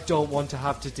hours. don't want to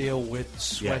have to deal with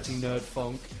sweaty nerd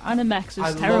funk. Animex is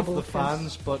I terrible. love the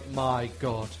fans, but my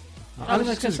god.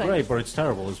 Animex is great, but it's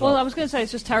terrible as well. Well, I was going to say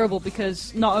it's just terrible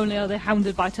because not only are they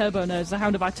hounded by turbo nerds, they're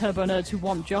hounded by turbo nerds who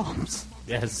want jobs.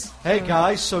 Yes. Hey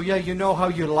guys, so yeah, you know how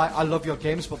you like. I love your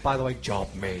games, but by the way,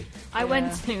 job me. I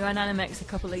went to an Animex a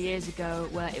couple of years ago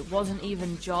where it wasn't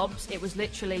even jobs. It was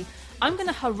literally, I'm going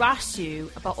to harass you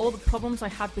about all the problems I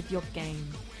had with your game.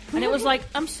 And it was like,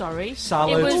 I'm sorry.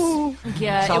 Salad. It was,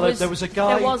 yeah, Salad. it was, There was a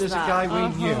guy. There's that. a guy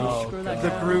we knew.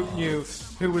 The group knew,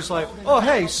 who was like, "Oh,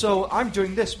 hey, so I'm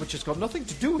doing this, which has got nothing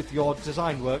to do with your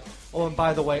design work. Oh, and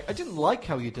by the way, I didn't like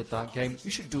how you did that game.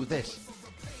 You should do this."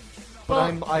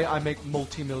 But Well, I make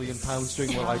multi-million pounds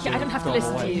doing what I do. I don't have to Go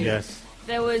listen away. to you. Yes.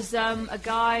 There was a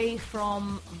guy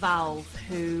from Valve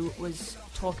who was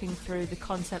talking through the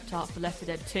concept art for Left 4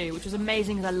 Dead 2, which was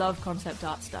amazing because I love concept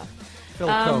art stuff. Phil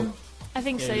Coe. I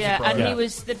think Yeah, so, he's a yeah. pro. And Yeah. he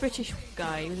was the British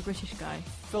guy. He was a British guy.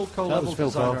 Phil Coe, That level was Phil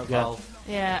designer Coe, at yeah. Valve.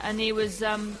 Yeah, and he was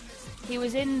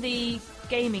in the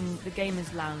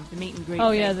gamers lounge, the meet and greet. Oh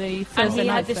thing. yeah, the And Thursday he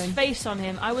night had this thing. face on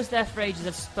him. I was there for ages.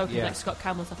 I've spoken Yeah. with like Scott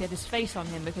Campbell and stuff. He had this face on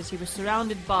him because he was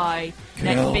surrounded by Kill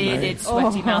neck-bearded, me.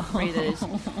 sweaty mouth breathers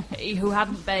who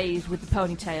hadn't bathed with the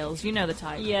ponytails. You know the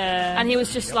type. Yeah. And he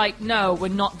was just like, no, we're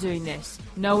not doing this.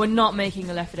 No, we're not making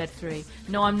a Left 4 Dead 3.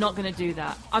 No, I'm not going to do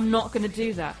that. I'm not going to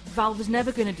do that. Valve is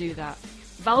never going to do that.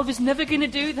 Valve is never going to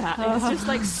do that. And it's just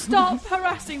like, stop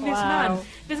harassing this Wow. man.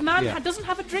 This man Yeah. doesn't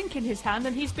have a drink in his hand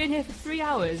and he's been here for 3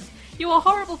 hours. You are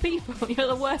horrible people. You're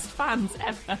the worst fans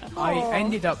ever. I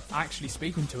ended up actually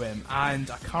speaking to him, and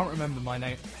I can't remember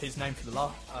his name for the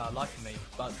life of me,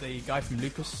 but the guy from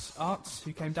LucasArts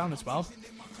who came down as well.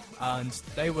 And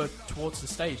they were towards the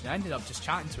stage, and I ended up just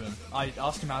chatting to him. I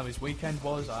asked him how his weekend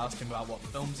was, I asked him about what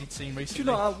films he'd seen Do recently. you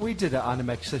know what we did at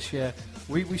Animex this year?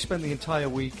 We spent the entire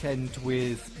weekend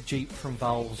with Jeep from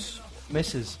Valve's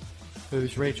missus,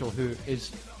 who's Rachel, who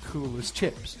is cool as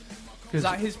chips. Is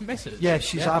that his missus? Yeah,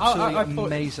 she's Yeah. absolutely I thought-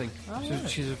 amazing. Oh, So yeah.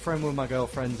 she's a friend with my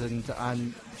girlfriend,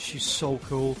 and she's so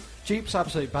cool. Jeep's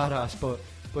absolutely badass,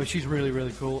 but she's really,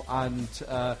 really cool. And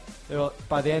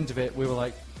by the end of it, we were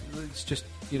like, it's just,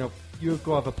 you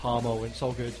go have a Palmo, and it's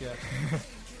all good, yeah.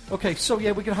 Okay, so yeah,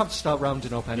 we're going to have to start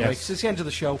rounding up anyway, Yes. 'cause it's the end of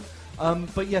the show.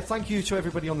 But yeah, thank you to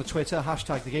everybody on the Twitter,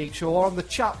 #The Geek Show, or on the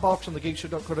chat box on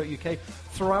thegeekshow.co.uk.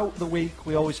 Throughout the week,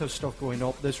 we always have stuff going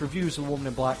up. There's reviews of Woman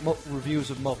in Black, reviews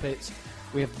of Muppets.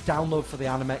 We have download for the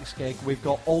Animex gig. We've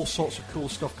got all sorts of cool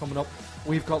stuff coming up.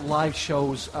 We've got live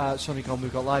shows at SonyCon.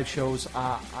 We've got live shows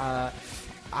at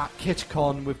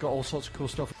KitCon. We've got all sorts of cool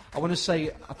stuff. I want to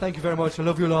say thank you very much. I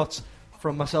love you lots.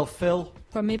 From myself, Phil.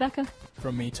 From me, Becca.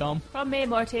 From me, Tom. From me,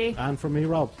 Morty. And from me,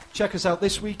 Rob. Check us out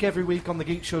this week, every week on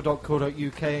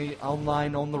thegeekshow.co.uk,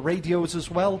 online on the radios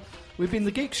as well. We've been The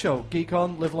Geek Show. Geek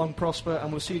on, live long, prosper, and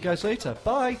we'll see you guys later.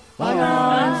 Bye. Bye.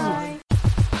 Bye.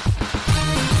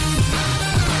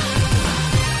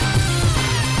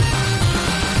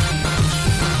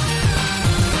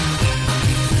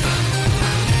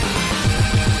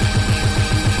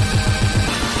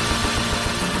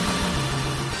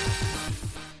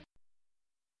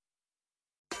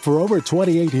 For over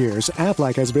 28 years,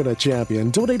 Aflac has been a champion,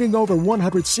 donating over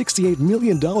 $168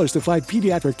 million to fight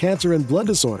pediatric cancer and blood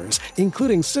disorders,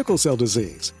 including sickle cell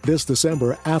disease. This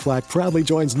December, Aflac proudly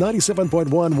joins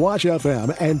 97.1 Wash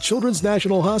FM and Children's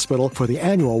National Hospital for the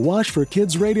annual Wash for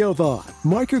Kids Radiothon.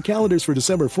 Mark your calendars for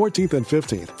December 14th and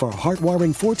 15th for a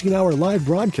heartwarming 14-hour live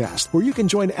broadcast where you can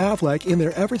join Aflac in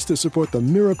their efforts to support the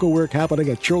miracle work happening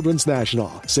at Children's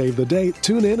National. Save the date,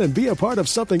 tune in, and be a part of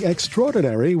something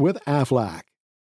extraordinary with Aflac.